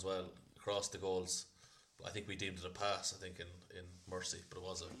 short as well across the goals. I think we deemed it a pass, I think, in Mercy, but it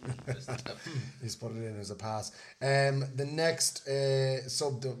was he's put it in as a pass. The next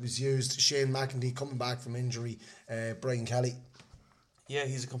sub that was used, Shane McEntee, coming back from injury, Brian Kelly. Yeah,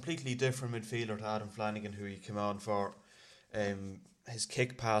 he's a completely different midfielder to Adam Flanagan, who he came on for. His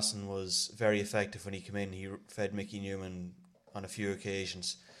kick passing was very effective when he came in. He fed Mickey Newman on a few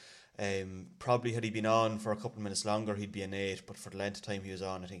occasions. Probably had he been on for a couple of minutes longer, he'd be an 8, but for the length of time he was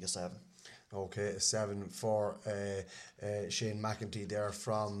on, I think a 7. Okay, a 7 for Shane McEntee there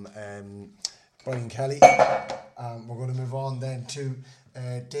from Brian Kelly. We're going to move on then to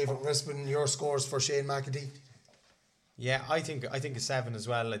David Rispin. Your scores for Shane McEntee? Yeah, I think a 7 as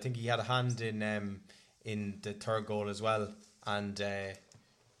well. I think he had a hand in the third goal as well, and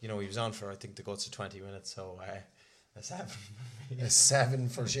you know, he was on for, I think, the guts of 20 minutes, so a 7. A 7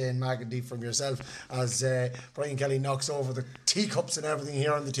 for Shane McEntee from yourself, as Brian Kelly knocks over the teacups and everything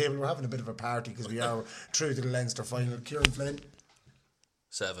here on the table. We're having a bit of a party because we are through to the Leinster final. Kieran Flynn?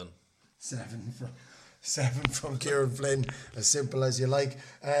 7 from Kieran Flynn, as simple as you like.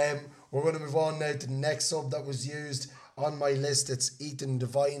 We're going to move on now to the next sub that was used on my list. It's Ethan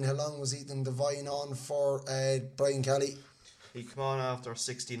Devine. How long was Ethan Devine on for Brian Kelly? He came on after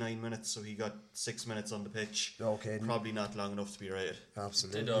 69 minutes, so he got 6 minutes on the pitch. Okay. Probably not long enough to be rated.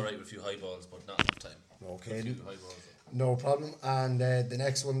 Absolutely. Did alright with a few high balls, but not enough time. Okay. No problem. And the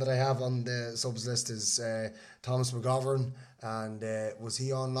next one that I have on the subs list is Thomas McGovern. And was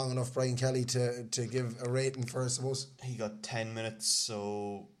he on long enough, Brian Kelly, to give a rating for, I suppose? He got 10 minutes,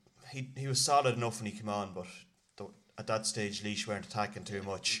 so he was solid enough when he came on, but at that stage Laois weren't attacking too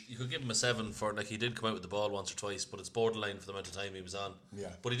much. You could give him a 7 for, like, he did come out with the ball once or twice, but it's borderline for the amount of time he was on.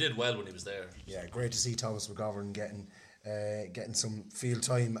 Yeah. But he did well when he was there. Yeah, great to see Thomas McGovern getting some field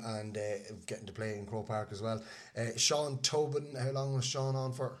time and getting to play in Croke Park as well. Sean Tobin, how long was Sean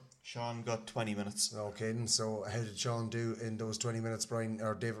on for? Sean got 20 minutes. Okay, and so how did Sean do in those 20 minutes, Brian,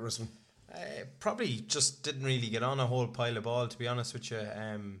 or David Rusman? Probably just didn't really get on a whole pile of ball, to be honest with you.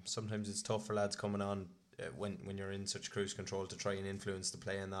 Sometimes it's tough for lads coming on when you're in such cruise control to try and influence the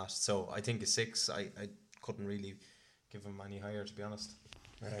play in that. So I think a 6. I couldn't really give him any higher, to be honest.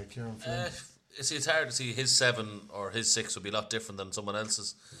 Kieran Flynn? It's hard to see his 7 or his 6 would be a lot different than someone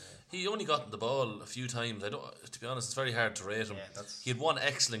else's. He only got the ball a few times. To be honest, it's very hard to rate him. Yeah, he had one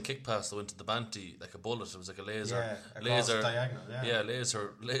excellent kick pass that went to the Banty like a bullet. It was like a laser, diagonal. Yeah,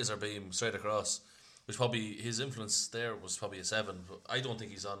 laser beam straight across. Which probably his influence there was probably a 7. But I don't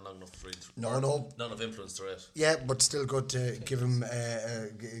think he's on long enough to read. None of influence to rate. Yeah, but still good to give him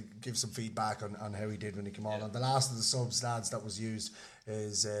give some feedback on how he did when he came on. And the last of the subs, lads, that was used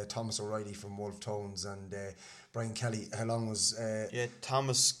is Thomas O'Reilly from Wolf Tones, and Brian Kelly. How long was?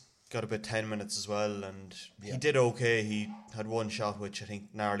 Thomas got about 10 minutes as well, and he did okay. He had one shot which I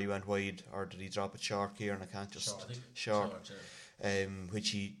think narrowly went wide, or did he drop it short here? And I can't just short. Which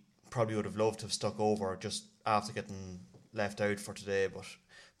he probably would have loved to have stuck over just after getting left out for today, but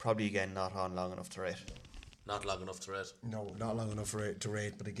probably again not on long enough to rate. Not long enough to rate. No, not long enough to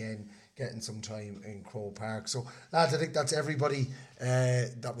rate, but again, getting some time in Croke Park. So, lads, I think that's everybody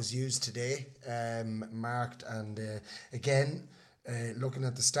that was used today, marked. And again, looking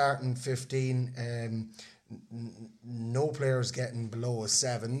at the starting 15, no players getting below a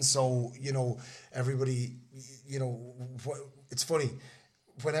 7. So, you know, everybody, you know, it's funny.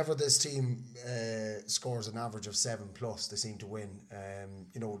 Whenever this team scores an average of 7+, they seem to win.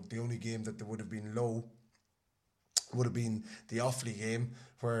 You know, the only game that they would have been low would have been the Offaly game,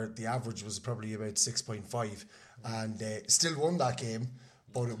 where the average was probably about 6.5, and still won that game.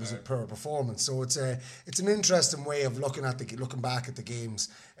 but it was a poor performance. So it's an interesting way of looking back at the games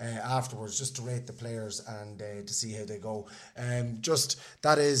afterwards, just to rate the players and to see how they go. Just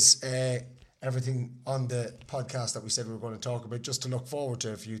that is everything on the podcast that we said we were going to talk about. Just to look forward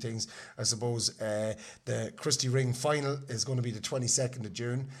to a few things, I suppose. The Christy Ring final is going to be the 22nd of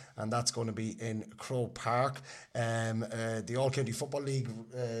June, and that's going to be in Croke Park. The All County Football League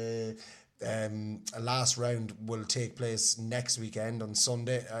last round will take place next weekend on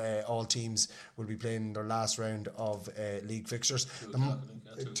Sunday. All teams will be playing their last round of league fixtures.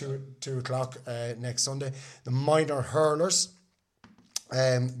 2 o'clock next Sunday. The minor hurlers,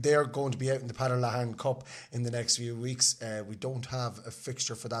 they're going to be out in the Padderlahan Cup in the next few weeks. We don't have a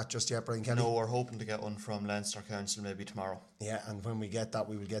fixture for that just yet, Brian Kelly. No, we're hoping to get one from Leinster Council maybe tomorrow. Yeah, and when we get that,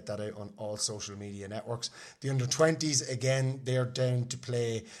 we will get that out on all social media networks. The under-20s, again, they're down to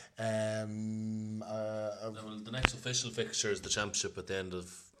play. The next official fixture is the championship at the end of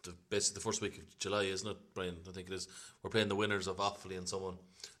basically the first week of July, isn't it, Brian? I think it is. We're playing the winners of Offaly and someone.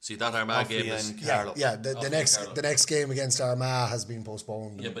 See, that Armagh game is... The next game against Armagh has been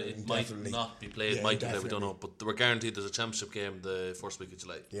postponed. Yeah, but it might not be played, we don't know. But we're guaranteed there's a championship game the first week of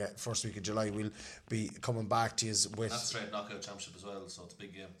July. Yeah, first week of July. We'll be coming back to you with... That's straight knockout championship as well, so it's a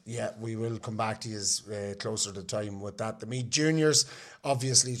big game. Yeah, we will come back to you closer to the time with that. The Meath Juniors,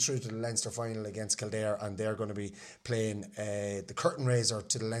 obviously through to the Leinster final against Kildare, and they're going to be playing the curtain raiser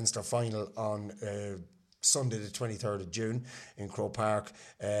to the Leinster final on... Sunday the 23rd of June in Croke Park,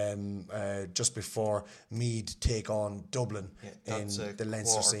 just before Meath take on Dublin in the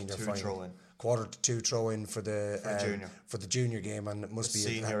Leinster senior final. 1:45 throw-in for the junior game, and it must be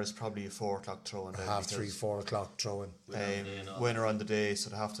senior is probably a 4 o'clock throw-in. 3, 4 o'clock throw-in. Winner on the day, so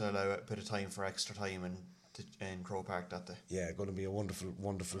they have to allow a bit of time for extra time in Croke Park that day. Yeah, going to be a wonderful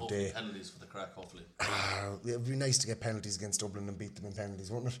hopefully day. Penalties for the crack, hopefully. It would be nice to get penalties against Dublin and beat them in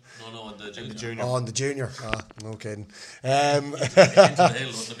penalties, wouldn't it? No, on the junior. Oh, on the junior. No kidding. Into the hill,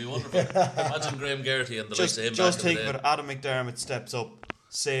 wouldn't it be wonderful? Imagine Graham Garrity and the likes of him. Just think of it, Adam McDermott steps up,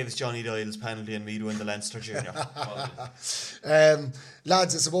 saves Johnny Doyle's penalty, and Meath win the Leinster Junior.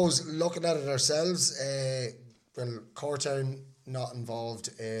 Lads, I suppose looking at it ourselves, Cortown not involved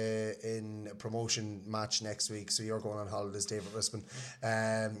in a promotion match next week, so you're going on holidays, David Rispin.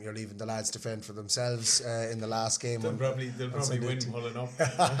 You're leaving the lads to fend for themselves in the last game. They'll probably win pulling up.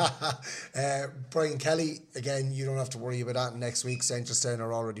 Brian Kelly, again, you don't have to worry about that next week. Centralstown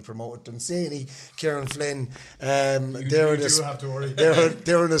are already promoted. Dunsany, Kieran Flynn, they're in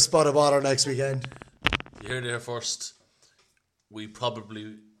a spot of bother next weekend. You heard it here first. We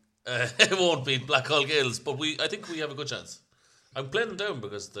probably it won't beat Blackhall Gales, but I think we have a good chance. I'm playing them down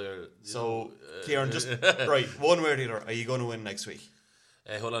because they're... Kieran, just... right, one way or the other, are you going to win next week?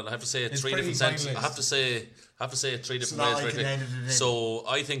 Hold on, I have to say it 3 different sentences. I have to say it 3 different ways very quick. So,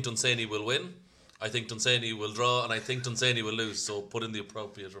 I think Dunsany will win, I think Dunsany will draw, and I think Dunsany will lose. So, put in the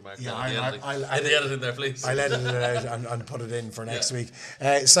appropriate remark. I'll edit in there, please. I'll edit it out and put it in for next week.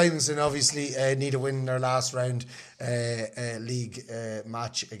 Simonson obviously need to win their last round league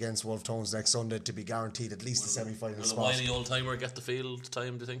match against Wolf Tones next Sunday to be guaranteed at least the semi-final spot. Will a whiny old timer get the field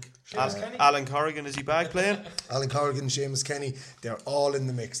time, do you think? Alan Corrigan, is he back playing? Alan Corrigan, Seamus Kenny, they're all in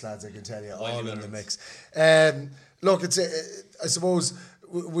the mix, lads, I can tell you. All in the mix. Look, it's I suppose...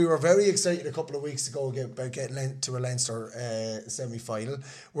 We were very excited a couple of weeks ago about getting to a Leinster semi-final.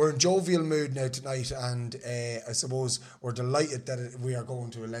 We're in jovial mood now tonight, and I suppose we're delighted that we are going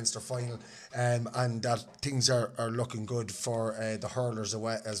to a Leinster final, and that things are looking good for the hurlers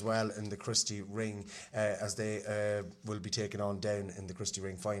as well in the Christy Ring, as they will be taken on down in the Christy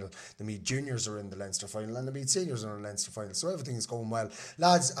Ring final. The Meath Juniors are in the Leinster final, and the Meath Seniors are in the Leinster final, so everything is going well.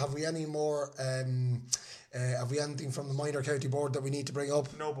 Lads, have we any more... have we anything from the minor county board that we need to bring up?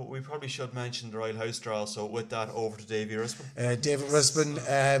 No, but we probably should mention the Royal House draw. So with that, over to Davy Rispin. David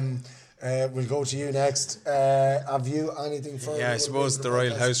Rispin, we'll go to you next. Have you anything further? Yeah, I suppose the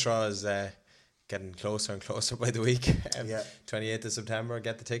Royal House draw is getting closer and closer by the week. 28th of September,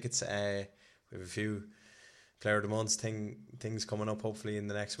 get the tickets. We have a few Player of the Month things coming up hopefully in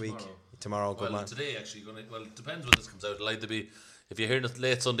the next week. Tomorrow good man. Today actually, it depends when this comes out. It'll either be... If you're hearing it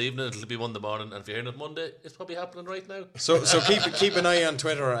late Sunday evening, it'll be Monday morning, and if you're hearing it Monday, it's probably happening right now. So keep an eye on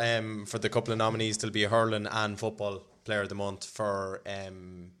Twitter for the couple of nominees. There'll be a hurling and football Player of the Month for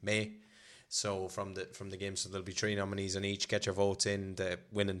May. So from the game, so there'll be 3 nominees on each. Get your votes in. The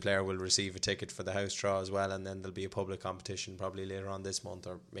winning player will receive a ticket for the house draw as well, and then there'll be a public competition probably later on this month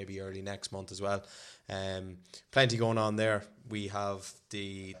or maybe early next month as well. Plenty going on there. We have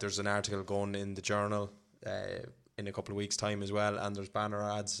there's an article going in the Journal in a couple of weeks' time as well, and there's banner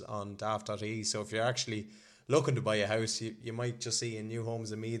ads on daft.e. So if you're actually looking to buy a house, you might just see in New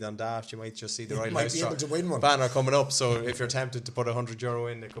Homes in Meath on Daft, you might just see the You Royal might House be able to win one. banner coming up. So if you're tempted to put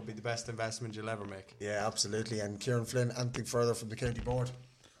 €100 in, it could be the best investment you'll ever make. Yeah, absolutely. And Kieran Flynn, anything further from the county board?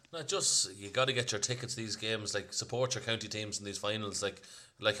 No, just you got to get your tickets to these games. Like, support your county teams in these finals.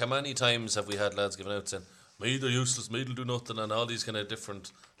 Like how many times have we had lads giving out saying Meath are useless, Meath will do nothing, and all these kind of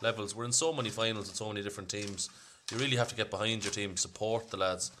different levels. We're in so many finals and so many different teams. You really have to get behind your team, support the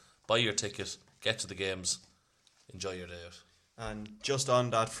lads, buy your ticket, get to the games, enjoy your day out. And just on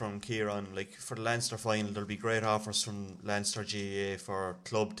that from Kieran, like for the Leinster final, there'll be great offers from Leinster GAA for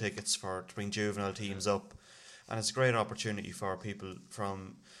club tickets to bring juvenile teams up, and it's a great opportunity for people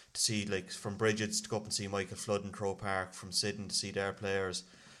from Bridget's to go up and see Michael Flood in Croke Park, from Sidon to see their players.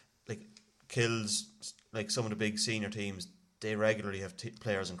 Like Kills, like some of the big senior teams, they regularly have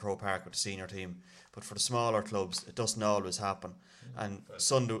players in Croke Park with the senior team, but for the smaller clubs, it doesn't always happen. And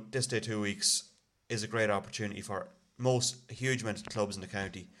Sunday, this day 2 weeks, is a great opportunity for a huge amount of clubs in the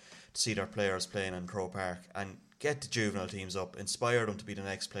county to see their players playing in Croke Park and get the juvenile teams up, inspire them to be the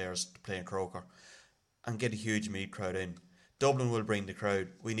next players to play in Croker, and get a huge Meath crowd in. Dublin will bring the crowd.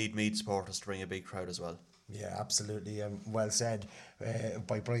 We need Meath supporters to bring a big crowd as well. Yeah, absolutely. Well said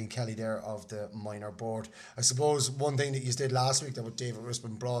by Brian Kelly there of the minor board. I suppose one thing that you did last week that what David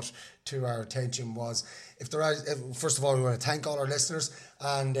Rispin brought to our attention was first of all, we want to thank all our listeners,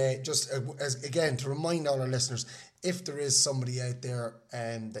 and again to remind all our listeners, if there is somebody out there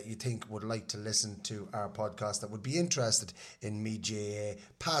that you think would like to listen to our podcast that would be interested in Meath GAA,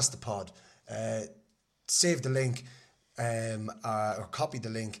 pass the pod, save the link or copy the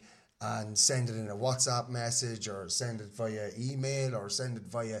link and send it in a WhatsApp message, or send it via email, or send it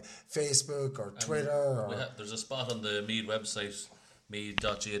via Facebook or Twitter. There's a spot on the Meath website,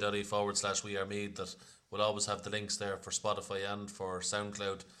 meath.ga.ie/We Are Meath, that will always have the links there for Spotify and for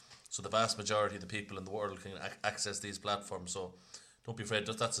SoundCloud. So the vast majority of the people in the world can access these platforms. So don't be afraid.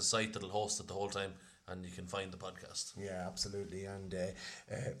 That's a site that'll host it the whole time, and you can find the podcast. Yeah, absolutely. And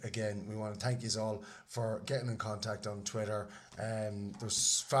again, we want to thank you all for getting in contact on Twitter.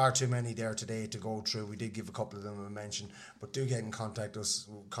 There's far too many there today to go through. We did give a couple of them a mention, but do get in contact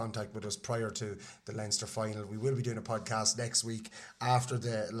with us prior to the Leinster final. We will be doing a podcast next week after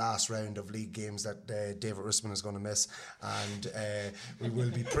the last round of league games that David Rispin is going to miss, and we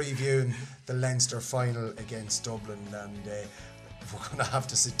will be previewing the Leinster final against Dublin, and we're going to have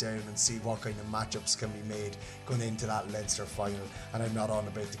to sit down and see what kind of matchups can be made going into that Leinster final. And I'm not on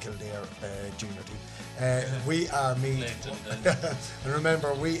about the Kildare junior team. We are Meath. And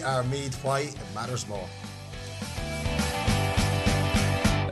remember, we are Meath. Why? It matters more.